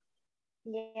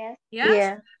 Yes. Yes?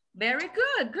 Yeah. Very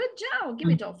good. Good job. Give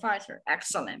me the Pfizer.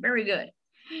 Excellent. Very good.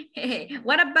 Hey,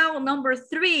 what about number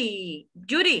 3?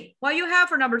 Judy, what do you have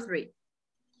for number 3?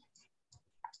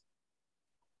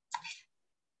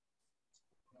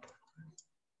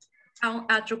 An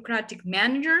autocratic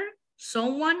manager,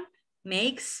 someone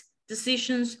makes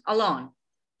decisions alone.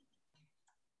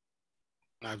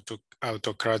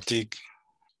 Autocratic,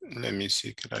 let me see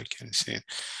if I can say it.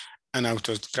 An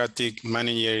autocratic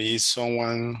manager is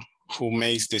someone who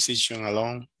makes decisions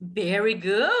alone. Very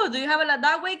good. Do you have it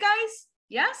that way, guys?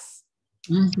 Yes?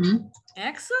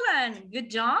 Excellent.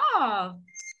 Good job.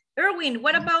 Erwin,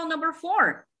 what about number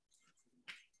 4?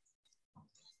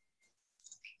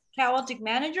 Chaotic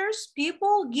managers,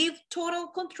 people give total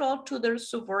control to their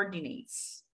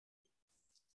subordinates.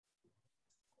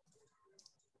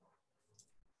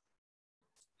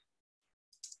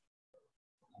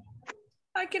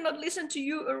 I cannot listen to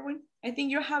you, Erwin. I think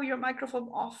you have your microphone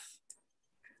off.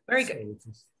 Very good.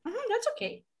 That's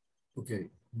okay. Okay,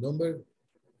 number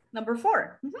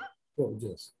 4. 4,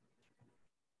 yes.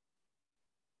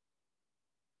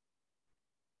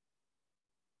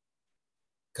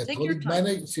 Chaotic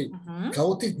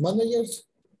managers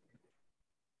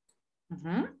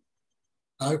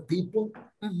are people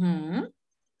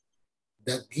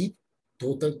that give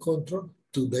total control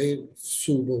to their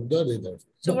subordinates.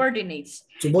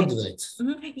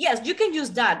 Yes, you can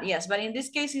use that, yes, but in this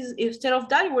case, instead of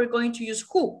that, we're going to use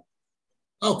who.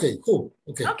 Okay, cool.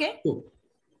 Okay.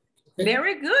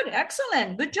 Very good,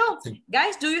 excellent, good job.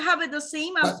 Guys, do you have it the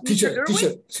same as Mr.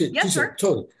 Erwin? Yes, sir.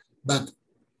 Sorry, but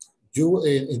you,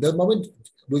 in that moment,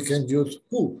 we can use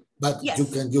who, but you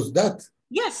can use that.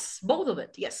 Yes, both of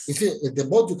it, yes. The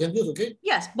both you can use, okay?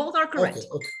 Yes, both are correct.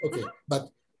 Okay. But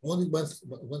only one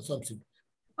something.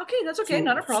 Okay, that's okay,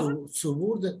 not a problem.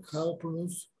 How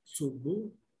pronounce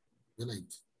subordinate?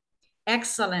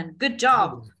 Excellent, good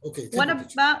job. Okay, what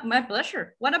about, my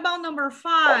pleasure. What about number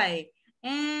 5?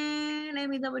 And let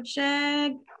me double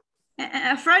check.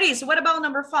 Freddy's, what about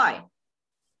number 5?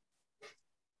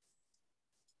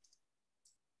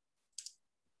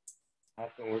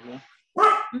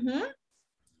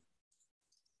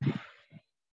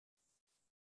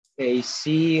 A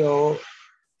CEO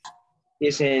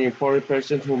is an important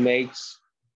person who makes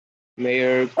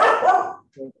major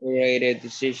corporate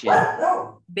decisions.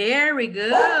 Very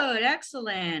good,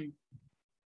 excellent.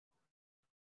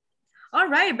 All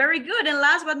right, very good. And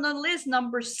last but not least,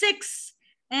 number 6.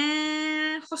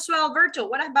 And Josue Alberto,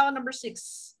 what about number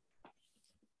 6?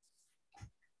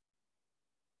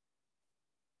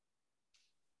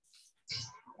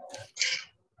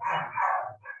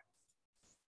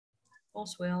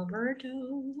 Josue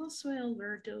Alberto, Josue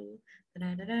Alberto.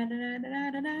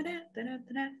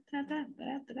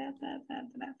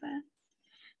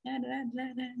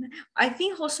 I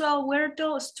think Josue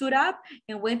Alberto stood up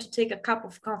and went to take a cup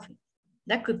of coffee.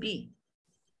 That could be.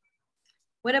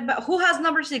 What about, who has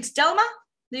number 6? Telma,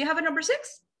 do you have a number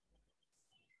 6?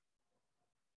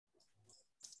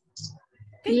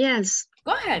 Okay. Yes.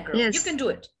 Go ahead, girl. Yes. You can do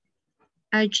it.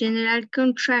 A general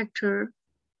contractor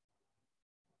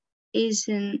is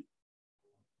an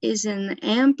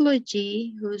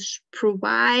employee who's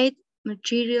provide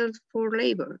materials for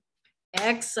labor.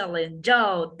 Excellent,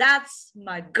 Joe. That's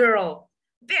my girl.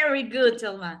 Very good,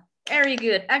 Telma. Very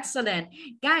good. Excellent.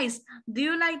 Guys, do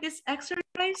you like this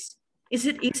exercise? Is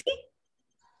it easy?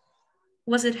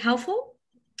 Was it helpful?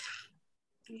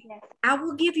 Yes. I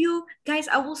will give you, guys,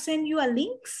 I will send you a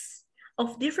links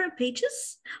of different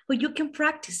pages where you can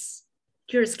practice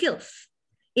your skills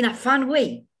in a fun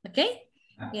way, okay?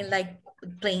 In like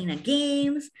playing a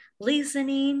games,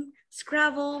 listening,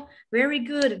 Scrabble. Very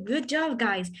good. Good job,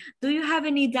 guys. Do you have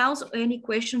any doubts or any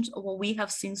questions of what we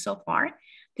have seen so far?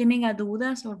 ¿Tienen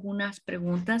dudas o algunas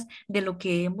preguntas de lo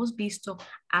que hemos visto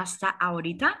hasta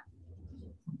ahorita?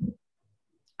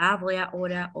 Voy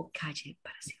ahora o calle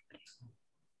para siempre.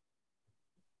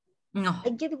 No. I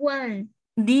get one.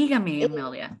 Dígame,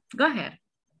 Amelia. Go ahead.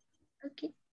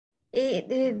 Okay.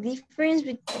 The difference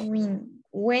between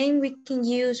when we can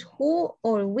use who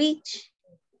or which,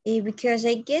 because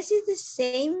I guess it's the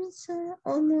same, so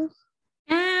almost.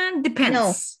 And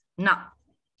depends. No.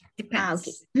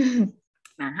 Depends. Okay.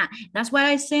 That's why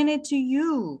I sent it to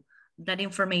you, that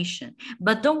information.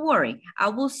 But don't worry, I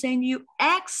will send you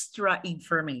extra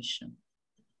information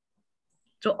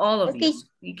to all of you.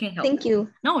 You can help. Thank you.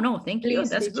 No, thank you. Please,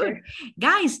 That's teacher. good.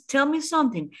 Guys, tell me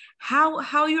something.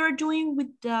 How you're doing with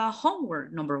the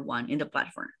homework number 1 in the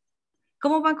platform?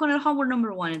 ¿Cómo van con el homework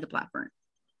number 1 in the platform?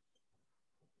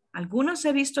 Algunos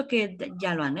he visto que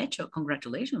ya lo han hecho.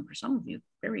 Congratulations for some of you.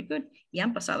 Very good. Y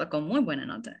han pasado con muy buena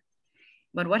nota.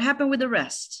 But what happened with the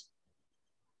rest?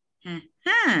 I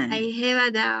have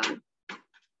a doubt.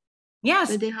 Yes.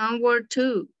 With the homework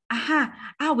too.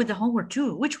 With the homework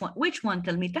too. Which one,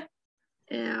 Telmita?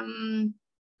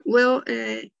 Well,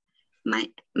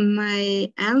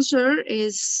 my answer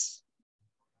is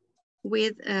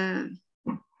with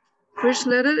first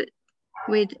letter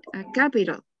with a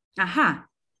capital.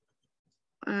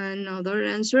 Another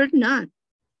answer, not.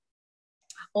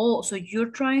 Oh, so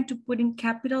you're trying to put in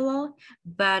capital,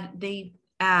 but they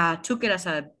took it as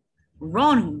a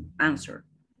wrong answer.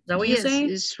 Is that what you're saying?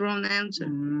 Yes, it's wrong answer.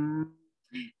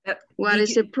 What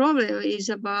is the problem? Is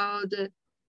about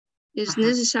is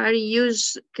necessary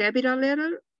use capital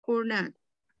letter or not?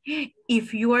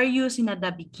 If you are using at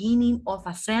the beginning of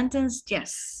a sentence,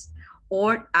 yes.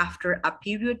 Or after a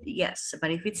period, yes.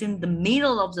 But if it's in the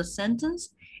middle of the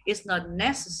sentence, it's not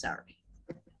necessary.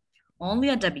 Only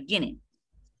at the beginning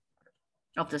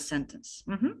of the sentence.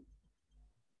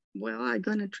 Well, I'm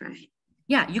gonna try.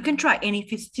 Yeah, you can try. And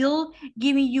if it's still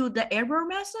giving you the error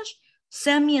message,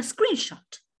 send me a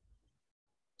screenshot.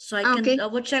 So I can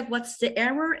double check what's the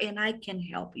error and I can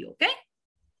help you, okay?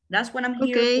 That's what I'm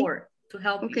here for, to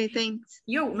help you. Okay, thanks.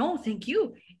 No, thank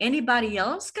you. Anybody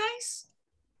else, guys,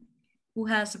 who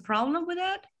has a problem with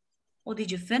that? Or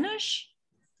did you finish?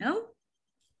 No?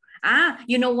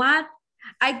 You know what?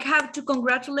 I have to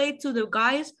congratulate to the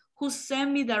guys who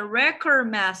sent me the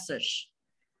record message.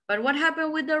 But what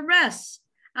happened with the rest?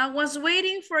 I was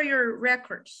waiting for your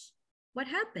records. What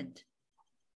happened?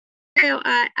 Well,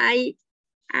 I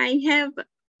have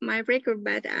my record,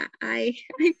 but I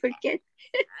forget.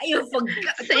 You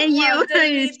forgot. Thank you.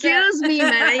 Excuse me,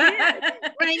 Maria.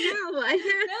 Right now.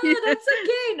 No, that's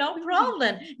okay. No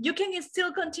problem. You can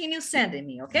still continue sending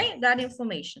me, okay? That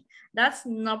information. That's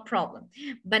no problem.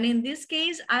 But in this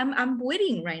case, I'm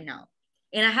waiting right now.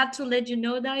 And I have to let you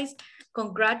know, guys,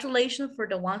 congratulations for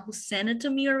the one who sent it to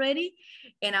me already.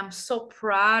 And I'm so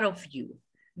proud of you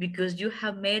because you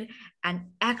have made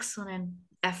an excellent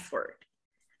effort.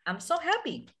 I'm so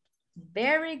happy.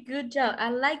 Very good job. I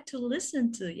like to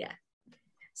listen to you.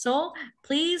 So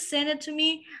please send it to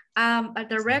me at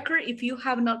the record if you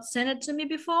have not sent it to me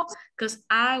before, because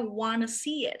I want to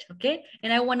see it, okay?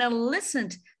 And I want to listen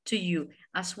to you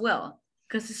as well,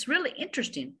 because it's really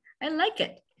interesting. I like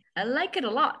it. I like it a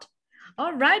lot.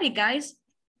 All righty, guys.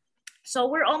 So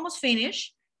we're almost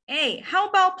finished. Hey, how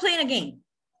about playing a game?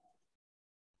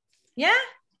 Yeah?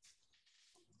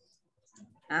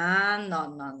 No.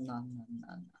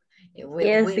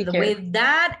 With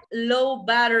that low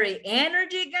battery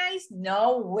energy, guys,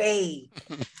 no way.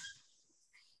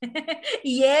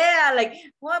 Yeah, like,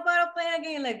 what about playing a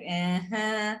game? Like,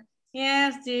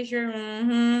 Yes, teacher.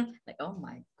 Like, oh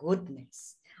my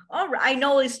goodness. All right, I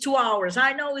know it's 2 hours.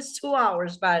 I know it's 2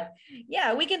 hours, but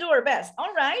yeah, we can do our best.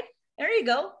 All right, there you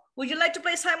go. Would you like to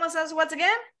play Simon Says once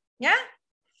again? Yeah?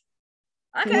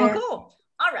 Okay, Yeah. cool.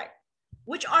 All right.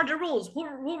 Which are the rules?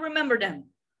 Who remember them?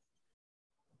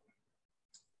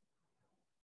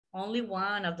 Only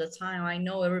one at the time. I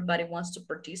know everybody wants to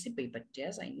participate, but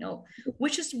yes, I know.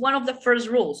 Which is one of the first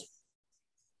rules?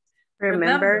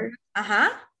 Remember.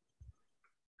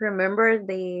 Remember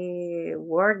the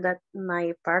word that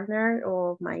my partner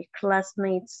or my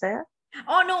classmate said?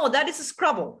 Oh no, that is a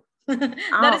Scrabble.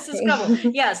 That is a Scrabble.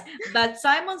 Yes, but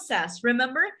Simon Says,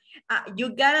 remember, you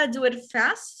gotta do it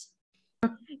fast.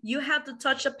 You have to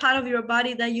touch a part of your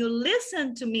body that you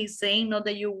listen to me saying, not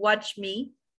that you watch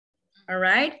me. All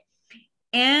right.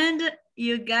 And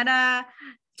you gotta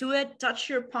do it, touch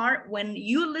your part when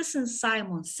you listen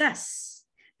Simon Says.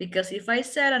 Because if I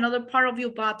said another part of your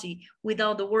body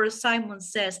without the word Simon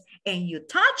Says and you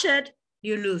touch it,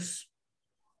 you lose.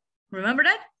 Remember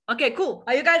that? Okay, cool.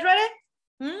 Are you guys ready?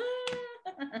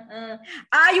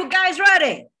 Are you guys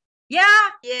ready? Yeah?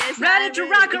 Yes. Ready to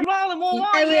rock and roll and move on?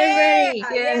 Yeah, ready.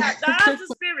 Yeah, that's the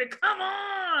spirit. Come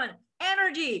on.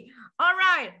 Energy. All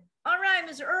right. All right,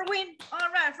 Mr. Irwin.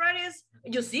 All right, Fridays.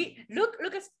 You see, look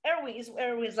at Irwin.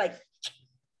 Irwin's like,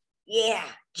 yeah,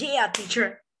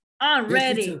 teacher. I'm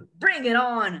ready. Teacher. Bring it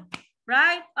on.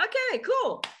 Right? Okay,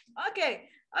 cool. Okay,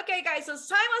 guys. So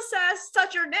Simon Says,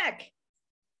 touch your neck.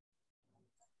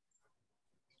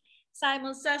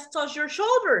 Simon Says, touch your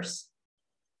shoulders.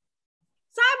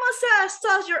 Simon Says,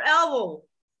 touch your elbow.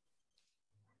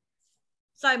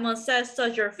 Simon Says,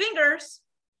 touch your fingers.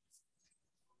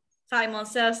 Simon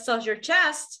Says, touch your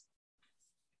chest.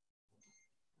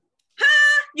 Ha!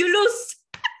 You lose.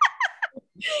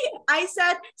 I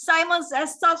said, Simon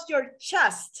Says, touch your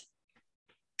chest.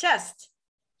 Chest.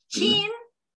 Chin,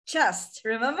 chest.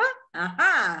 Remember?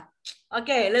 Aha.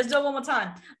 Okay, let's do it one more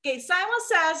time. Okay, Simon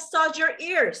Says, touch your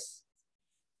ears.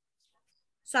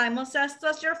 Simon Says,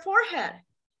 touch your forehead.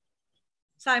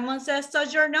 Simon Says,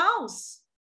 touch your nose.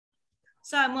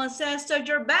 Simon Says, touch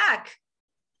your back.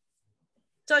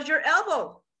 Touch your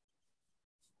elbow.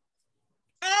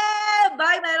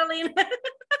 Bye, Madeline.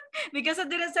 Because I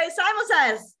didn't say Simon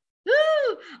Says.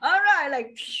 Woo! All right,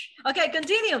 like, okay,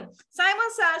 continue.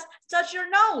 Simon Says, touch your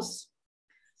nose.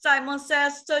 Simon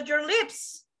Says, touch your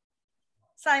lips.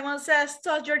 Simon Says,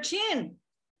 touch your chin.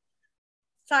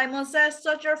 Simon Says,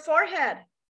 touch your forehead.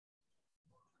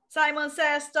 Simon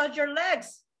Says, touch your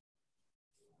legs.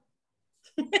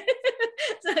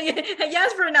 So,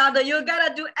 yes, Fernando, you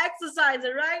gotta do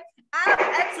exercises, right?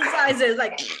 Exercises,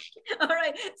 like, all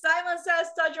right. Simon Says,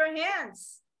 touch your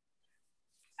hands.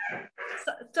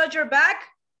 Touch your back.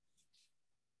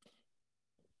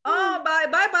 Oh, bye.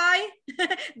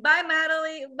 Bye,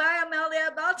 Madeline. Bye,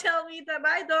 Amelia. Bye, Telmita.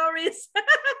 Bye, Doris.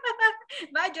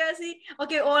 Bye, Jesse.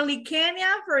 Okay, only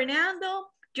Kenya, Fernando,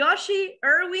 Joshi,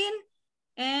 Erwin,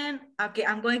 and okay,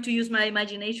 I'm going to use my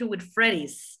imagination with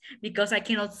Freddy's because I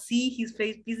cannot see his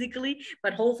face physically,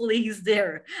 but hopefully he's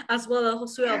there, as well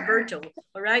as Josue Alberto.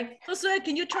 All right, Josue,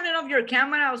 can you turn it off your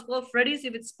camera as well, Freddy's,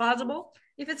 if it's possible?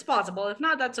 If it's possible, if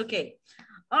not, that's okay.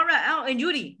 All right, oh, and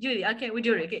Judy, okay, with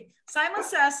Judy, okay. Simon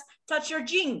Says, touch your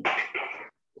chin.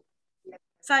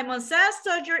 Simon Says,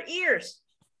 touch your ears.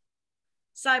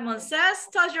 Simon Says,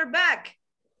 touch your back.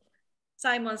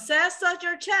 Simon Says, touch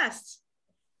your chest.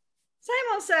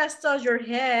 Simon Says, touch your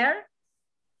hair.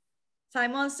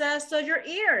 Simon Says, touch your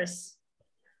ears.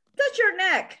 Touch your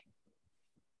neck.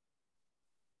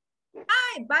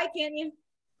 Hi, bye, Kenyon.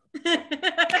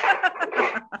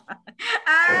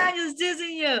 I'm just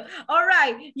teasing you. All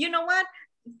right, you know what?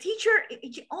 Teacher,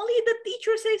 only the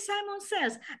teacher says Simon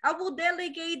Says. I will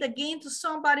delegate the game to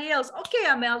somebody else. Okay,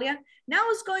 Amelia, now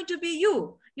it's going to be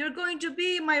you. You're going to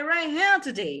be my right hand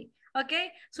today.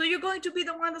 Okay, so you're going to be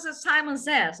the one that says Simon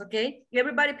Says, okay?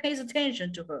 Everybody pays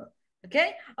attention to her,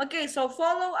 okay? Okay, so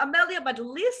follow Amelia, but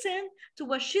listen to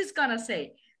what she's gonna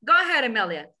say. Go ahead,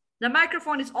 Amelia. The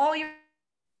microphone is all yours.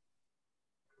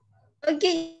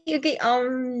 Okay.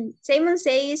 Simon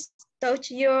Says, touch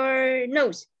your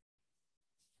nose.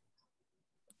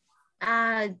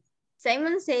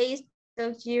 Simon Says,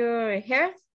 touch your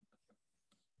hair.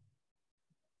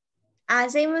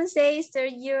 Simon Says,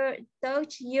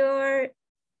 touch your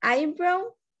eyebrow.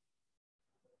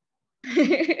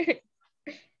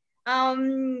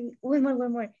 One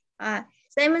more.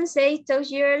 Simon Says,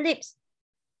 touch your lips.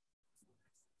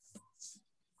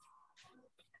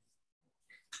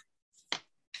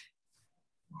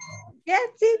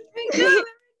 That's it.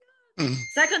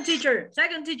 Second teacher.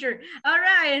 All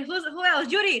right, who else?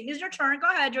 Judy, it's your turn. Go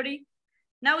ahead, Judy.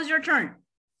 Now is your turn.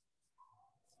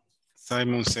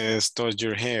 Simon says, touch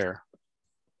your hair.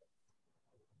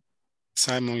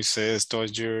 Simon says,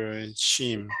 touch your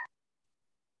chin.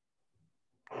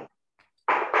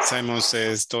 Simon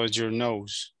says, touch your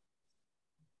nose.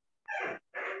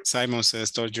 Simon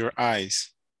says, touch your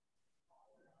eyes.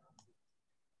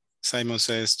 Simon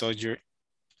says, touch your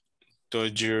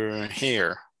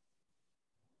hair.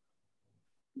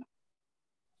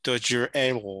 Touch your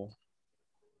elbow.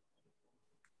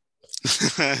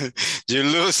 You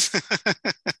lose.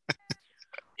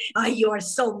 Ay, you are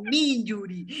so mean,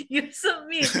 Yuri. You're so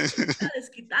mean. Está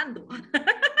desquitando.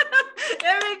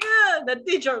 Very good. The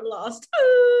teacher lost.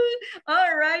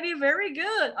 All righty, very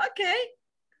good. Okay.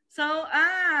 So,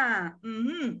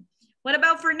 what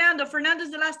about Fernando?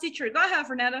 Fernando's the last teacher. Go ahead,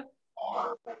 Fernando.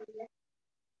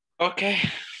 Okay.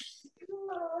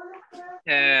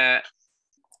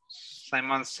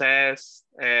 Simon says,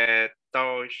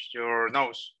 touch your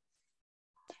nose.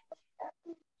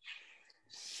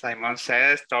 Simon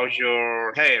says, touch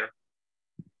your hair.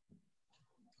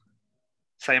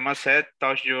 Simon said,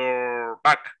 touch your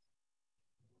back.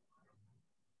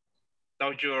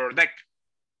 Touch your neck.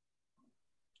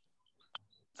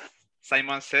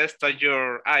 Simon says, touch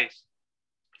your eyes.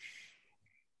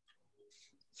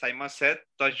 Simon said,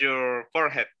 touch your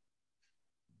forehead.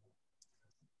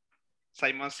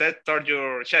 Simon said, touch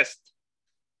your chest.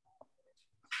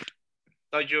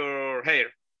 Touch your hair.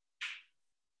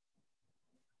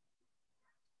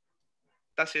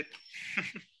 That's it.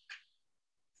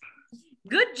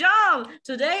 Good job.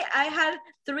 Today I had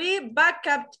 3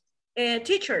 backup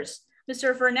teachers.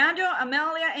 Mr. Fernando,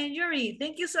 Amelia, and Yuri.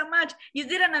 Thank you so much. You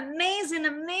did an amazing,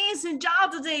 amazing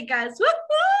job today, guys.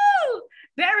 Woo-hoo!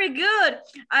 Very good.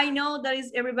 I know that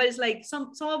is everybody's like,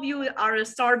 some of you are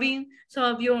starving, some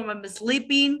of you are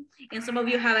sleeping, and some of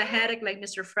you have a headache like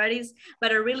Mr. Freddy's,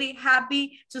 but I'm really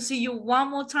happy to see you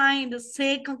one more time in the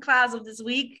second class of this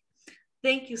week.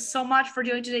 Thank you so much for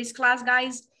joining today's class,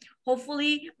 guys.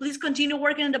 Hopefully, please continue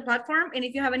working on the platform. And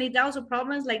if you have any doubts or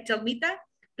problems like Telmita,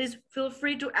 please feel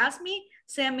free to ask me,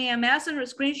 send me a message or a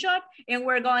screenshot, and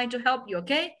we're going to help you,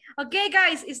 okay? Okay,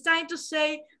 guys, it's time to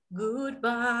say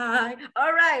goodbye.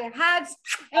 All right, hugs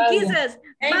and kisses.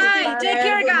 Bye. Take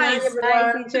care, guys.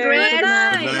 Bye, teacher. Good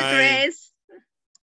night. Good night.